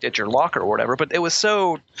guy at your locker or whatever, but it was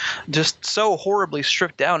so horribly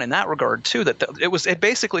stripped down in that regard too, that it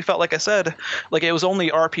basically felt, like I said, like it was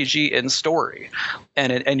only RPG and story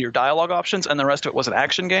and your dialogue options, and the rest of it was an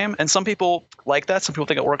action game. And some people like that. Some people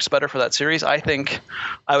think it works better for that series. I think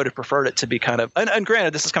I would have preferred it to be kind of, and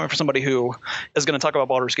granted, this is coming from somebody who is going to talk about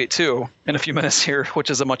Baldur's Gate 2 in a few minutes here,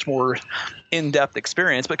 which is a much more in-depth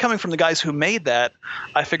experience. But coming from the guys who made that,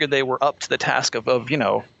 I figured they were up to the task of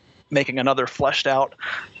making another fleshed out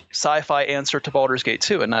sci-fi answer to Baldur's Gate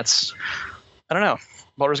 2. And that's, I don't know.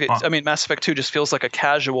 Baldur's Gate, I mean, Mass Effect 2 just feels like a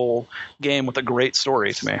casual game with a great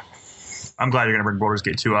story to me. I'm glad you're going to bring Baldur's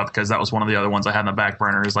Gate 2 up, because that was one of the other ones I had in the back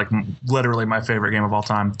burner. Is like literally my favorite game of all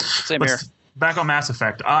time. Same here. Back on Mass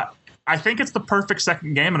Effect. I think it's the perfect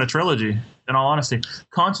second game in a trilogy, in all honesty.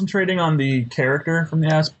 Concentrating on the character from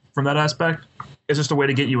that aspect is just a way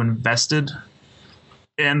to get you invested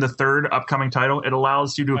in the third upcoming title. It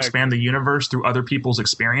allows you to expand the universe through other people's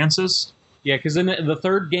experiences. Yeah, because the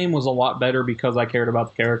third game was a lot better because I cared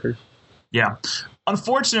about the characters. Yeah.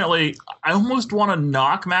 Unfortunately, I almost want to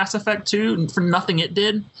knock Mass Effect 2 for nothing it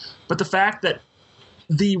did, but the fact that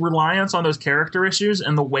the reliance on those character issues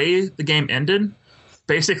and the way the game ended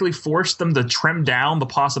basically forced them to trim down the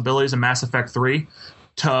possibilities of Mass Effect 3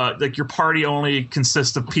 to, like, your party only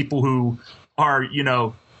consists of people who are,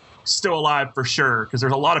 still alive for sure, because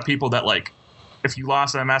there's a lot of people that, like, if you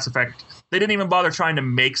lost a Mass Effect, they didn't even bother trying to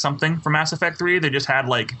make something for Mass Effect 3. They just had,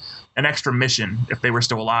 like, an extra mission if they were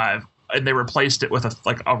still alive. And they replaced it with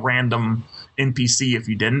a random NPC if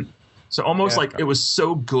you didn't. So almost like it was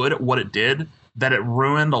so good at what it did that it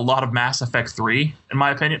ruined a lot of Mass Effect 3, in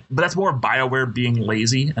my opinion. But that's more BioWare being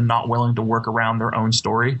lazy and not willing to work around their own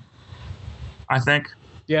story, I think.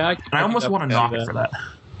 Yeah, I almost want to knock it for that.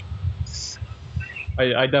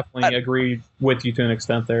 I definitely agree with you to an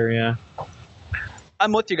extent there, yeah.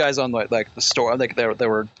 I'm with you guys on the story. I think they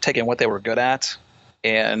were taking what they were good at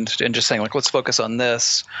and just saying, like, let's focus on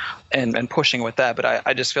this and pushing with that. But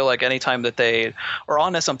I just feel like anytime that they are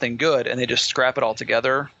onto something good and they just scrap it all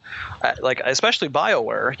together, like, especially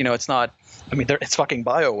BioWare, it's not, I mean, it's fucking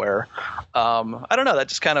BioWare. I don't know. That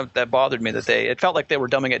just that bothered me, that it felt like they were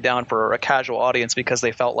dumbing it down for a casual audience because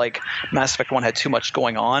they felt like Mass Effect 1 had too much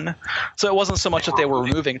going on. So it wasn't so much that they were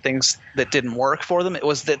removing things that didn't work for them. It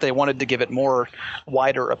was that they wanted to give it more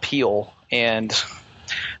wider appeal. And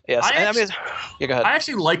yes, go ahead. I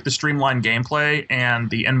actually like the streamlined gameplay and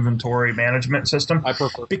the inventory management system. I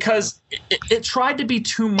prefer, because it tried to be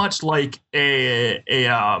too much like a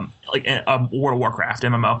World of Warcraft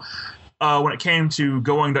MMO. When it came to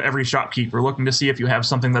going to every shopkeeper, looking to see if you have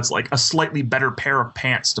something that's like a slightly better pair of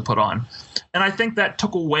pants to put on. And I think that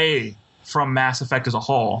took away from Mass Effect as a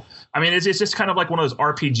whole. I mean, it's just kind of like one of those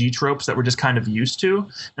RPG tropes that we're just kind of used to,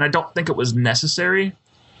 and I don't think it was necessary.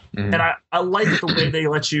 Mm-hmm. And I like the way they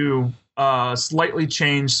let you slightly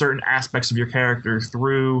change certain aspects of your character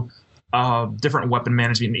through different weapon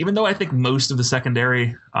management, even though I think most of the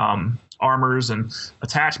secondary armors and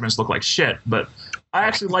attachments look like shit, but I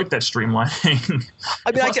actually like that streamlining.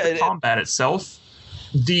 I mean, the combat itself,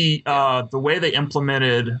 the way they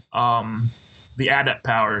implemented the adept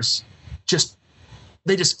powers,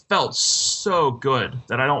 they just felt so good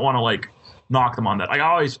that I don't want to like knock them on that.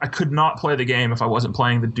 I could not play the game if I wasn't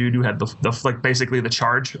playing the dude who had the like basically the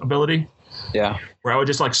charge ability. Yeah, where I would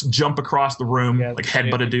just like jump across the room, like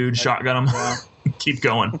headbutt a dude, shotgun him, keep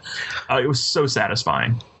going. It was so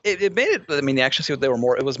satisfying. It made it. I mean, the action scene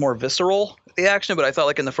it was more visceral. the action, but I felt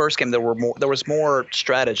like in the first game there was more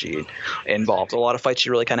strategy involved. A lot of fights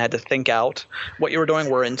you really kind of had to think out what you were doing.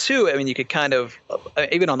 Where in 2, I mean, you could kind of,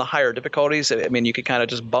 even on the higher difficulties, I mean, you could kind of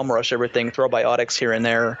just bum rush everything, throw biotics here and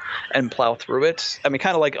there, and plow through it. I mean,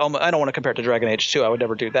 kind of like, I don't want to compare it to Dragon Age 2. I would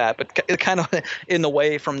never do that, but it kind of in the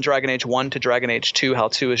way from Dragon Age 1 to Dragon Age 2, how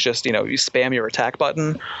 2 is just, you spam your attack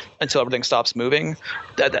button until everything stops moving.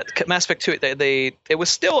 That Mass Effect 2, it was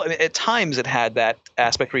still, I mean, at times it had that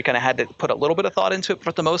aspect where you kind of had to put a little bit of thought into it, but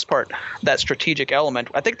for the most part, that strategic element.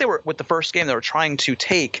 I think with the first game, they were trying to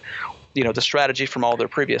take the strategy from all their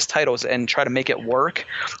previous titles and try to make it work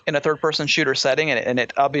in a third-person shooter setting, and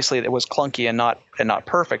it obviously it was clunky and not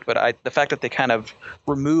perfect. But the fact that they kind of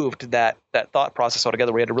removed that thought process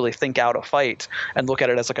altogether, we had to really think out a fight and look at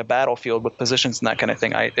it as like a battlefield with positions and that kind of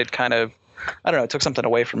thing. It kind of, I don't know, it took something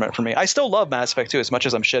away from it for me. I still love Mass Effect 2 as much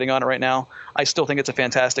as I'm shitting on it right now. I still think it's a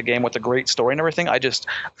fantastic game with a great story and everything. I just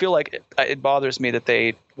feel like it bothers me that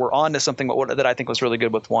they were on to something that I think was really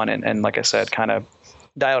good with 1, and like I said, kind of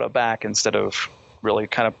dialed it back instead of really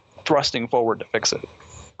kind of thrusting forward to fix it.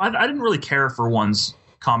 I didn't really care for 1's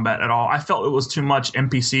combat at all. I felt it was too much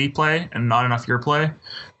NPC play and not enough your play,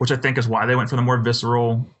 which I think is why they went for the more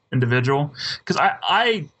visceral individual. Because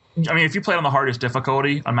I mean, if you played on the hardest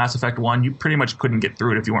difficulty on Mass Effect 1, you pretty much couldn't get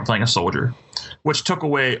through it if you weren't playing a soldier, which took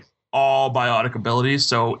away all biotic abilities.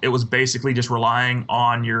 So it was basically just relying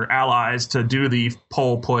on your allies to do the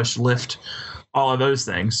pull, push, lift, all of those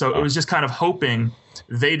things. So it was just kind of hoping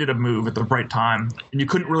they did a move at the right time. And you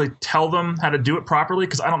couldn't really tell them how to do it properly,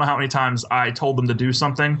 because I don't know how many times I told them to do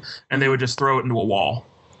something and they would just throw it into a wall.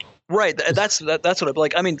 Right, that's what I'm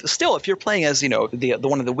like. I mean, still, if you're playing as the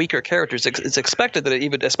one of the weaker characters, it's expected that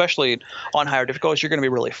even especially on higher difficulties, you're going to be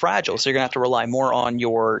really fragile. So you're going to have to rely more on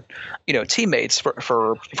your teammates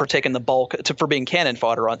for taking the bulk, for being cannon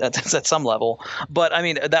fodder at some level. But I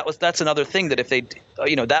mean, that's another thing that if they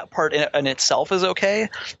that part in itself is okay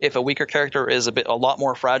if a weaker character is a lot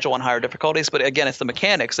more fragile on higher difficulties. But again, it's the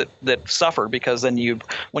mechanics that suffer, because then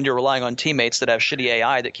when you're relying on teammates that have shitty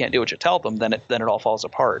AI that can't do what you tell them, then it all falls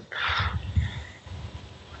apart.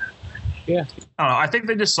 Yeah. I don't know. I think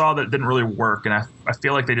they just saw that it didn't really work, and I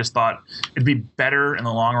feel like they just thought it'd be better in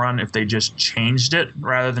the long run if they just changed it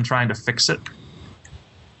rather than trying to fix it.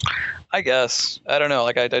 I guess. I don't know.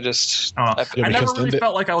 Like I just I don't know. I never really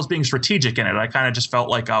felt like I was being strategic in it. I kind of just felt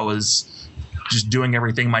like I was just doing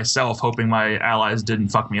everything myself, hoping my allies didn't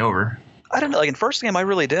fuck me over. I don't know. Like in first game, I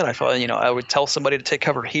really did. I felt, I would tell somebody to take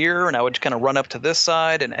cover here, and I would kind of run up to this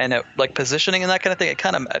side, and it, like positioning and that kind of thing. It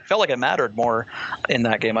felt like it mattered more in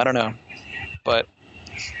that game. I don't know, but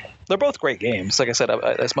they're both great games. Like I said,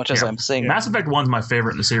 as much as I'm saying, Mass Effect 1's my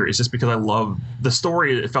favorite in the series, just because I love the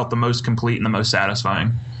story. It felt the most complete and the most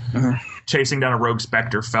satisfying. Mm-hmm. Chasing down a rogue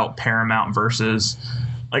Spectre felt paramount versus,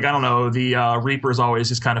 like, I don't know, the Reapers always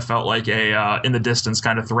just kind of felt like a in the distance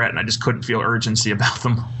kind of threat, and I just couldn't feel urgency about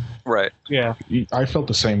them. Right. Yeah. I felt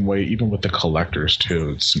the same way, even with the collectors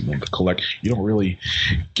too. You don't really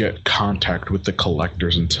get contact with the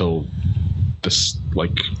collectors until this,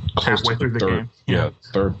 like, close halfway to the through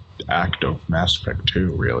third act of Mass Effect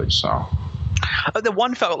 2, really. So. The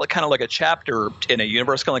one felt like kind of like a chapter in a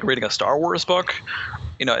universe, kind of like reading a Star Wars book.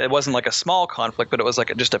 It wasn't like a small conflict, but it was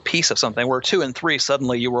like just a piece of something. Where 2 and 3,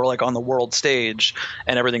 suddenly you were like on the world stage,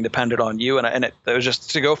 and everything depended on you. And it was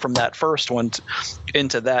just to go from that first one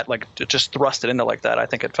into that, like to just thrust it into like that. I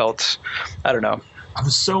think it felt, I don't know. I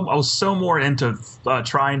was so more into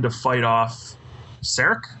trying to fight off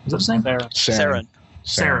Sarek. Is that his name?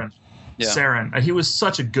 Saren. Yeah. Saren. He was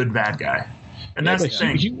such a good bad guy. And that's the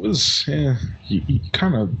thing. He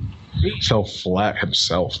kind of fell flat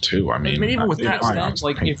himself too. I mean even with that,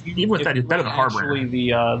 he's better than Harbinger. Actually,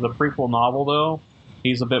 the prequel novel though,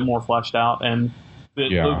 he's a bit more fleshed out, and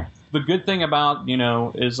the good thing about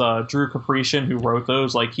is Drew Caprician, who wrote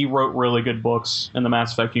those. Like, he wrote really good books in the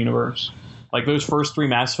Mass Effect universe. Like, those first 3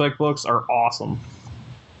 Mass Effect books are awesome.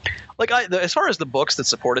 Like, as far as the books that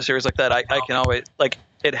support a series like that, I can always, like,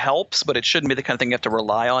 it helps, but it shouldn't be the kind of thing you have to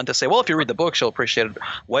rely on to say, well, if you read the books, you'll appreciate it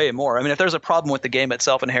way more. I mean, if there's a problem with the game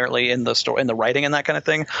itself inherently in the story, in the writing and that kind of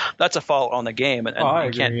thing, that's a fault on the game. And I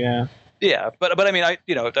you can't, agree, yeah. Yeah, but I mean, I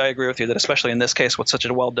agree with you that especially in this case with such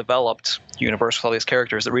a well-developed universe with all these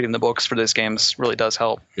characters, that reading the books for these games really does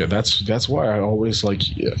help. Yeah, that's why I always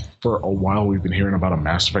for a while we've been hearing about a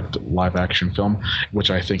Mass Effect live-action film,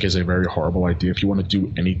 which I think is a very horrible idea. If you want to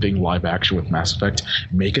do anything live-action with Mass Effect,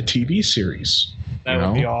 make a TV series. That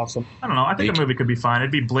would be awesome. I don't know. I think a movie could be fine.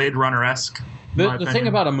 It'd be Blade Runner-esque. The thing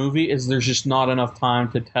about a movie is there's just not enough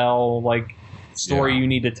time to tell, like, story you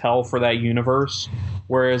need to tell for that universe.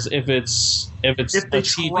 Whereas if it's a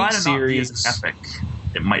TV series, epic,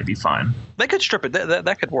 it might be fine. They could strip it.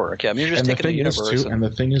 That could work. Yeah, I mean, you're just taking the universe. And the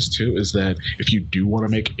thing is too is that if you do want to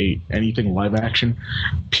make anything live action,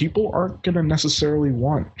 people aren't going to necessarily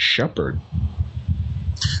want Shepard.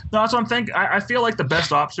 No, that's what I'm thinking. I feel like the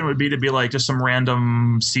best option would be to be like just some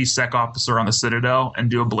random C-Sec officer on the Citadel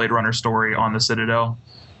and do a Blade Runner story on the Citadel.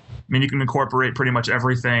 I mean, you can incorporate pretty much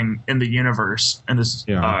everything in the universe in this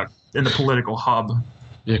in the political hub.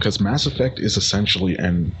 Yeah, because Mass Effect is essentially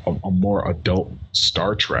a more adult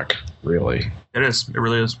Star Trek, really. It is. It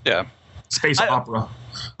really is. Yeah. Space opera.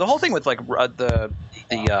 The whole thing with like the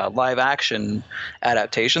live action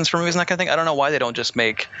adaptations for movies and that kind of thing, I don't know why they don't just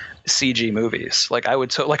make CG movies. Like I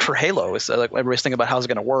would like for Halo, like everybody's thinking about how's it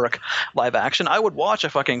going to work live action. I would watch a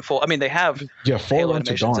fucking full. I mean, they have Forward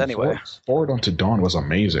Unto Dawn. Anyway. Forward Unto Dawn was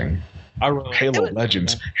amazing. Halo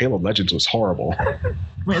Legends was horrible. I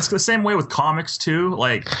mean, it's the same way with comics too.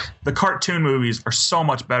 Like the cartoon movies are so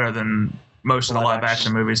much better than most of the live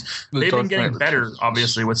action movies. They've been getting better,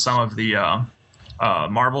 obviously, with some of the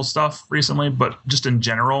Marvel stuff recently, but just in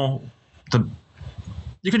general,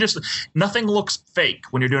 nothing looks fake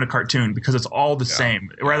when you're doing a cartoon because it's all the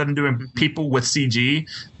same. Rather than doing people with CG,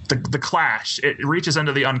 the clash, it reaches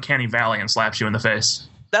into the uncanny valley and slaps you in the face.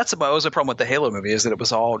 That's what was the problem with the Halo movie, is that it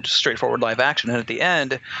was all just straightforward live action, and at the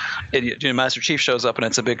end, Master Chief shows up and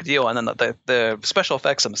it's a big deal, and then the special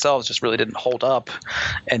effects themselves just really didn't hold up,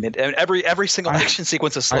 and every single action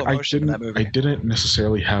sequence is slow motion in that movie. I didn't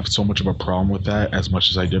necessarily have so much of a problem with that as much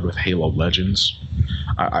as I did with Halo Legends.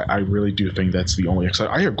 I really do think that's the only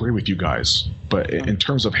exception. I agree with you guys, but in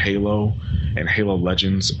terms of Halo and Halo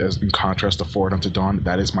Legends, as in contrast to Forward Unto Dawn,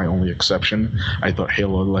 that is my only exception. I thought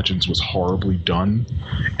Halo Legends was horribly done.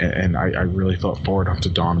 And I really thought Forward Unto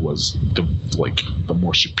Dawn was the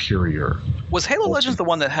more superior. Was Halo Legends the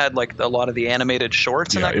one that had like a lot of the animated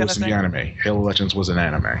shorts and that kind of thing? Yeah, it was the anime. Halo Legends was an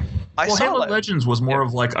anime. Halo Legends was more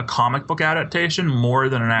of like a comic book adaptation more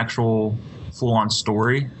than an actual full-on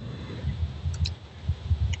story.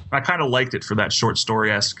 I kind of liked it for that short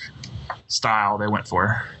story-esque style they went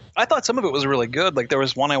for. I thought some of it was really good. Like there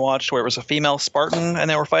was one I watched where it was a female Spartan and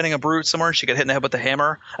they were fighting a brute somewhere and she got hit in the head with a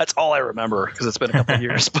hammer. That's all I remember because it's been a couple of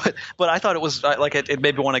years. But I thought it was like it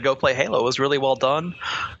made me want to go play Halo. It was really well done.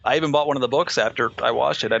 I even bought one of the books after I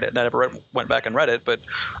watched it. I never went back and read it. But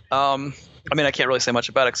I mean, I can't really say much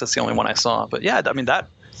about it because it's the only one I saw. But yeah, I mean that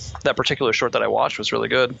particular short that I watched was really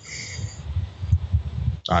good.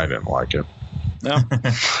 I didn't like it. No.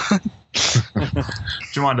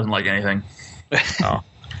 Juwan doesn't like anything. Oh.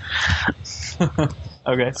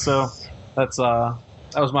 Okay, so that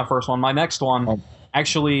was my first one. My next one,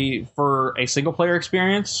 actually, for a single player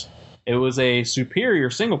experience, it was a superior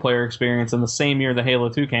single player experience in the same year that Halo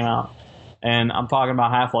 2 came out, and I'm talking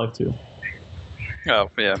about Half-Life 2.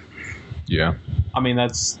 Oh yeah, yeah. I mean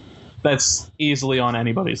that's easily on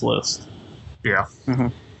anybody's list. Yeah. Mm-hmm.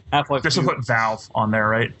 Half-Life. Just to put Valve on there,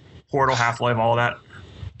 right? Portal, Half-Life, all of that.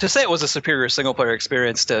 To say it was a superior single player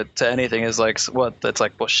experience to anything is like what? That's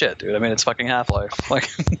like, well, shit, dude. I mean, it's fucking Half-Life. Like,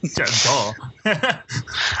 yeah,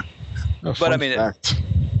 duh. But I mean,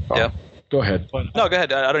 yeah. Go ahead. No, go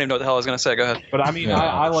ahead. I don't even know what the hell I was going to say. Go ahead. But I mean,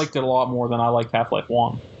 I liked it a lot more than I liked Half-Life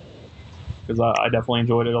 1 because I definitely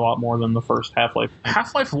enjoyed it a lot more than the first Half-Life.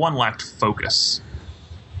 Half-Life 1 lacked focus.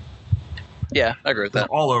 Yeah, I agree with that.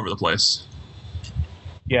 All over the place.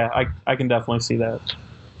 Yeah, I can definitely see that.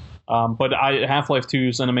 But Half-Life 2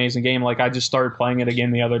 is an amazing game. Like I just started playing it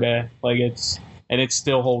again the other day. Like it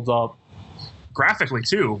still holds up. Graphically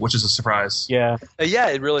too, which is a surprise. Yeah. Yeah,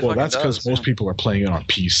 it really. Well, that's because most people are playing it on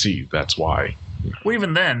PC. That's why. Well,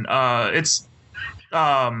 even then, it's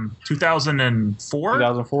 2004.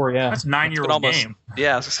 2004, yeah. That's a 9-year-old game.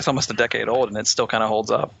 Yeah, it's almost a decade old, and it still kind of holds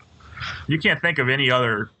up. You can't think of any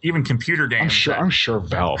other, even computer games. I'm sure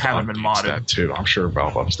Valve haven't been modded. That too. I'm sure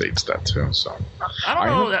Valve updates that too. So I don't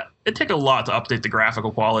know. It'd take a lot to update the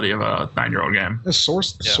graphical quality of a 9-year-old game. The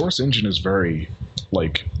Source engine is very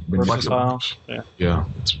versatile. Yeah,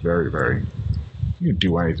 it's very, very. You can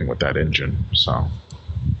do anything with that engine. So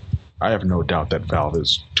I have no doubt that Valve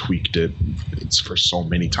has tweaked it. It's for so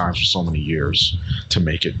many times, for so many years, to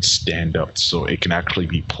make it stand up so it can actually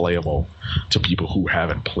be playable to people who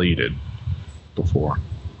haven't played it before.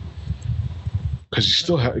 Because you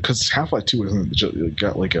still have, because Half-Life 2 isn't just,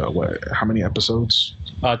 got like how many episodes?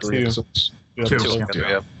 3 2 episodes.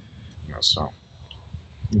 Two. Yeah. So.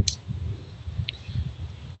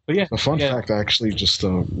 But yeah, A fun fact, I actually just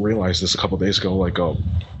realized this a couple of days ago. Like,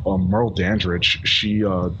 Merle Dandridge, she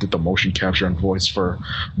did the motion capture and voice for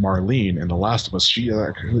Marlene in The Last of Us.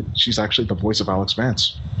 She's actually the voice of Alex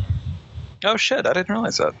Vance. Oh shit! I didn't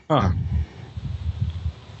realize that. Huh.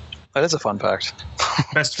 That is a fun fact.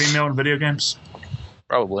 Best female in video games.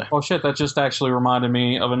 probably. Oh shit! That just actually reminded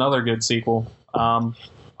me of another good sequel,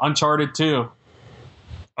 Uncharted 2.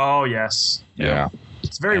 Oh yes, Yeah.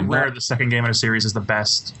 it's very And rare that- the second game in a series is the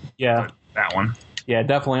best. Yeah, But that one. yeah,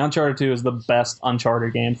 definitely. Uncharted 2 is the best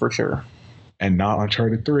Uncharted game for sure. And not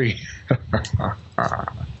Uncharted 3.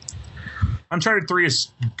 Uncharted 3 is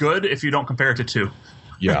good if you don't compare it to 2.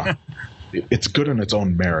 Yeah. It's good on its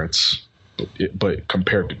own merits, but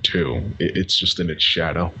compared to 2, it's just in its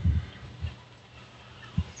shadow.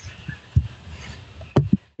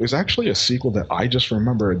 There's actually a sequel that I just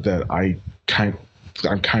remembered that I'm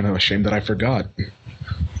kind of ashamed that I forgot.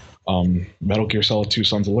 Metal Gear Solid 2: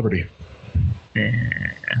 Sons of Liberty.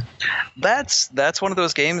 That's one of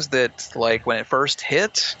those games that, like, when it first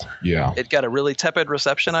hit, Yeah. it got a really tepid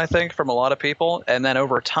reception, I think, from a lot of people, and then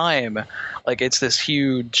over time, like, it's this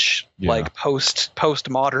huge, Yeah. like,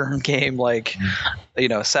 postmodern game, like,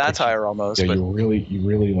 satire almost. Yeah, but you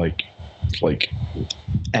really like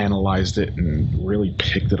analyzed it and really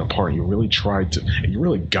picked it apart. You really you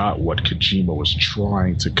really got what Kojima was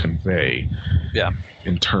trying to convey. Yeah.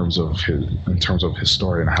 In terms of his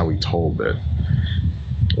story and how he told it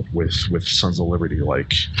with Sons of Liberty.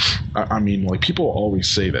 Like, I mean, like, people always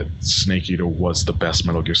say that Snake Eater was the best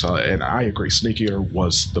Metal Gear Solid, and I agree. Snake Eater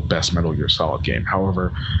was the best Metal Gear Solid game.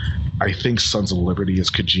 However, I think Sons of Liberty is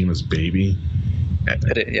Kojima's baby.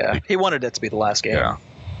 he wanted it to be the last game.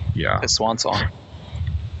 Yeah. His swan song.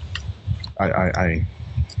 I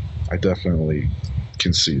definitely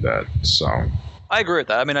can see that. So I agree with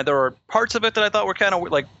that. I mean, there were parts of it that I thought were kind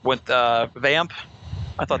of like with Vamp.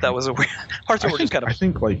 I thought that was a weird. Parts of it were just kind I of.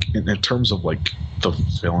 think like in terms of like the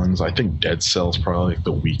villains, I think Dead Cell's probably like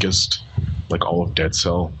the weakest. Like all of Dead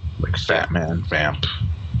Cell, like Fat Man, Vamp.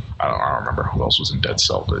 I don't remember who else was in Dead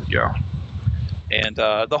Cell, but yeah. And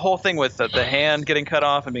the whole thing with the hand getting cut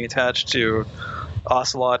off and being attached to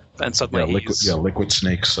Ocelot, and suddenly Liquid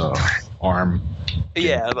Snake's arm.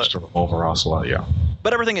 But Over Ocelot, yeah.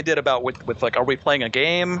 But everything it did about with like, are we playing a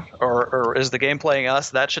game or is the game playing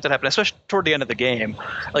us? That shit that happened, especially toward the end of the game.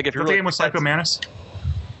 Like if you're The really, game with Psycho Mantis.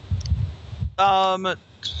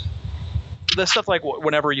 the stuff like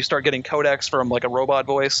whenever you start getting codecs from like a robot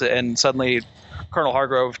voice, and suddenly Colonel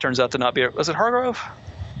Hargrove turns out to not be. Was it Hargrove?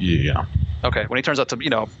 Yeah. Okay, when he turns out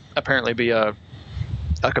to apparently be a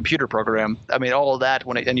computer program. I mean, all of that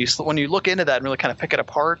when you look into that and really kind of pick it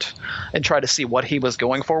apart and try to see what he was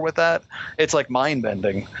going for with that, it's like mind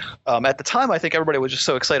bending. At the time, I think everybody was just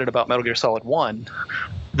so excited about Metal Gear Solid 1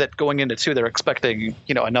 that going into 2, they're expecting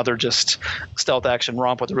another just stealth action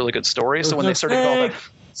romp with a really good story. So when they started all that.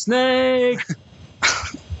 Snake.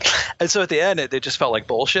 And so at the end, it just felt like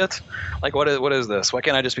bullshit. Like, what is this? Why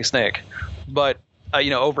can't I just be Snake? But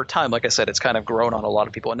over time, like I said, it's kind of grown on a lot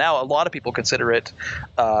of people, and now a lot of people consider it.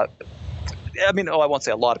 I won't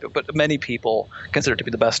say a lot of people, but many people consider it to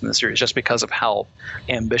be the best in the series just because of how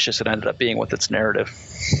ambitious it ended up being with its narrative.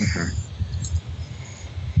 Mm-hmm.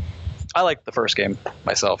 I like the first game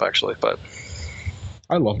myself, actually, but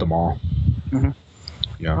I love them all. Mm-hmm.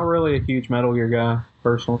 Yeah. Not really a huge Metal Gear guy,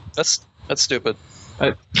 personally. that's stupid.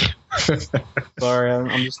 Sorry,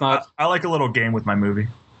 I'm just not. I like a little game with my movie.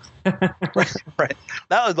 Right.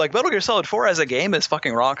 That was like Metal Gear Solid 4 as a game is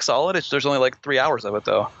fucking rock solid. There's only like 3 hours of it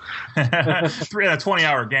though. A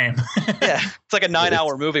 20-hour game. Yeah, it's like a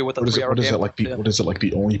 9-hour movie with a 3-hour game. What is it like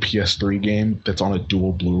the only PS3 game that's on a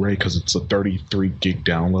dual Blu-ray because it's a 33 gig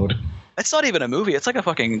download? It's not even a movie. It's like a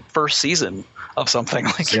fucking first season of something.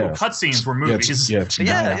 Like, Yeah. Cutscenes were movies.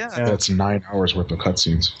 It's 9 hours worth of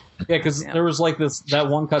cutscenes. Yeah, because there was like that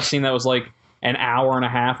one cutscene that was like an hour and a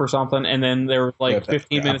half or something, and then there was like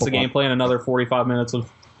 15 minutes of gameplay and another 45 minutes of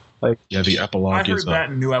like. Yeah, the epilogue I heard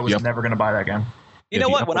that and knew I was never going to buy that game. You know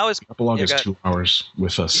what? When I was the epilogue is 2 hours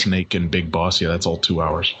with a Snake and Big Boss. Yeah, that's all 2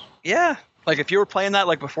 hours. Yeah. Like if you were playing that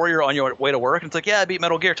like before you're on your way to work, and it's like, yeah, I beat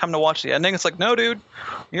Metal Gear, time to watch the ending. It's like, no, dude,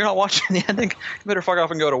 you're not watching the ending. You better fuck off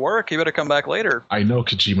and go to work. You better come back later. I know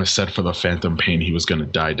Kojima said for the Phantom Pain he was going to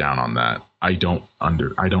die down on that. I don't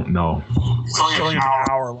know. It's only an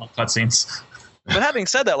hour-long cutscenes. But having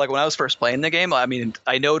said that, like when I was first playing the game, I mean,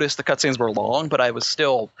 I noticed the cutscenes were long, but I was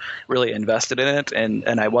still really invested in it,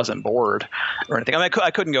 and I wasn't bored or anything. I mean, I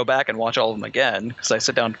couldn't go back and watch all of them again because I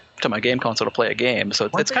sit down to my game console to play a game. So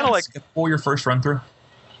it's kind of like skippable your first run through.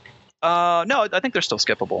 No, I think they're still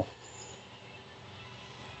skippable.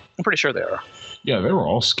 I'm pretty sure they are. Yeah, they were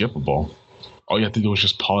all skippable. All you have to do is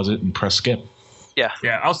just pause it and press skip. Yeah.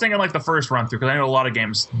 Yeah, I was thinking like the first run through because I know a lot of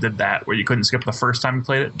games did that where you couldn't skip the first time you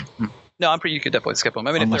played it. No, you could definitely skip them.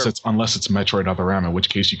 I mean, unless it's Metroid Other M, in which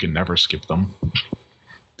case you can never skip them.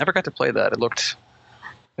 Never got to play that.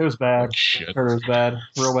 It was bad. Shit. I heard it was bad,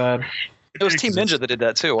 real bad. It was Team Ninja that did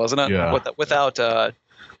that too, wasn't it? Yeah. Without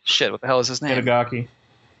Shit, what the hell is his name? Itagaki.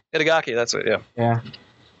 Itagaki, that's it, yeah. Yeah.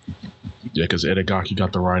 Yeah, because Itagaki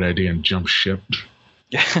got the right idea and jumped ship.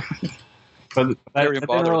 Yeah. But that Very didn't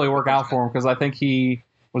bothered really with work the out for him because I think he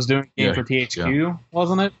was doing a game Yeah, for THQ,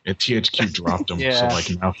 wasn't it? And THQ dropped him, Yeah. so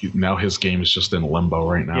like now his game is just in limbo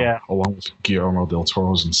right now. Yeah. Along with Guillermo del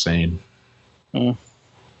Toro's Insane.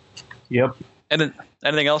 Yep. And then,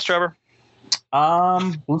 anything else, Trevor?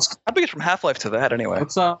 Let's How big is from Half-Life to that, anyway?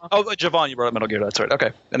 let's Oh, Javon, you brought up Metal Gear. That's right.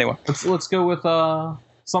 Okay. Anyway. let's go with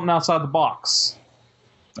something outside the box.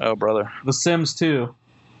 Oh, brother. The Sims 2.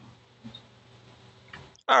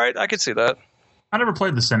 All right, I could see that. I never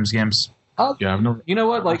played the Sims games. Yeah, I've never You know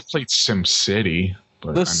what? Like I've played Sim City,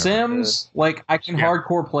 but the I never- Sims, like I can Yeah.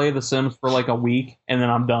 hardcore play the Sims for like a week and then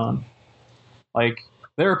I'm done. Like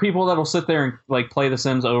there are people that'll sit there and like play the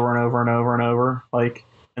Sims over and over and over and over, like,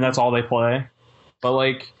 and that's all they play. But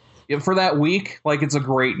like for that week, like it's a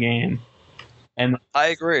great game. And I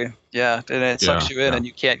agree. Yeah, and it sucks Yeah, you in, yeah. and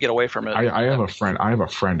you can't get away from it. I have a friend. I have a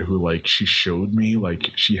friend who like she showed me like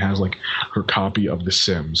she has like her copy of The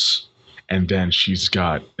Sims, and then she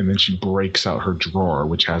breaks out her drawer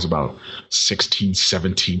which has about 16,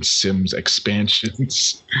 17 Sims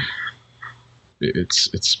expansions.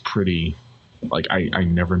 It's pretty. Like I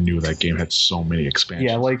never knew that game had so many expansions.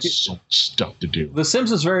 Yeah, like- so much stuff to do. The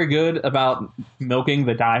Sims is very good about milking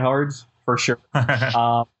the diehards for sure.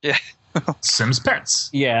 Sims Pets.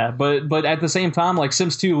 Yeah, but at the same time, like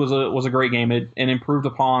Sims 2 was a great game. It improved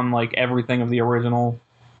upon like everything of the original.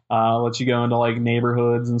 Lets you go into like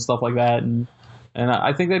neighborhoods and stuff like that, and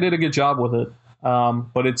I think they did a good job with it.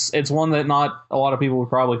 But it's one that not a lot of people would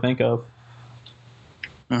probably think of.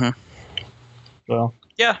 Mhm. So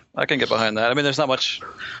Yeah, I can get behind that. I mean, there's not much.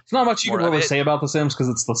 it's not much you More can of really it. say about The Sims because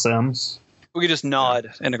it's The Sims. We could just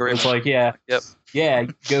nod in agreement. It's like yeah,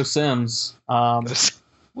 Yep. go Sims.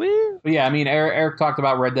 Woo. But yeah, I mean, Eric talked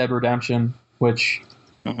about Red Dead Redemption, which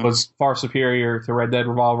Mhm. was far superior to Red Dead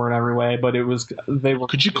Revolver in every way. But they were.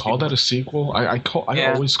 Could you call that a sequel? I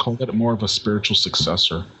Yeah. always call that more of a spiritual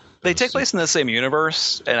successor. They take place in the same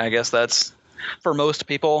universe, and I guess that's, for most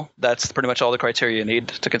people, that's pretty much all the criteria you need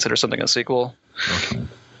to consider something a sequel. Okay.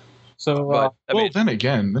 So But, I Well, mean, then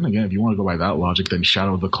again, if you want to go by that logic, then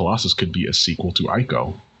Shadow of the Colossus could be a sequel to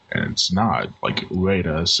Ico, and it's not. Like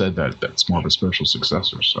Ueda said that's more of a spiritual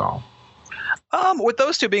successor. So with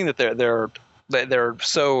those two being that they're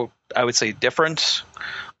so, I would say, different.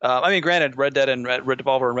 I mean, granted, Red Dead and Red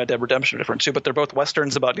Revolver and Red Dead Redemption are different too, but they're both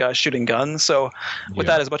westerns about guys shooting guns. So, with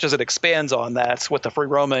Yeah. that, as much as it expands on that, with the free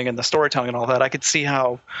roaming and the storytelling and all that, I could see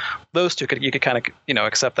how those two you could kind of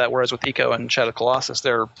accept that. Whereas with Eco and Shadow of the Colossus,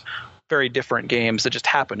 they're very different games that just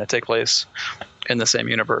happen to take place in the same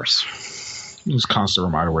universe. it was a constant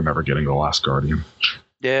reminder we're never getting The Last Guardian.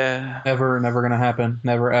 Yeah. never gonna happen.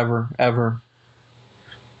 Never, ever, ever.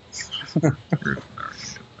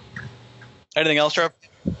 Anything else, Trev?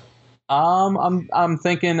 I'm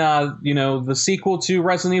thinking, the sequel to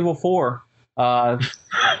Resident Evil 4,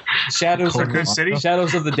 Shadows Raccoon City?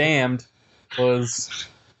 Shadows of the Damned was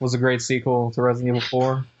a great sequel to Resident Evil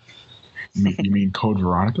 4. You mean Code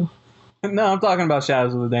Veronica? No, I'm talking about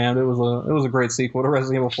Shadows of the Damned. It was a great sequel to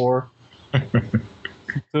Resident Evil 4.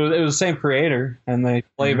 So it was the same creator, and they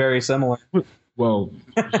play very similar. Well,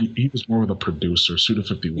 he was more of the producer,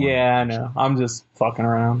 Suda51. Yeah, I know. I'm just fucking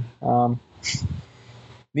around. Burnout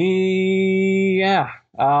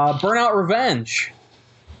Revenge.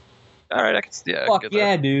 All right, I can Fuck get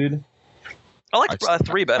yeah, that. dude. I like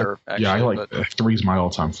 3 better. Actually, Yeah, I like but- 3's my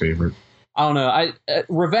all-time favorite. I don't know.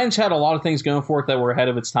 Revenge had a lot of things going for it that were ahead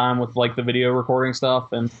of its time with like the video recording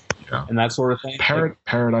stuff and Yeah. and that sort of thing.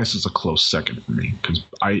 Paradise is a close second for me because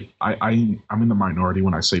I'm in the minority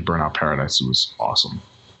when I say Burnout Paradise was awesome.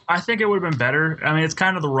 I think it would have been better. I mean, it's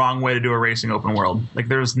kind of the wrong way to do a racing open world. Like,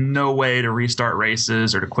 there's no way to restart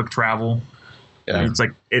races or to quick travel. Yeah. It's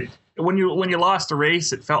like when you lost a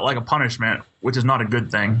race, it felt like a punishment, which is not a good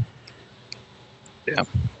thing.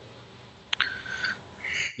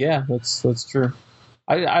 Yeah, that's true.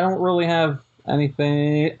 I don't really have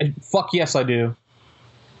anything. Fuck yes, I do.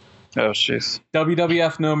 Oh, jeez.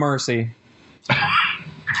 WWF No Mercy.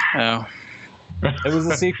 Oh. It was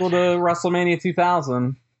a sequel to WrestleMania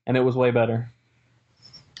 2000, and it was way better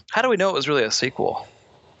How do we know it was really a sequel?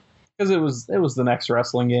 because it was the next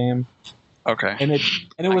wrestling game, Okay. and it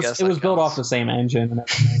I was guess it that was built counts. off the same engine and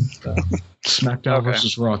everything. So. SmackDown Okay.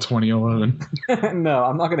 versus Raw 2011. No,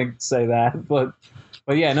 I'm not going to say that, but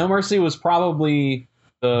yeah, No Mercy was probably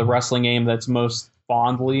the wrestling game that's most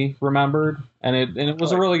fondly remembered, and it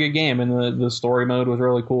was a really good game, and the story mode was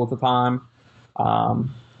really cool at the time. And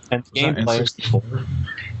Was that gameplay. N64?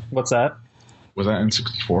 What's that? Was that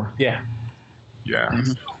N64? Yeah, Yeah.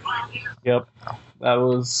 Yep, that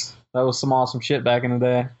was some awesome shit back in the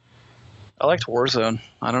day. I liked Warzone.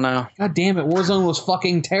 I don't know. God damn it, Warzone was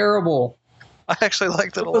fucking terrible. I actually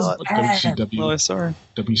liked it a was lot. bad. Oh, sorry.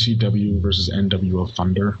 WCW versus NWO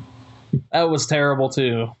Thunder. That was terrible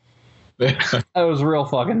too. That was real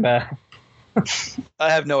fucking bad.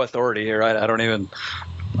 I have no authority here. I don't even.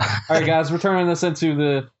 All right, guys, we're turning this into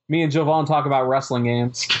the me and Jovan talk about wrestling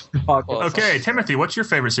games. Okay, Timothy, what's your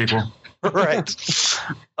favorite sequel? Right.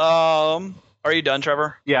 Are you done,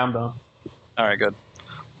 Trevor? Yeah, I'm done. All right, good.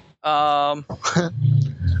 I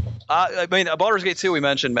mean, Baldur's Gate 2 we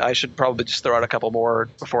mentioned. I should probably just throw out a couple more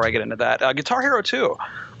before I get into that. Guitar Hero 2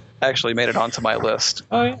 actually made it onto my list.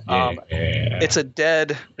 Oh, yeah. It's a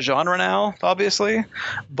dead genre now, obviously,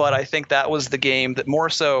 but I think that was the game that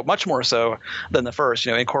much more so than the first,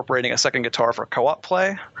 incorporating a second guitar for co-op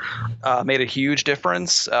play, made a huge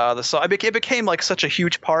difference. It became like such a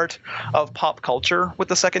huge part of pop culture with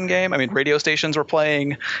the second game. I mean, radio stations were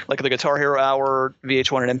playing like the Guitar Hero Hour,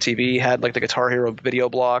 VH1 and MTV had like the Guitar Hero video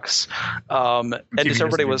blocks, and just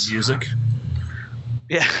everybody was music.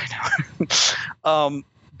 Yeah, I know.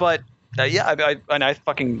 But I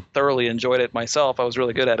fucking thoroughly enjoyed it myself. I was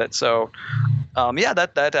really good at it. So, that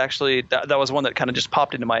was one that kind of just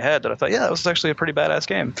popped into my head that I thought, that was actually a pretty badass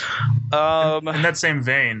game. In that same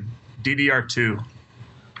vein, DDR2.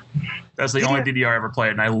 That's the only DDR I ever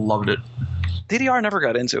played, and I loved it. DDR never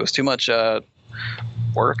got into. It was too much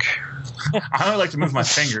work. I don't like to move my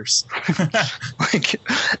fingers.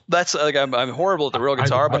 That's like I'm horrible at the real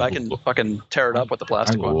guitar, but I can fucking tear it up with the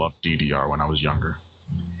plastic one. I loved DDR when I was younger.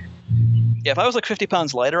 Yeah, if I was like 50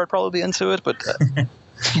 pounds lighter, I'd probably be into it. But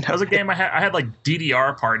that was a game I had like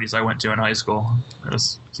DDR parties I went to in high school. It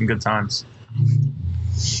was some good times.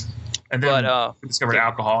 And then we discovered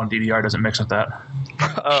alcohol, and DDR doesn't mix with that.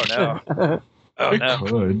 Oh no! Oh no!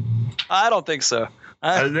 Could. I don't think so.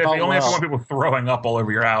 They only have to want people throwing up all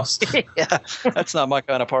over your house. Yeah, that's not my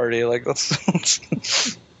kind of party. Like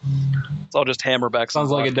it's all just hammerbacks. Sounds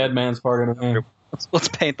like a dead man's party to me. Let's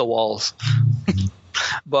paint the walls.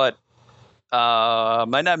 But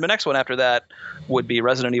my next one after that would be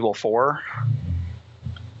Resident Evil 4,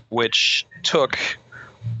 which took,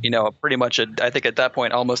 pretty much I think at that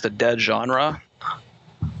point almost a dead genre,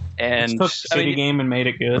 and took a shitty game and made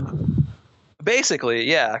it good. Basically,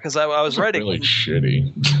 yeah, because I was writing really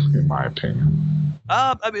shitty, in my opinion.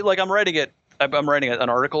 I mean, like I'm writing an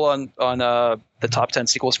article on the top 10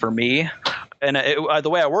 sequels for me. And the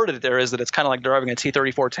way I worded it there is that it's kind of like driving a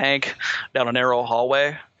T-34 tank down a narrow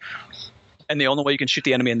hallway. And the only way you can shoot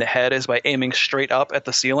the enemy in the head is by aiming straight up at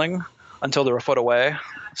the ceiling until they're a foot away.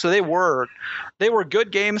 So they were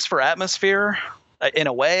good games for atmosphere in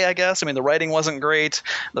a way, I guess. I mean, the writing wasn't great.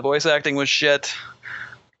 The voice acting was shit.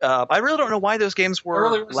 I really don't know why those games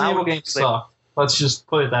were loud. Games suck. Let's just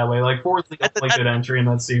put it that way. Like 4 is the only good entry in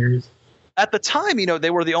that series. At the time, they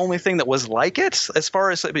were the only thing that was like it as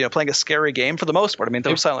far as playing a scary game for the most part. I mean,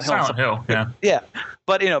 there was Silent Hill. Yeah. Yeah.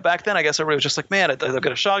 But, back then, I guess everybody was just like, man, I've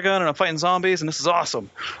got a shotgun and I'm fighting zombies and this is awesome.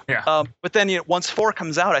 Yeah. But then, once 4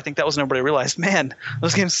 comes out, I think that was when everybody realized, man,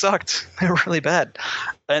 those games sucked. They were really bad.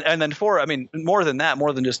 And then 4, I mean, more than that,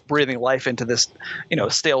 more than just breathing life into this,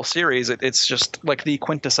 stale series, it's just like the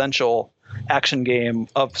quintessential action game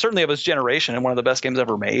certainly of its generation and one of the best games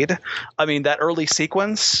ever made. I mean, that early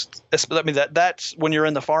sequence, I mean, that's when you're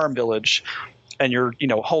in the farm village and you're,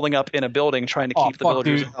 holding up in a building trying to keep the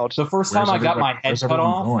villagers out. The first time I got my head cut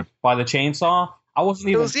off by the chainsaw, I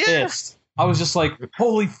wasn't even pissed. I was just like,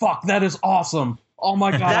 holy fuck, that is awesome. Oh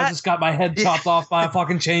my God, I just got my head chopped off by a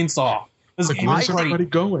fucking chainsaw. This game is great. Everybody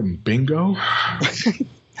going? Bingo?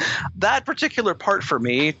 That particular part for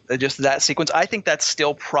me, just that sequence, I think that's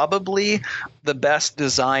still probably the best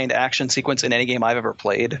designed action sequence in any game I've ever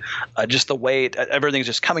played. Just the way everything's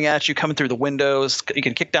just coming at you, coming through the windows. You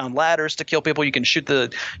can kick down ladders to kill people. You can shoot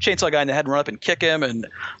the chainsaw guy in the head and run up and kick him. And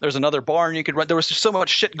there's another barn you could run. There was just so much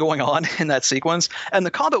shit going on in that sequence. And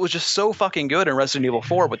the combat was just so fucking good in Resident Evil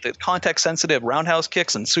 4 with the context-sensitive roundhouse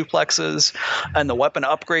kicks and suplexes and the weapon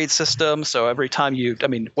upgrade system. So every time you,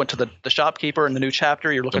 went to the shopkeeper in the new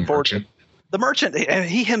chapter, you're looking forward to the merchant, and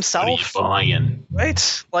he himself. What are you buying?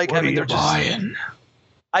 Right? Like, What are you they're buying?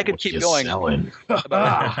 I could What keep you going. selling?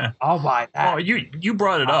 I'll buy that. Oh, you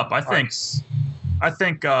brought it up. I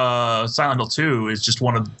think Silent Hill 2 is just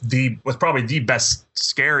was probably the best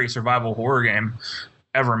scary survival horror game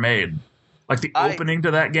ever made. Like the opening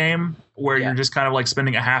to that game, where you're just kind of like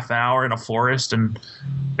spending a half an hour in a forest, and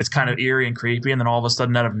it's kind of eerie and creepy, and then all of a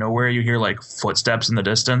sudden, out of nowhere, you hear like footsteps in the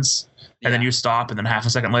distance, and then you stop, and then half a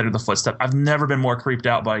second later, the footstep. I've never been more creeped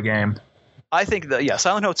out by a game. I think that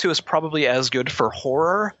Silent Hill 2 is probably as good for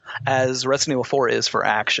horror as Resident Evil 4 is for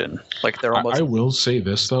action. Like they're almost. I will say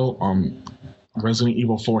this though. Resident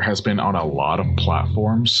Evil 4 has been on a lot of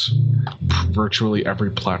platforms, virtually every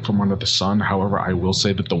platform under the sun. However, I will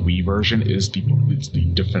say that the Wii version is the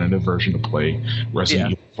definitive version to play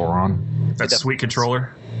Resident Evil 4 on. That sweet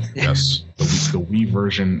controller. Yes, the Wii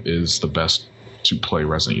version is the best to play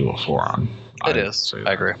Resident Evil 4 on. It is.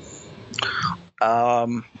 I agree.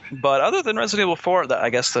 But other than Resident Evil 4, I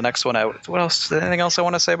guess the next one. What else? Anything else I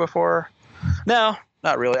want to say before? No.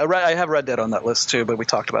 Not really. I have Red Dead on that list too, but we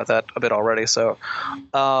talked about that a bit already. So,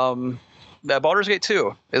 Baldur's Gate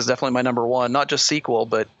 2 is definitely my number one. Not just sequel,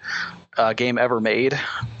 but game ever made.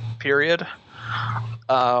 Period.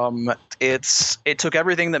 It took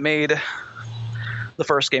everything that made the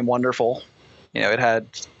first game wonderful. You know, it had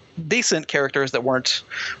decent characters that weren't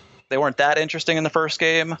that interesting in the first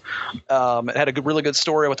game. It had a really good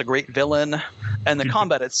story with a great villain, and the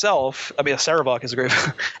combat itself. I mean, Sarevok is a great,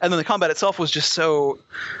 and then the combat itself was just so.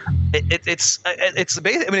 It's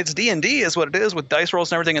basically, I mean, it's D&D is what it is with dice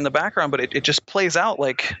rolls and everything in the background, but it just plays out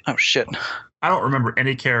like, oh shit. I don't remember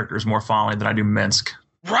any characters more fondly than I do Minsk.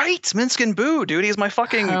 Right, Minsk and Boo, dude. He's my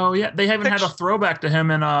fucking. Oh yeah, they haven't had a throwback to him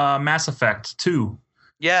in Mass Effect 2.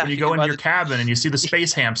 Yeah, when you go into your cabin and you see the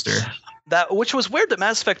space hamster. Which was weird that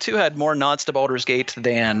Mass Effect 2 had more nods to Baldur's Gate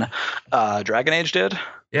than Dragon Age did.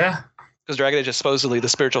 Yeah. Because Dragon Age is supposedly the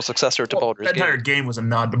spiritual successor to Baldur's Gate. That entire game was a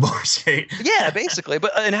nod to Baldur's Gate. Yeah, basically.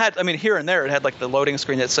 But it had, I mean, here and there, it had like the loading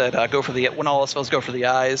screen that said, when all else fails, go for the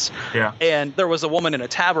eyes. Yeah. And there was a woman in a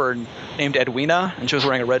tavern named Edwina, and she was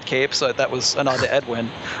wearing a red cape, so that was a nod to Edwin.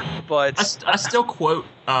 But I still quote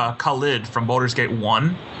Khalid from Baldur's Gate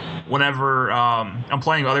 1 whenever I'm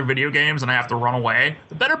playing other video games and I have to run away.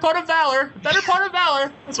 The better part of valor. The better part of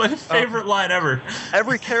valor. That's my favorite line ever.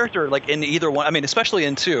 Every character, like in either one, I mean, especially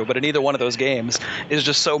in 2, but in either one of those games, is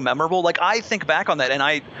just so memorable. Like I think back on that,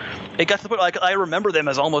 and it got to the point like I remember them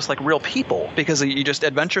as almost like real people because you just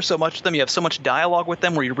adventure so much with them. You have so much dialogue with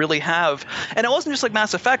them where you really have, and it wasn't just like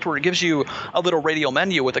Mass Effect where it gives you a little radio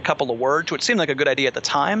menu with a couple of words, which seemed like a good idea at the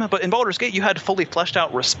time. But in Baldur's Gate, you had fully fleshed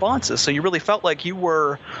out responses, so you really felt like you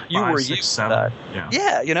were 5, 6, 7.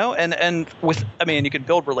 Yeah, you know, and with, I mean, you could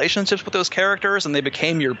build relationships with those characters, and they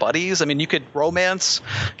became your buddies. I mean, you could romance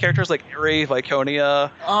characters like Eri,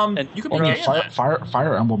 Viconia, and you could be gay.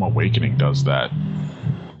 Fire Emblem Awakening does that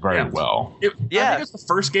very well. I think it's the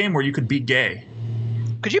first game where you could be gay.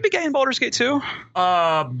 Could you be gay in Baldur's Gate 2?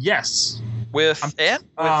 Yes. With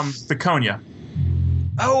Viconia.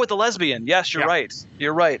 Oh, with the lesbian. Yes, you're right.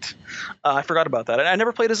 You're right. I forgot about that. I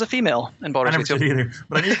never played as a female in Baldur's Gate 2. I never did either,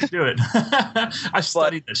 but I need to do it. I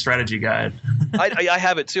studied the strategy guide. I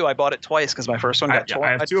have it too. I bought it twice because my first one got torn.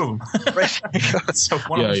 I have 2 of them. Right. So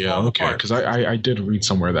okay. Because I did read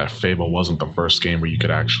somewhere that Fable wasn't the first game where you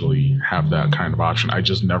could actually have that kind of option. I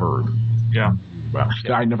just never. Yeah. Well,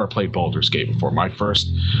 I never played Baldur's Gate before. My first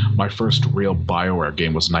real BioWare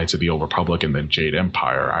game was Knights of the Old Republic and then Jade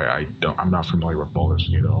Empire. I'm not familiar with Baldur's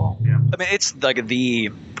Gate at all. Yeah. I mean, it's like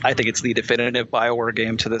I think it's the definitive BioWare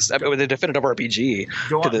game to this. I mean, the definitive RPG.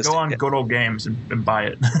 Go on Good Old Games and buy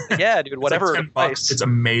it. Yeah, dude. Whatever. It's like $10. It's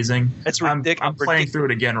amazing. It's ridiculous. I'm playing through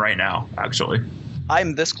it again right now, actually.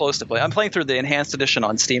 I'm this close to play. I'm playing through the enhanced edition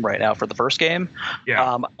on Steam right now for the first game.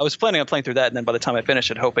 Yeah. I was planning on playing through that, and then by the time I finish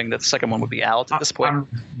it, hoping that the second one would be out at this point. I'm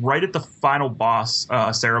right at the final boss,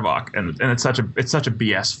 Sarevok, and it's such a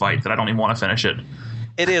BS fight that I don't even want to finish it.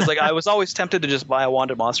 It is. Like, I was always tempted to just buy a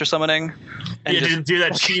wand of monster summoning. And you didn't do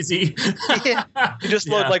that cheesy. Yeah. You just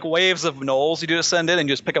load like waves of gnolls you do to send in and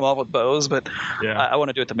just pick them off with bows. But I want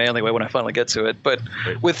to do it the manly way when I finally get to it. But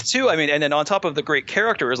with 2, I mean, and then on top of the great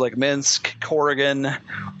characters like Minsk, Corrigan,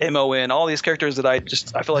 Mon, all these characters that I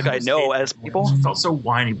feel like I know as people. It felt so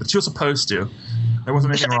whiny, but she was supposed to. There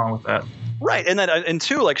wasn't anything wrong with that. Right, and then in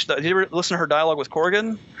 2, like, did you ever listen to her dialogue with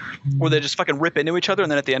Corrigan, where they just fucking rip into each other,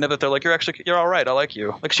 and then at the end of it, they're like, "You're all right. I like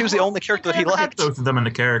you." Like, she was the only character that he liked. Both of them in the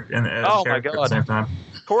character. Oh my god! At the same time.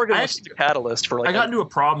 Corrigan was the catalyst for like. I got into a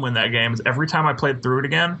problem in that game. Is every time I played through it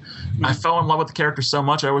again, I fell in love with the character so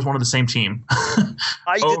much I always wanted the same team.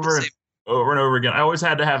 Over and over again. I always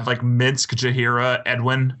had to have like Minsk, Jaheira,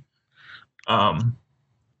 Edwin.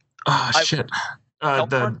 Shit.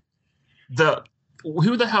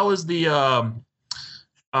 Who the hell is the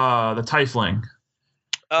Tiefling?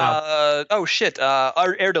 Air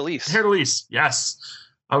Delise. Air Delise, yes.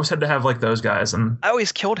 I always had to have like those guys, and I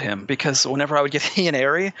always killed him because whenever I would get he and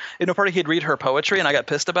Eri, in a party he'd read her poetry, and I got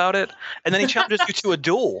pissed about it. And then he challenges you to a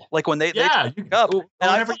duel, like when they up.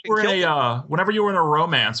 Whenever you were in a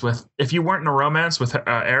romance with, if you weren't in a romance with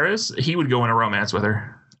Eris, he would go in a romance with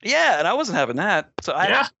her. Yeah, and I wasn't having that. So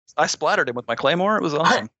I I splattered him with my claymore. It was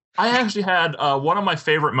awesome. I actually had one of my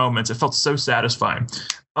favorite moments. It felt so satisfying.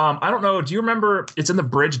 I don't know. Do you remember? It's in the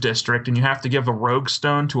Bridge District, and you have to give a rogue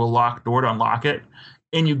stone to a locked door to unlock it.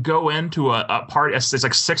 And you go into a party. It's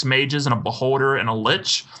like 6 mages and a beholder and a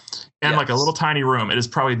lich, and like a little tiny room. It is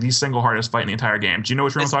probably the single hardest fight in the entire game. Do you know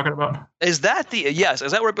which room I'm talking about? Is that Is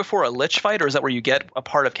that right before a lich fight, or is that where you get a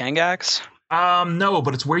part of Kangax? No,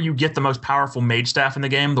 but it's where you get the most powerful mage staff in the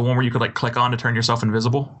game. The one where you could like click on to turn yourself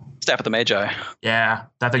invisible. Staff of the Magi. Yeah,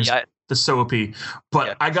 that thing's so OP.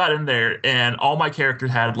 But I got in there and all my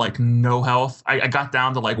characters had like no health. I got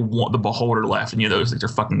down to like the beholder left, and those things are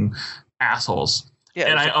fucking assholes. Yeah,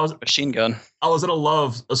 and I was machine gun. I was gonna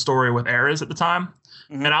love a story with Ares at the time,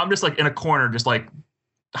 and I'm just like in a corner, just like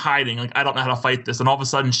hiding, like I don't know how to fight this. And all of a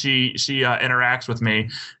sudden, she interacts with me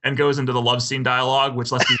and goes into the love scene dialogue,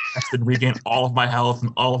 which lets me rest and regain all of my health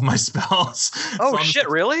and all of my spells. Oh shit!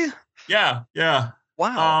 Really? Yeah.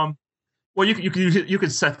 Wow. Well, you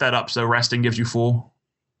could set that up so resting gives you full.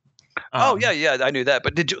 Yeah, I knew that.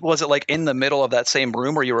 But was it like in the middle of that same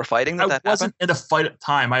room where you were fighting that I wasn't in the fight at the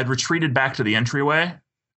time. I had retreated back to the entryway.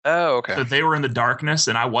 Oh, okay. So they were in the darkness,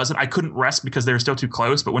 and I wasn't. I couldn't rest because they were still too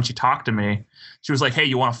close. But when she talked to me, she was like, "Hey,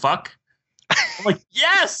 you want to fuck?" I'm like,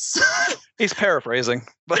 "Yes." He's paraphrasing.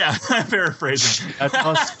 But yeah, I'm paraphrasing. That's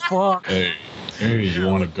us fuck. Hey, you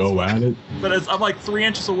want to go at it? But I'm like 3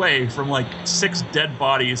 inches away from like 6 dead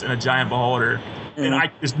bodies and a giant beholder, and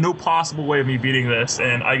there's no possible way of me beating this,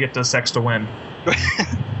 and I get to sex to win.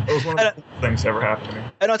 It was one of the best things that ever happened to me.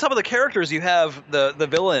 And on top of the characters, you have the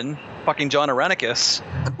villain, fucking John Arenicus.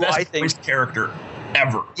 The best voiced character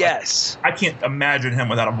ever. Yes. Like, I can't imagine him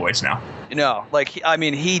without a voice now. No, like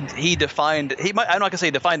he defined. I'm not gonna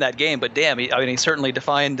say defined that game, but damn, he certainly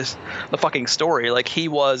defined the fucking story. Like he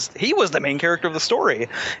was the main character of the story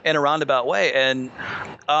in a roundabout way. And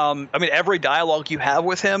every dialogue you have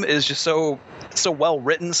with him is just so well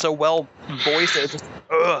written, so well voiced. It's just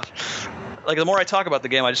like the more I talk about the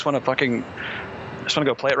game, I just want to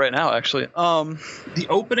go play it right now. Actually, the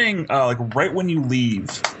opening, like right when you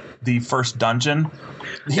leave the first dungeon,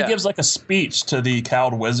 he gives like a speech to the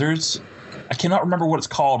cowled wizards. I cannot remember what it's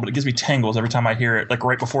called, but it gives me tingles every time I hear it, like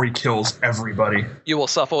right before he kills everybody. You will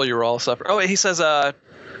suffer, you will all suffer. Oh, he says,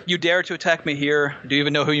 you dare to attack me here, do you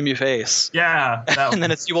even know who you face? Yeah. And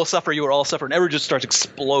then it's, you will suffer, you will all suffer, and everyone just starts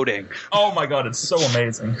exploding. Oh my god, it's so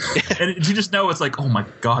amazing. And you just know it's like, oh my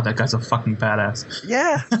god, that guy's a fucking badass.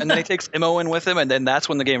 Yeah. And then he takes Imo in with him, and then that's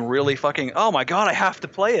when the game really fucking, oh my god, I have to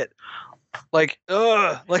play it. Like,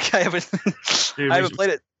 like I haven't played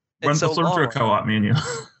it. Let's run through a co-op, me and you.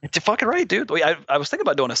 You're fucking right, dude. I was thinking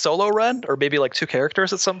about doing a solo run or maybe like 2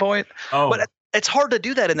 characters at some point. Oh, but it's hard to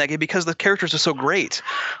do that in that game because the characters are so great.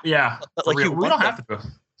 Yeah, like we don't have to do a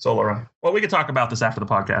solo run. Well, we could talk about this after the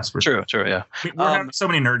podcast. True, yeah. We're having so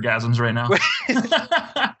many nerdgasms right now.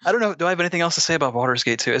 I don't know. Do I have anything else to say about Baldur's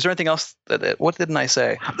Gate 2? Is there anything else? What didn't I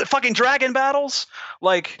say? The fucking dragon battles,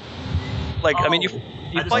 I mean, you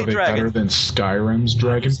fight dragons. Better than Skyrim's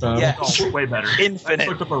dragon battle? Yes. Oh, way better. Infinite. I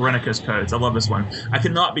looked up Arenicus codes. I love this one. I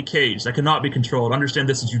cannot be caged. I cannot be controlled. Understand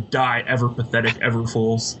this as you die, ever pathetic, ever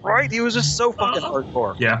fools. Right? He was just so fucking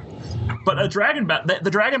hardcore. Yeah. But the dragon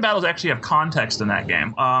battles actually have context in that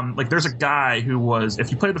game. Like there's a guy who was, if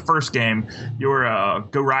you played the first game, you were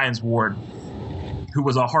Gorian's ward, who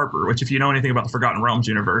was a harper, which if you know anything about the Forgotten Realms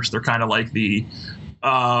universe, they're kind of like the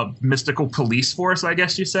mystical police force, I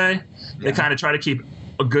guess you say. Yeah. They kind of try to keep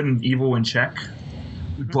a good and evil in check.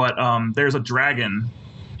 Mm-hmm. But there's a dragon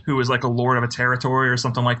who is like a lord of a territory or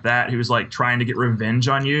something like that, who's like trying to get revenge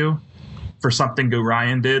on you for something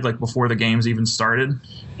Gorian did like before the games even started.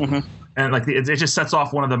 Mm-hmm. And like it just sets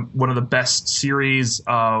off one of the best series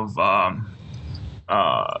of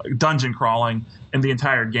dungeon crawling in the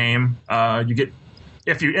entire game. You get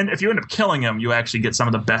if you end up killing him, you actually get some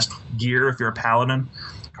of the best gear if you're a paladin,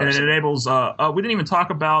 and it enables. We didn't even talk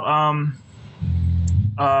about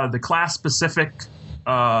the class specific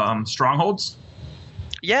strongholds.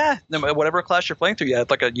 Yeah, whatever class you're playing through, you had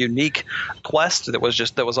like a unique quest that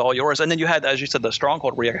was all yours, and then you had, as you said, the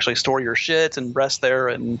stronghold where you actually store your shit and rest there,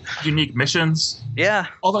 and unique missions. Yeah,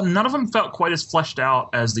 although none of them felt quite as fleshed out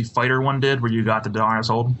as the fighter one did, where you got the Donner's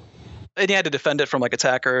Hold. And you had to defend it from like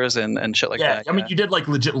attackers and shit like that. I mean, you did like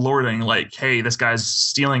legit lording, like, hey, this guy's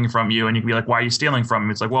stealing from you, and you can be like, why are you stealing from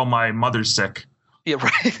him? It's like, well, my mother's sick. Yeah,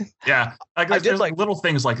 right. Yeah, there's like little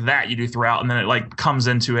things like that you do throughout, and then it like comes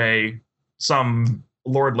into some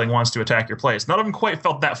lordling wants to attack your place. None of them quite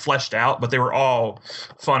felt that fleshed out, but they were all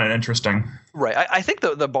fun and interesting. Right. I think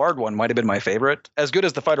the Bard one might have been my favorite. As good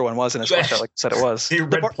as the fighter one was, and as fleshed out like I said it was. He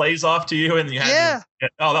read plays off to you, and you had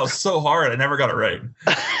that was so hard. I never got it right.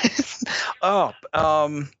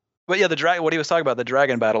 But yeah, what he was talking about, the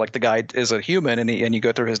dragon battle, like the guy is a human and you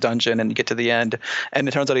go through his dungeon and you get to the end and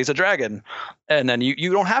it turns out he's a dragon. And then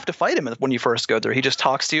you don't have to fight him when you first go there. He just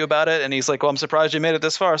talks to you about it and he's like, well, I'm surprised you made it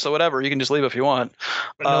this far. So whatever, you can just leave if you want.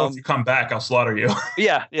 But no, if you come back, I'll slaughter you.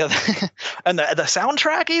 Yeah. And the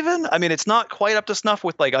soundtrack even, I mean, it's not quite up to snuff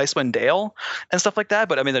with like Icewind Dale and stuff like that.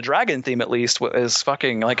 But I mean, the dragon theme at least is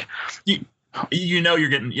fucking like... You know you're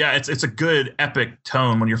getting it's a good epic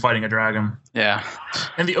tone when you're fighting a dragon. Yeah.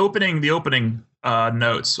 And the opening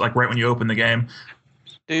notes, like right when you open the game.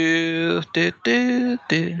 Yeah.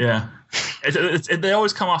 They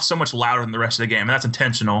always come off so much louder than the rest of the game, and that's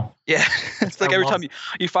intentional. Yeah. It's like every time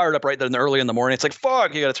you fire it up right there early in the morning, it's like,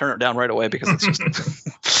 fuck, you got to turn it down right away because it's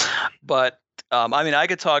just... But, I mean, I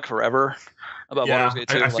could talk forever about Baldur's Gate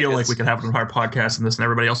 2. I feel like we could have an entire podcast on this, and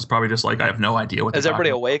everybody else is probably just like, I have no idea what. Is everybody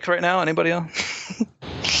awake right now? Anybody else?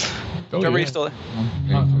 Trevor, you still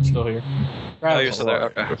there? I'm still here. Oh, you're still there.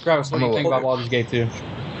 Okay. Travis, what do you think about Baldur's Gate 2?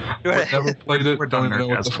 Never played it. Don't even know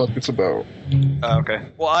what the fuck it's about. Okay.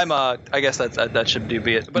 Well, I guess that should be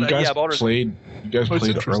it. But You guys played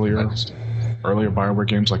earlier BioWare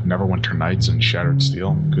games like Neverwinter Nights and Shattered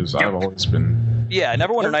Steel? Because I've always been... Yeah,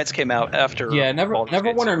 Neverwinter Nights came out after... Yeah,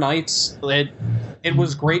 Neverwinter Nights, it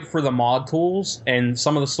was great for the mod tools, and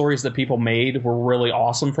some of the stories that people made were really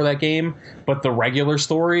awesome for that game, but the regular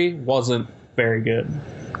story wasn't very good.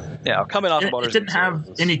 Yeah, coming off of Baldur's Gate. It didn't have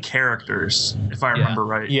any characters, if I remember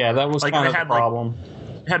right. Yeah, that was kind of the problem.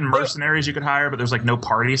 It had mercenaries you could hire, but there's like no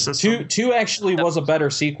party system. Two actually was a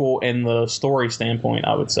better sequel in the story standpoint,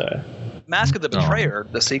 I would say. Mask of the Betrayer,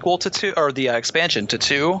 the sequel to 2, or the expansion to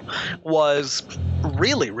 2, was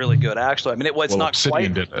really, really good, actually. I mean, it's not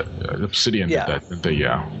Obsidian quite... did it. Obsidian did that, didn't they?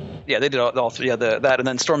 Yeah. Yeah, they did all three. Yeah, that, and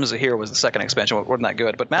then Storm of Zahir was the second expansion. Wasn't that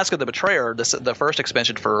good? But Mask of the Betrayer, the first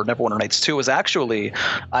expansion for Neverwinter Nights 2, was actually,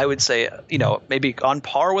 I would say, maybe on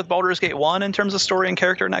par with Baldur's Gate 1 in terms of story and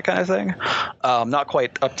character and that kind of thing. Not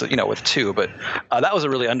quite up to with 2, but that was a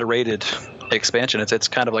really underrated expansion. It's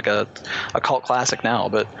kind of like a cult classic now.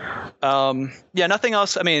 But nothing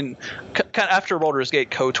else. I mean, kind of after Baldur's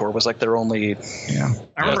Gate, KOTOR was like their only. Yeah,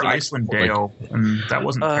 I remember Icewind Dale, and that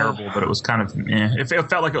wasn't terrible, but it was kind of. It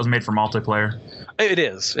felt like it was made for multiplayer. It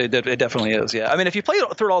is. It definitely is. Yeah. I mean, if you play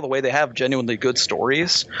it through it all the way, they have genuinely good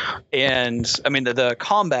stories, and I mean the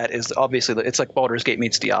combat is obviously it's like Baldur's Gate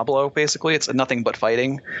meets Diablo. Basically, it's nothing but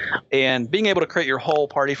fighting, and being able to create your whole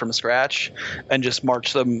party from scratch and just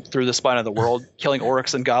march them through the spine of the world, killing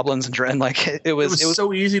orcs and goblins and like it was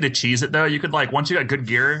so easy to cheese it though. You could once you got good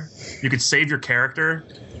gear, you could save your character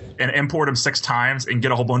and import them 6 times and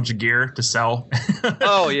get a whole bunch of gear to sell.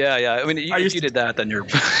 Oh yeah. I mean, if you did that, then you're.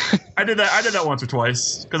 I did that once or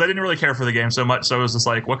twice because I didn't really care for the game so much. So I was just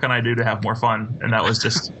like, what can I do to have more fun? And that was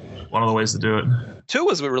just one of the ways to do it. 2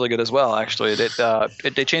 was really good as well. Actually,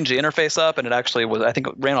 they changed the interface up, and it actually was. I think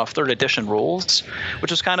it ran off 3rd edition rules,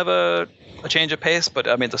 which was kind of a change of pace. But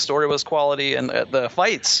I mean, the story was quality, and the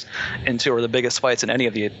fights in 2 are the biggest fights in any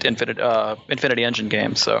of the Infinity Engine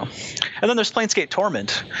games. So, and then there's Planescape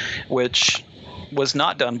Torment, which was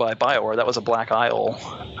not done by BioWare. That was a Black Isle.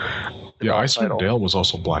 Yeah, Icewind Dale was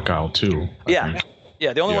also Black Isle too. Yeah,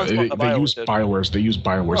 the only ones they use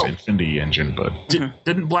BioWare's Infinity Engine, but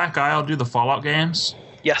didn't Black Isle do the Fallout games?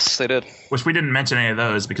 Yes, they did. Which we didn't mention any of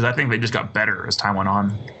those because I think they just got better as time went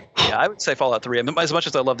on. Yeah, I would say Fallout 3. I mean, as much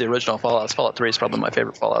as I love the original Fallout 3 is probably my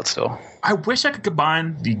favorite Fallout still. I wish I could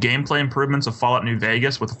combine the gameplay improvements of Fallout New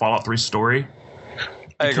Vegas with the Fallout 3 story.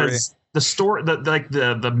 I agree. The story,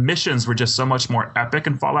 the missions were just so much more epic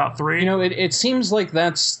in Fallout 3. It seems like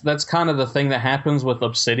that's kind of the thing that happens with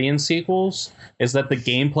Obsidian sequels, is that the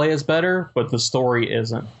gameplay is better, but the story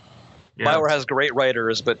isn't. Yeah. BioWare has great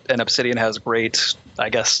writers, and Obsidian has great, I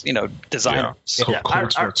guess, designers. Yeah.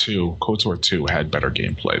 KOTOR 2 had better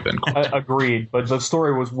gameplay than KOTOR. Agreed, but the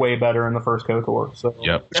story was way better in the first KOTOR. So.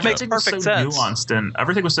 Yep. Which makes perfect sense. Nuanced, and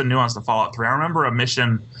everything was so nuanced in Fallout 3. I remember a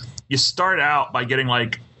mission, you start out by getting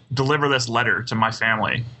deliver this letter to my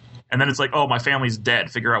family. And then it's like, oh, my family's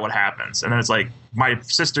dead. Figure out what happens. And then it's like, my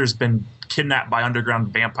sister's been kidnapped by underground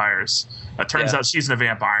vampires. It turns out she's a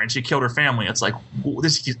vampire and she killed her family. It's like,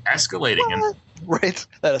 this keeps escalating. And, right.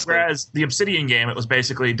 Whereas the Obsidian game, it was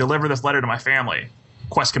basically deliver this letter to my family.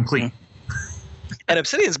 Quest complete. And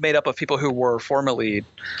Obsidian's made up of people who were formerly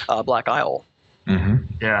Black Isle. Mm-hmm.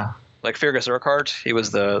 Yeah. Like Fergus Urquhart, he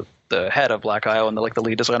was the head of Black Isle and the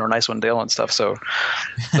lead designer on Icewind Dale and stuff. So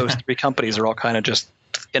those 3 companies are all kind of just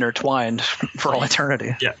intertwined for all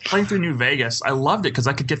eternity. Yeah, playing through New Vegas, I loved it because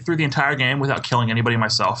I could get through the entire game without killing anybody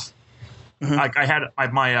myself. Mm-hmm. Like I had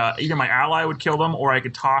either my ally would kill them or I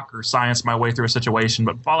could talk or science my way through a situation.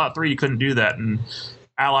 But Fallout 3, you couldn't do that, and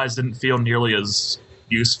allies didn't feel nearly as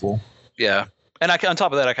useful. Yeah. And on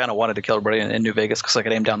top of that, I kind of wanted to kill everybody in New Vegas because I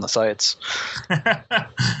could aim down the sights.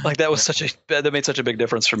 Like that made such a big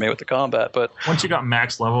difference for me with the combat. But once you got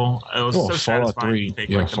max level, it was so Fallout satisfying 3, to take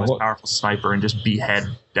yeah, the most powerful sniper and just behead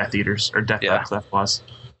Death Eaters or Death Plus.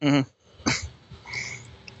 Go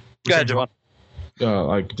ahead, Javon.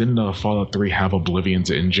 Like, didn't Fallout 3 have Oblivion's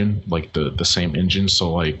engine, like the same engine?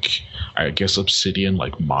 So, like, I guess Obsidian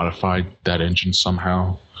like modified that engine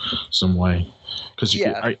somehow, some way. Because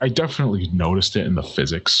I definitely noticed it in the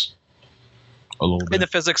physics a little bit. In the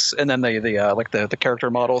physics, and then the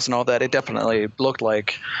character models and all that, it definitely looked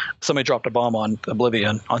like somebody dropped a bomb on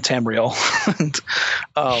Oblivion on Tamriel.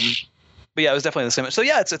 But yeah, it was definitely the same. So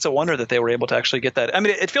yeah, it's a wonder that they were able to actually get that. I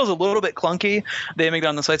mean, it feels a little bit clunky. The aiming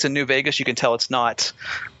down the sights in New Vegas, you can tell it's not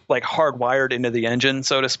like hardwired into the engine,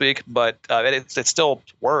 so to speak, but it still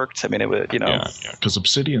worked. I mean, it would, Yeah, because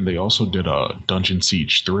Obsidian, they also did a Dungeon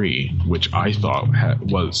Siege 3, which I thought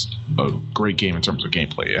was a great game in terms of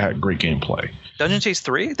gameplay. It had great gameplay. Dungeon Siege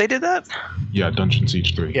 3? They did that? Yeah, Dungeon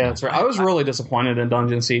Siege 3. Yeah, that's right. I was really disappointed in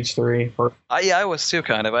Dungeon Siege 3. I was too,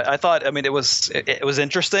 kind of. I thought, I mean, it was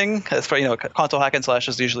interesting. As for, console hack and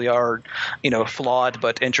slashes usually are, flawed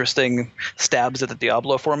but interesting stabs at the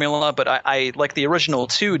Diablo formula. But I like the original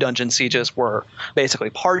 2 Dungeon Sieges were basically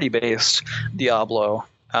party-based Diablo.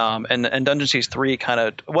 And Dungeon Siege 3 kind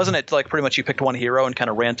of, wasn't it like pretty much you picked one hero and kind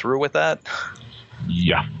of ran through with that?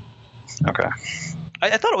 Yeah. Okay.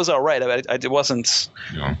 I thought it was all right. It wasn't.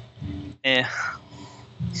 Yeah. I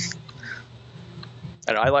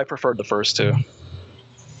don't know, I preferred the first two.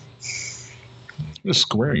 The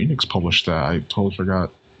Square Enix published that. I totally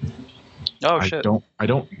forgot. Oh shit! I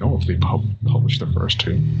don't know if they published the first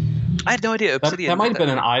two. I had no idea. That might have been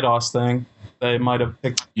an IDOS thing. They might have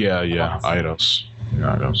picked. Yeah, IDOS.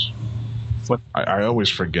 Yeah, IDOS. What? I always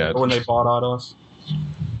forget. When they bought IDOS.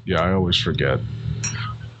 Yeah, I always forget.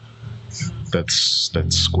 That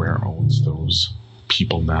Square owns those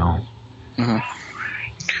people now. Mm-hmm.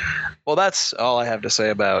 Well, that's all I have to say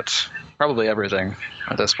about probably everything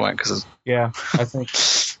at this point. Because yeah, I think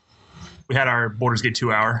we had our Baldur's Gate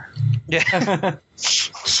 2 hour. Yeah.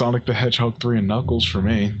 Sonic the Hedgehog 3 and Knuckles for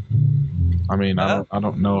me. I mean, I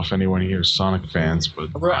don't know if anyone here is Sonic fans, but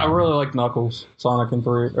I really like Knuckles, Sonic and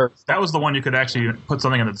 3. That was the one you could actually put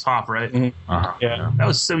something at the top, right? Mm-hmm. Yeah, that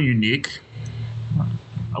was so unique.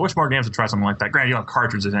 I wish more games would try something like that. Granted, you don't have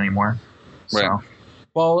cartridges anymore. So. Right.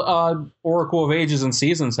 Well, Oracle of Ages and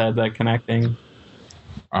Seasons had that connecting.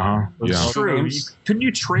 Yeah. True. Couldn't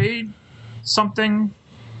you trade something?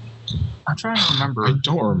 I'm trying to remember. I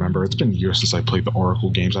don't remember. It's been years since I played the Oracle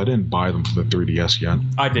games. I didn't buy them for the 3DS yet.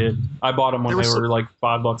 I did. I bought them when they were like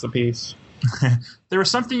 $5 a piece. There was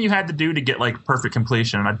something you had to do to get like perfect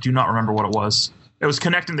completion, and I do not remember what it was. It was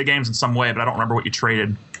connecting the games in some way, but I don't remember what you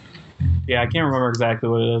traded. Yeah, I can't remember exactly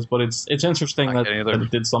what it is, but it's interesting that it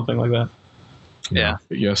did something like that. Yeah.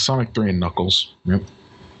 Yeah, Sonic 3 and Knuckles. Yep.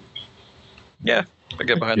 Yeah, I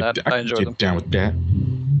get behind that. I enjoyed them. Get down with that.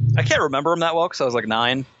 I can't remember them that well because I was like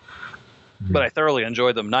 9, but I thoroughly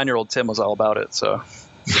enjoyed them. 9-year-old Tim was all about it, so.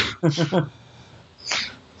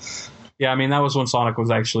 Yeah, I mean, that was when Sonic was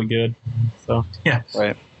actually good. So yeah.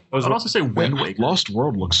 Right. I'd also say Wind Waker. Lost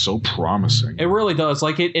World looks so promising. It really does.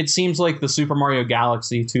 Like it seems like the Super Mario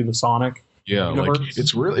Galaxy to the Sonic. Yeah, universe. like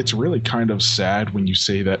it's really kind of sad when you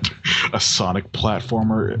say that a Sonic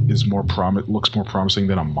platformer is looks more promising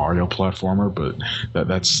than a Mario platformer, but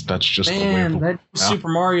that's just the way of that Super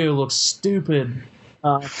Mario looks stupid.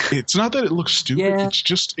 It's not that it looks stupid. Yeah. It's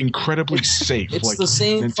just incredibly safe. It's like, the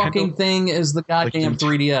same Nintendo, fucking thing as the goddamn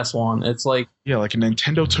 3DS one. It's like like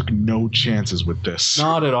Nintendo took no chances with this.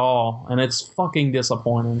 Not at all, and it's fucking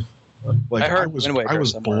disappointing. Like I was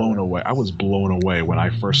blown away. I was blown away when I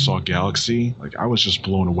first saw Galaxy. Like I was just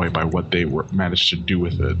blown away by what they managed to do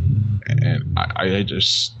with it, and I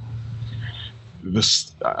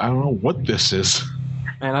don't know what this is.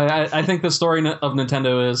 And I think the story of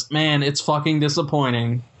Nintendo is, man, it's fucking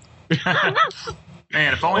disappointing.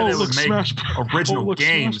 Man, if only they would make original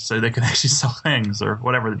games so they could actually sell things, or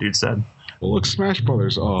whatever the dude said. Well, look, Smash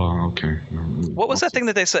Brothers. Oh, okay. What was that thing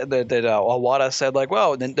that they said that Iwata said? Like,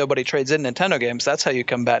 well, nobody trades in Nintendo games. That's how you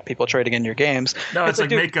combat people trading in your games. No, it's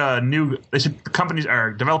like make a new. Companies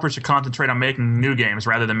or developers should concentrate on making new games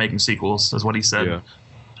rather than making sequels. Is what he said. Yeah.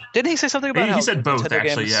 Didn't he say something about he said both, Nintendo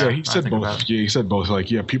actually, games? yeah. He said both. Yeah, he said both.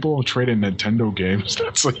 Like, yeah, people don't trade in Nintendo games.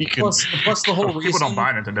 That's like you can. Plus the whole reason people don't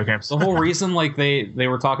buy Nintendo games. The whole reason, like they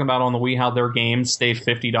were talking about on the Wii, how their games stayed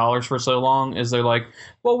 $50 for so long, is they're like,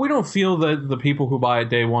 well, we don't feel that the people who buy it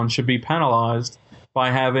day one should be penalized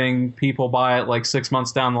by having people buy it like 6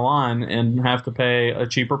 months down the line and have to pay a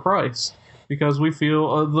cheaper price. because we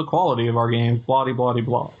feel the quality of our games, blah, blah, blah,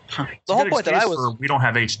 blah. The whole point that I was we don't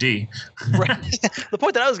have HD. right. The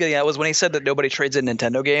point that I was getting at was when he said that nobody trades in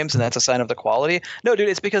Nintendo games and that's a sign of the quality. No, dude,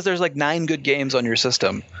 it's because there's like 9 good games on your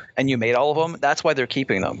system and you made all of them. That's why they're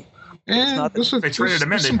keeping them. They traded them in.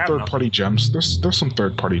 There's some third-party gems. There's some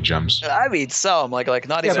third-party gems. I mean, some like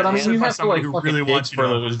not Yeah, even. but I mean, you have to like who fucking really dig wants you for to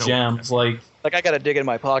know those what gems, like. Like I got to dig in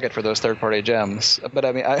my pocket for those third-party gems. But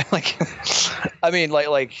I mean,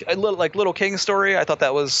 like Little King's Story. I thought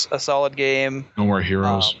that was a solid game. No More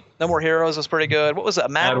Heroes. No More Heroes was pretty good. What was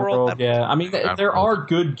that? Mad World? Yeah. I mean, there are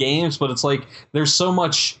good games, but it's like there's so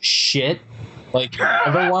much shit. Like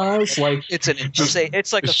otherwise, like It's like the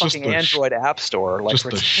just fucking the Android app store. Like just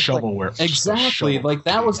the shovelware. exactly. Like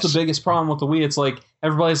that was the biggest problem with the Wii. It's like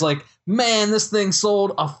everybody's like, man, this thing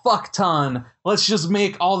sold a fuck ton. Let's just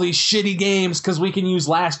make all these shitty games because we can use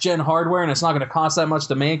last gen hardware and it's not going to cost that much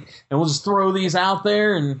to make, and we'll just throw these out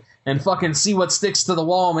there and fucking see what sticks to the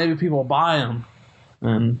wall. Maybe people will buy them.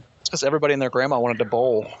 And because everybody and their grandma wanted to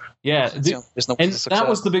bowl. yeah, There's no and success. that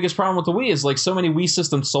was the biggest problem with the Wii is like so many Wii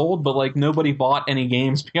systems sold, but like nobody bought any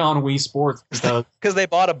games beyond Wii Sports because they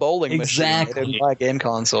bought a bowling machine. Exactly. They didn't buy a game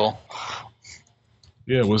console.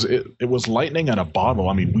 Yeah, it was lightning in a bottle.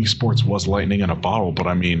 I mean, Wii Sports was lightning in a bottle, but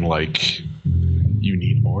I mean, like, you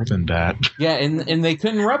need more than that. yeah, and they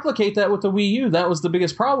couldn't replicate that with the Wii U. That was the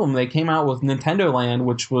biggest problem. They came out with Nintendo Land,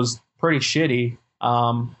 which was pretty shitty.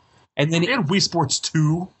 And then And Wii Sports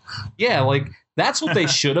 2. yeah, like that's what they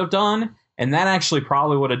should have done, and that actually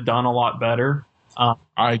probably would have done a lot better.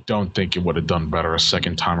 I don't think it would have done better a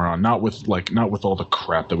second time around. Not with all the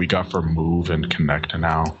crap that we got for Move and Connect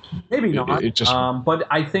now. Maybe not. It just but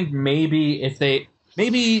I think maybe if they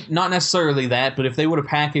maybe not necessarily that, but if they would have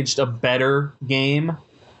packaged a better game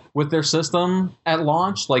with their system at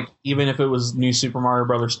launch, like even if it was New Super Mario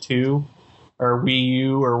Brothers 2 or Wii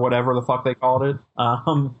U or whatever the fuck they called it,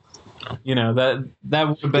 you know, that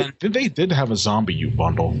would have been. They did have a Zombie U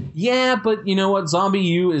bundle. Yeah, but you know what? Zombie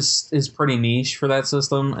U is pretty niche for that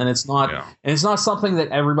system, and it's not and it's not something that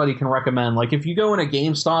everybody can recommend. Like if you go in a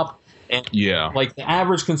GameStop and like the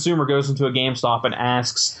average consumer goes into a GameStop and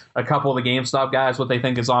asks a couple of the GameStop guys what they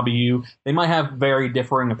think of Zombie U, they might have very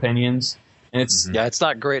differing opinions. And it's it's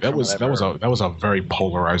not great. That was a very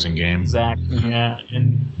polarizing game. exactly yeah,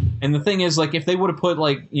 and the thing is, like if they would have put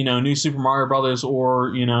like, you know, New Super Mario Brothers, or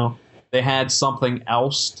you know, they had something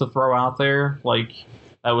else to throw out there like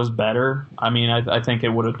that was better, I mean, I think it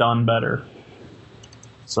would have done better.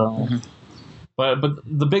 So but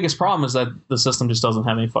the biggest problem is that the system just doesn't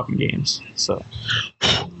have any fucking games, so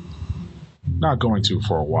Not going to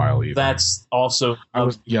for a while either. that's also I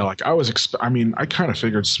kind of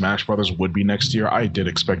figured Smash Brothers would be next year. I did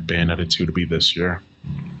expect Bayonetta 2 to be this year.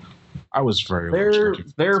 I was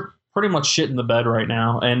they're pretty much shit in the bed right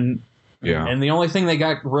now, and the only thing they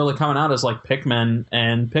got really coming out is like Pikmin,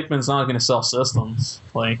 and Pikmin's not going to sell systems.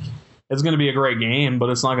 Like it's going to be a great game, but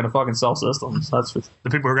it's not going to fucking sell systems. That's for The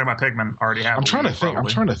people who are going to buy Pikmin already have. I'm trying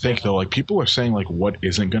to think though. Like people are saying, like what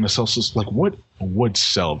isn't going to sell systems? Like what would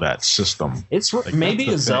sell that system? It's Like, maybe that's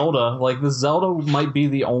a the thing. Zelda. Like the Zelda might be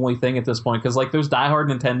the only thing at this point, because like those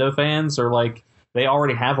diehard Nintendo fans are like they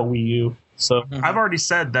already have a Wii U. So I've already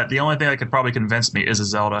said that the only thing that could probably convince me is a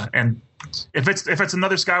Zelda, and if it's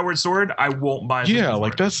another Skyward Sword, I won't buy. Yeah,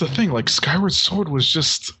 like that's the thing. Like Skyward Sword was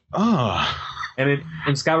just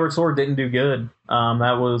and Skyward Sword didn't do good.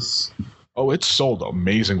 That was. Oh, it sold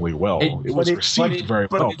amazingly well. It was received very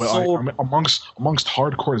well, but amongst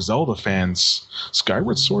hardcore Zelda fans,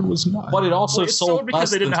 Skyward Sword was not. But it also It sold because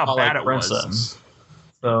less they didn't than know how bad Twilight it was. Princess.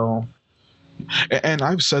 So And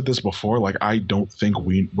I've said this before, like I don't think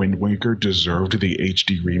Wind Waker deserved the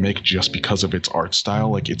HD remake just because of its art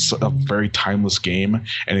style. Like it's a very timeless game,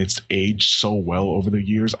 and it's aged so well over the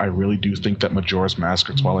years. I really do think that Majora's Mask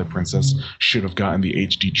or Twilight Princess should have gotten the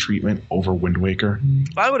HD treatment over Wind Waker.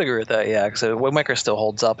 I would agree with that. Yeah, because Wind Waker still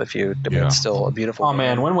holds up. It's still a beautiful. oh game.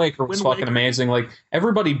 man, Wind Waker was fucking amazing. Like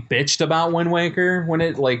everybody bitched about Wind Waker when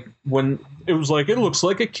it was like it looks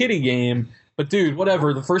like a kiddie game. But dude,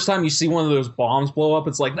 whatever. The first time you see one of those bombs blow up,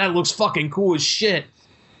 it's like that looks fucking cool as shit.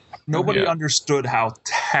 Nobody understood how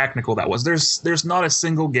technical that was. There's not a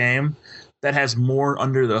single game that has more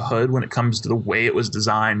under the hood when it comes to the way it was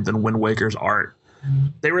designed than Wind Waker's art.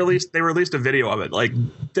 They released a video of it. Like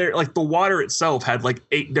the water itself had like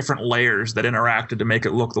 8 different layers that interacted to make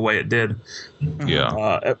it look the way it did.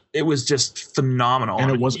 Yeah, it was just phenomenal.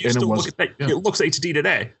 And it Look at that, yeah. It looks HD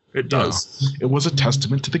today. It does. It was a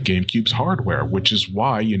testament to the GameCube's hardware, which is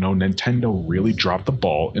why, Nintendo really dropped the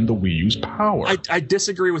ball in the Wii U's power. I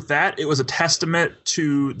disagree with that. It was a testament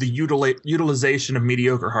to the utilization of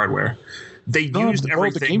mediocre hardware. they used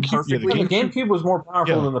everything perfectly. The GameCube was more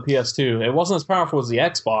powerful than the PS2. It wasn't as powerful as the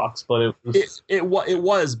Xbox, but it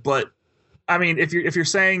was. But I mean, if you're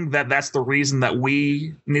saying that that's the reason that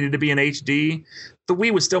Wii needed to be in HD, the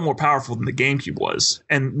Wii was still more powerful than the GameCube was,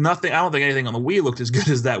 and nothing. I don't think anything on the Wii looked as good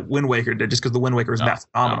as that Wind Waker did, just because the Wind Waker was that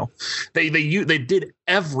phenomenal. No. They did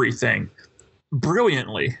everything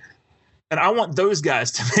brilliantly, and I want those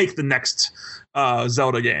guys to make the next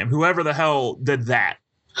Zelda game. Whoever the hell did that.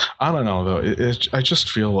 I don't know though. I just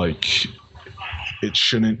feel like it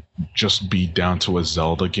shouldn't just be down to a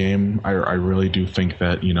Zelda game. I really do think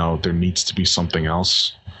that, you know, there needs to be something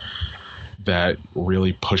else that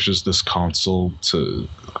really pushes this console to,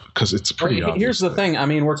 because it's pretty obvious. Here's the thing. I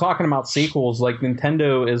mean, we're talking about sequels. Like,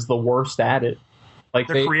 Nintendo is the worst at it. Like,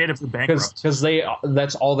 they're creatively bankrupt because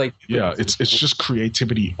that's all they. Yeah, it's just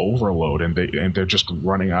creativity overload, and they're just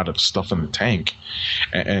running out of stuff in the tank,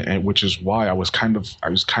 and which is why I was kind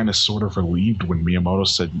of sort of relieved when Miyamoto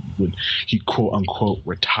said when he quote unquote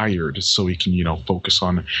retired, so he can, you know, focus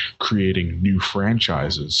on creating new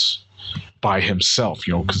franchises by himself,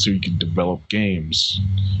 you know, because he can develop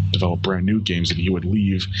brand new games, and he would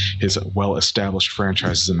leave his well-established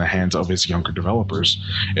franchises in the hands of his younger developers.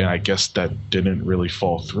 And I guess that didn't really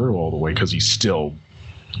fall through all the way, because he's still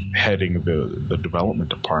heading the development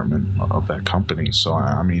department of that company. So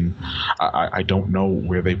I mean, I don't know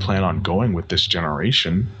where they plan on going with this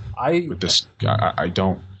generation. I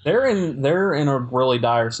don't. They're in a really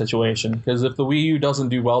dire situation, because if the Wii U doesn't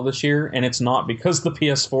do well this year, and it's not because the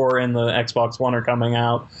PS4 and the Xbox One are coming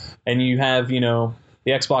out, and you have, you know,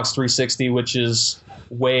 the Xbox 360, which is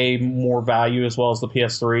way more value as well as the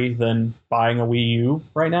PS3 than buying a Wii U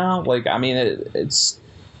right now. Like, I mean, it's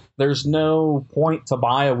there's no point to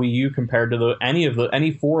buy a Wii U compared to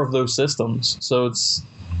any four of those systems. So it's.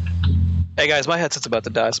 Hey guys, my headset's about to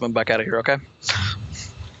die, so I'm back out of here. Okay.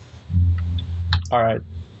 All right.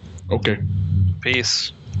 Okay.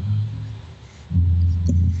 Peace.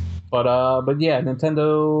 But yeah,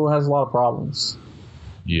 Nintendo has a lot of problems.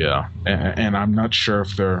 Yeah, and I'm not sure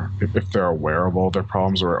if they're aware of all their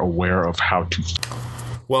problems or aware of how to.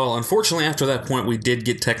 Well, unfortunately, after that point, we did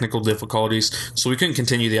get technical difficulties, so we couldn't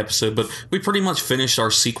continue the episode, but we pretty much finished our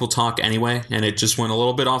sequel talk anyway, and it just went a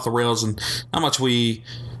little bit off the rails, and how much we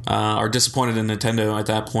are disappointed in Nintendo at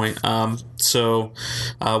that point. So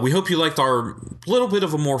we hope you liked our little bit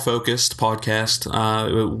of a more focused podcast.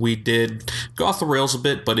 We did go off the rails a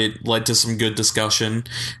bit, but it led to some good discussion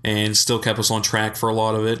and still kept us on track for a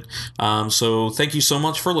lot of it. So thank you so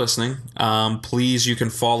much for listening. Please, you can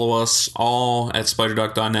follow us all at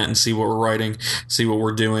spiderduck.net and see what we're writing, see what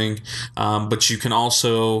we're doing. But you can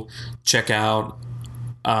also check out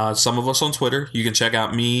some of us on Twitter. You can check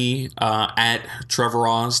out me at Trevor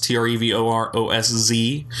Oz,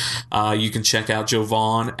 TrevorOrOSZ. You can check out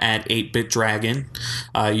Jovan at 8-Bit Dragon.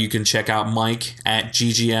 You can check out Mike at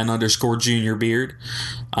GGN_JuniorBeard.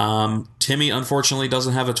 Timmy unfortunately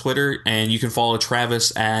doesn't have a Twitter, and you can follow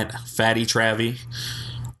Travis at Fatty Travy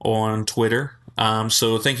on Twitter.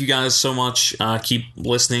 So thank you guys so much. Keep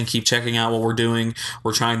listening, keep checking out what we're doing.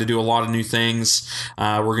 We're trying to do a lot of new things.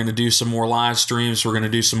 We're going to do some more live streams. We're going to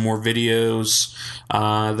do some more videos,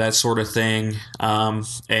 that sort of thing.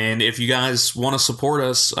 And if you guys want to support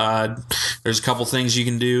us, there's a couple things you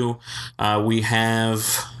can do. We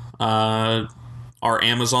have our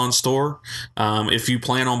Amazon store. If you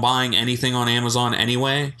plan on buying anything on Amazon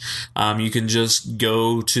anyway, you can just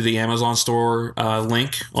go to the Amazon store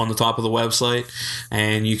link on the top of the website,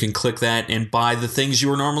 and you can click that and buy the things you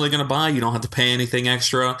were normally going to buy. You don't have to pay anything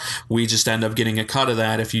extra. We just end up getting a cut of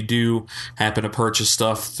that if you do happen to purchase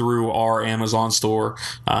stuff through our Amazon store.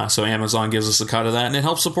 So Amazon gives us a cut of that, and it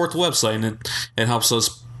helps support the website, and it helps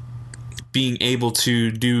us being able to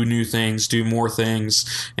do new things, do more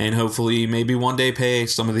things, and hopefully maybe one day pay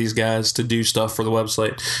some of these guys to do stuff for the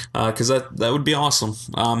website, because that would be awesome.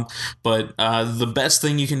 But the best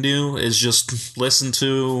thing you can do is just listen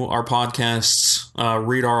to our podcasts,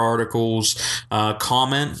 read our articles,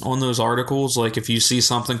 comment on those articles. Like, if you see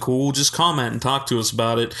something cool, just comment and talk to us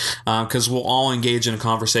about it, because we'll all engage in a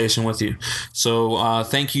conversation with you. So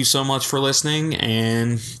thank you so much for listening,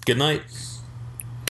 and good night.